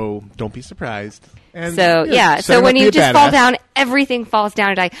 So don't be surprised. And, So set so him when up to you be a just fall badass. down, everything falls down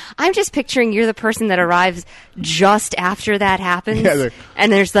and die. I'm just picturing you're the person that arrives just after that happens, Yeah, and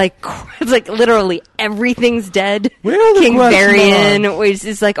there's it's like literally everything's dead. Where are the King question Varian, which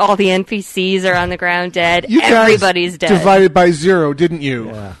is like all the NPCs are on the ground dead. You guys Everybody's dead. divided by 0, didn't you?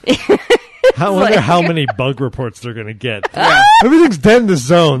 Yeah. I wonder like- how many bug reports they're going to get. Everything's dead in the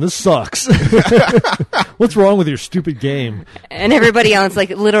zone. This sucks. What's wrong with your stupid game? And everybody else, like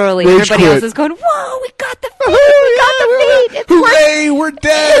literally, Rage everybody quit. else is going, "Whoa, we got the feat! We got the feat! It's Hooray, we're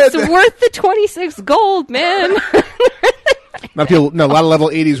dead! It's worth the 26 gold, man." A lot of level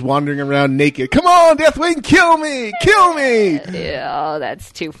 80s wandering around naked. Come on, Deathwing, kill me! Kill me! Oh,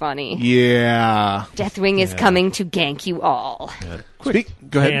 that's too funny. Yeah. Deathwing is coming to gank you all. Go ahead.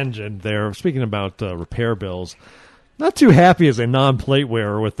 Tangent there. Speaking about repair bills, not too happy as a non-plate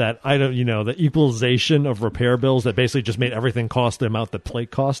wearer with that item. The equalization of repair bills that basically just made everything cost the amount that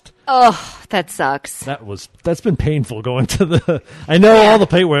plate cost. Oh, that sucks. That's been painful going to the. I know all the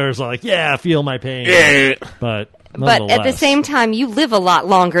plate wearers are like, yeah, feel my pain, but But at the nonetheless. same time, you live a lot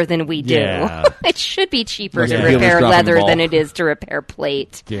longer than we do. Yeah. It should be cheaper Must to be able to repair drop leather the ball. than it is to repair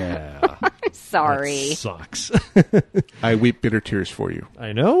plate. Yeah. Sorry. That sucks. I weep bitter tears for you.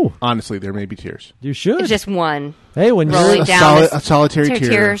 I know. Honestly, there may be tears. You should. It's just one. Hey, when rolling you're down a solitary tear.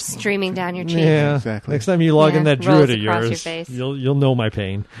 tear streaming down your cheek. Yeah, exactly. Next time you log in that rolls druid of across your yours, face. you'll know my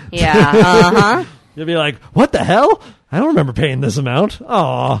pain. Yeah. You'll be like, "What the hell? I don't remember paying this amount."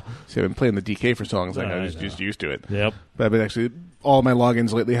 Aw. See, I've been playing the DK for so long, I was just used to it. Yep. But I've been actually, all my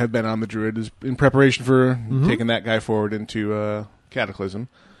logins lately have been on the Druid is in preparation for taking that guy forward into Cataclysm.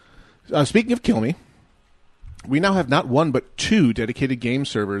 Speaking of Kill Me, we now have not one but 2 dedicated game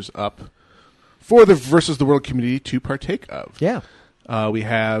servers up for the Versus the World community to partake of. Yeah. We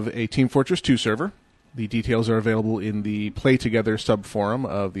have a Team Fortress 2 server. The details are available in the Play Together sub-forum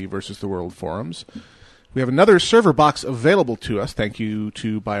of the Versus the World forums. We have another server box available to us. Thank you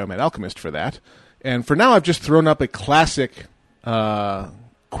to Biomed Alchemist for that. And for now, I've just thrown up a classic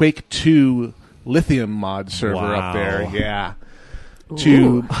Quake 2 Lithium mod server up there. Yeah.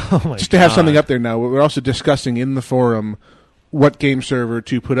 To have something up there now. We're also discussing in the forum what game server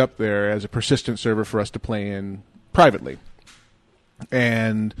to put up there as a persistent server for us to play in privately.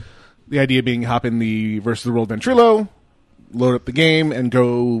 And the idea being hop in the Versus the World Ventrilo, load up the game, and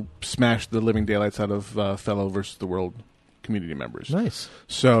go smash the living daylights out of fellow Versus the World community members. Nice.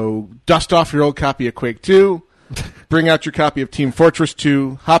 So dust off your old copy of Quake 2, bring out your copy of Team Fortress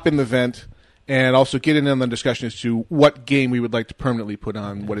 2, hop in the vent, and also get in on the discussion as to what game we would like to permanently put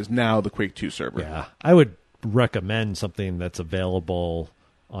on what is now the Quake 2 server. Yeah. I would recommend something that's available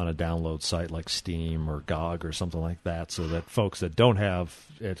on a download site like Steam or GOG or something like that, so that folks that don't have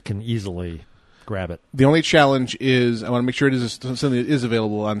it can easily grab it. The only challenge is I want to make sure it is something that is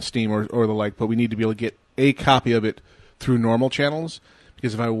available on Steam or the like, but we need to be able to get a copy of it through normal channels,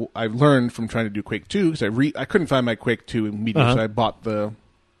 because I've learned from trying to do Quake 2, because I couldn't find my Quake 2 immediately, so I bought the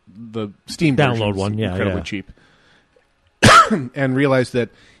Steam download version, one, incredibly cheap, and realized that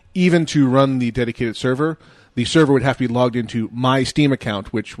even to run the dedicated server, the server would have to be logged into my Steam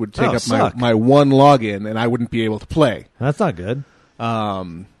account, which would take up my one login, and I wouldn't be able to play. That's not good.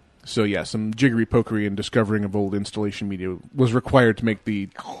 So yeah, some jiggery pokery and discovering of old installation media was required to make the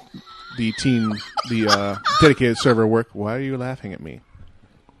dedicated server work. Why are you laughing at me?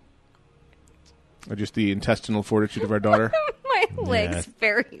 Or just the intestinal fortitude of our daughter? My leg's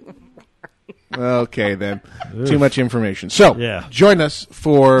very... Okay, then. Too much information. So, join us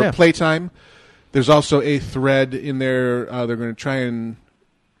for playtime. There's also a thread in there. They're going to try and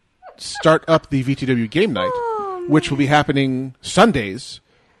start up the VTW game night, which will be happening Sundays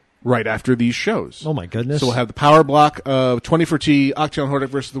right after these shows. Oh, my goodness. So we'll have the power block of 24T, Octagon Hordak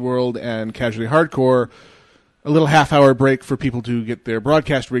vs. the World, and Casually Hardcore. A little half-hour break for people to get their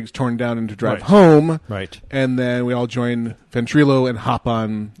broadcast rigs torn down and to drive home. Right. And then we all join Ventrilo and hop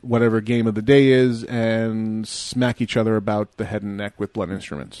on whatever game of the day is and smack each other about the head and neck with blunt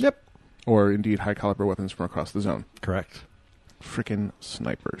instruments. Yep. Or, indeed, high-caliber weapons from across the zone. Correct. Frickin'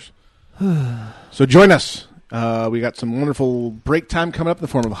 snipers. So join us. We got some wonderful break time coming up in the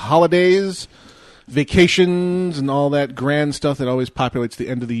form of holidays, vacations, and all that grand stuff that always populates the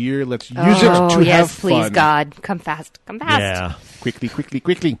end of the year. Let's use it to have fun. Yes, please, God. Come fast. Come fast. Yeah. Quickly.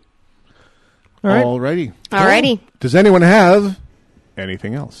 All right. Alrighty. Alrighty. Does anyone have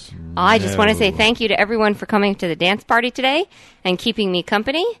anything else? I just want to say thank you to everyone for coming to the dance party today and keeping me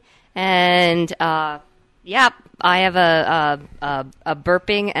company. And, I have a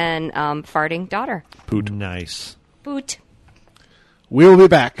burping and farting daughter. Poot. Nice. Poot. We'll be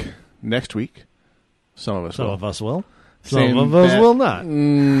back next week. Some of us will. Some of us will not.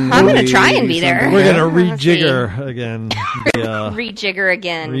 I'm going to try and be there. We're going to rejigger again. Rejigger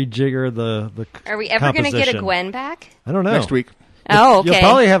again. Rejigger the Are we ever going to get a Gwen back? I don't know. Next week. Oh, okay. You'll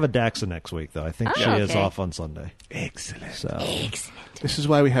probably have a Daxa next week, though. I think she is okay. off on Sunday. Excellent. So. Excellent. This is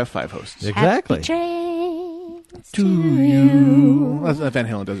why we have 5 hosts. Exactly. Happy trains to you. Van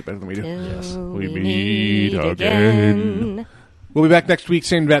Halen does it better than we do. Yes. We meet again. We'll be back next week,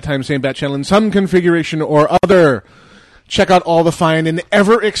 same bat time, same bat channel, in some configuration or other. Check out all the fine and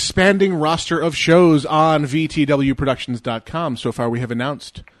ever-expanding roster of shows on VTWProductions.com. So far, we have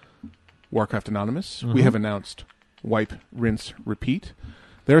announced Warcraft Anonymous. We have announced Wipe, Rinse, Repeat.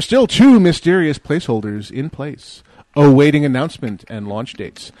 There are still 2 mysterious placeholders in place, awaiting announcement and launch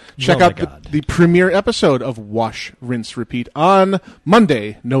dates. Check out the premiere episode of Wash, Rinse, Repeat on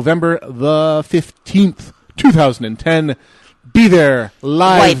Monday, November the 15th, 2010. Be there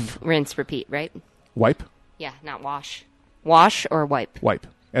live. Wipe, rinse, repeat, right? Wipe? Yeah, not wash. Wash or wipe? Wipe.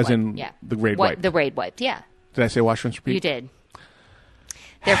 As wipe. in the raid wipe. The raid wipe, yeah. Did I say wash, rinse, repeat? You did.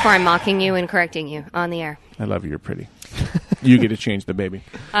 Therefore, I'm mocking you and correcting you on the air. I love you. You're pretty. You get to change the baby.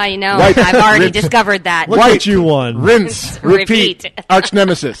 I know. Wipe, I've already rinse, discovered that. Look what you won. Rinse, repeat. Arch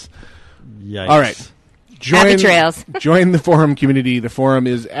nemesis. Yikes. All right. Happy trails. Join the forum community. The forum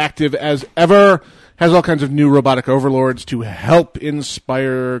is active as ever. Has all kinds of new robotic overlords to help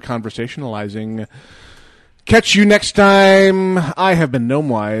inspire conversationalizing. Catch you next time. I have been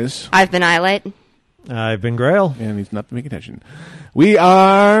Gnomewise. I've been Eyelight. I've been Grail. And he's not paying attention. We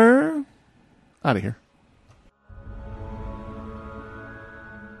are out of here.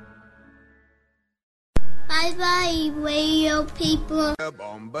 Bye-bye, radio people.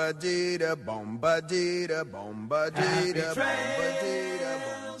 Happy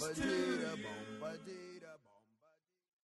trails.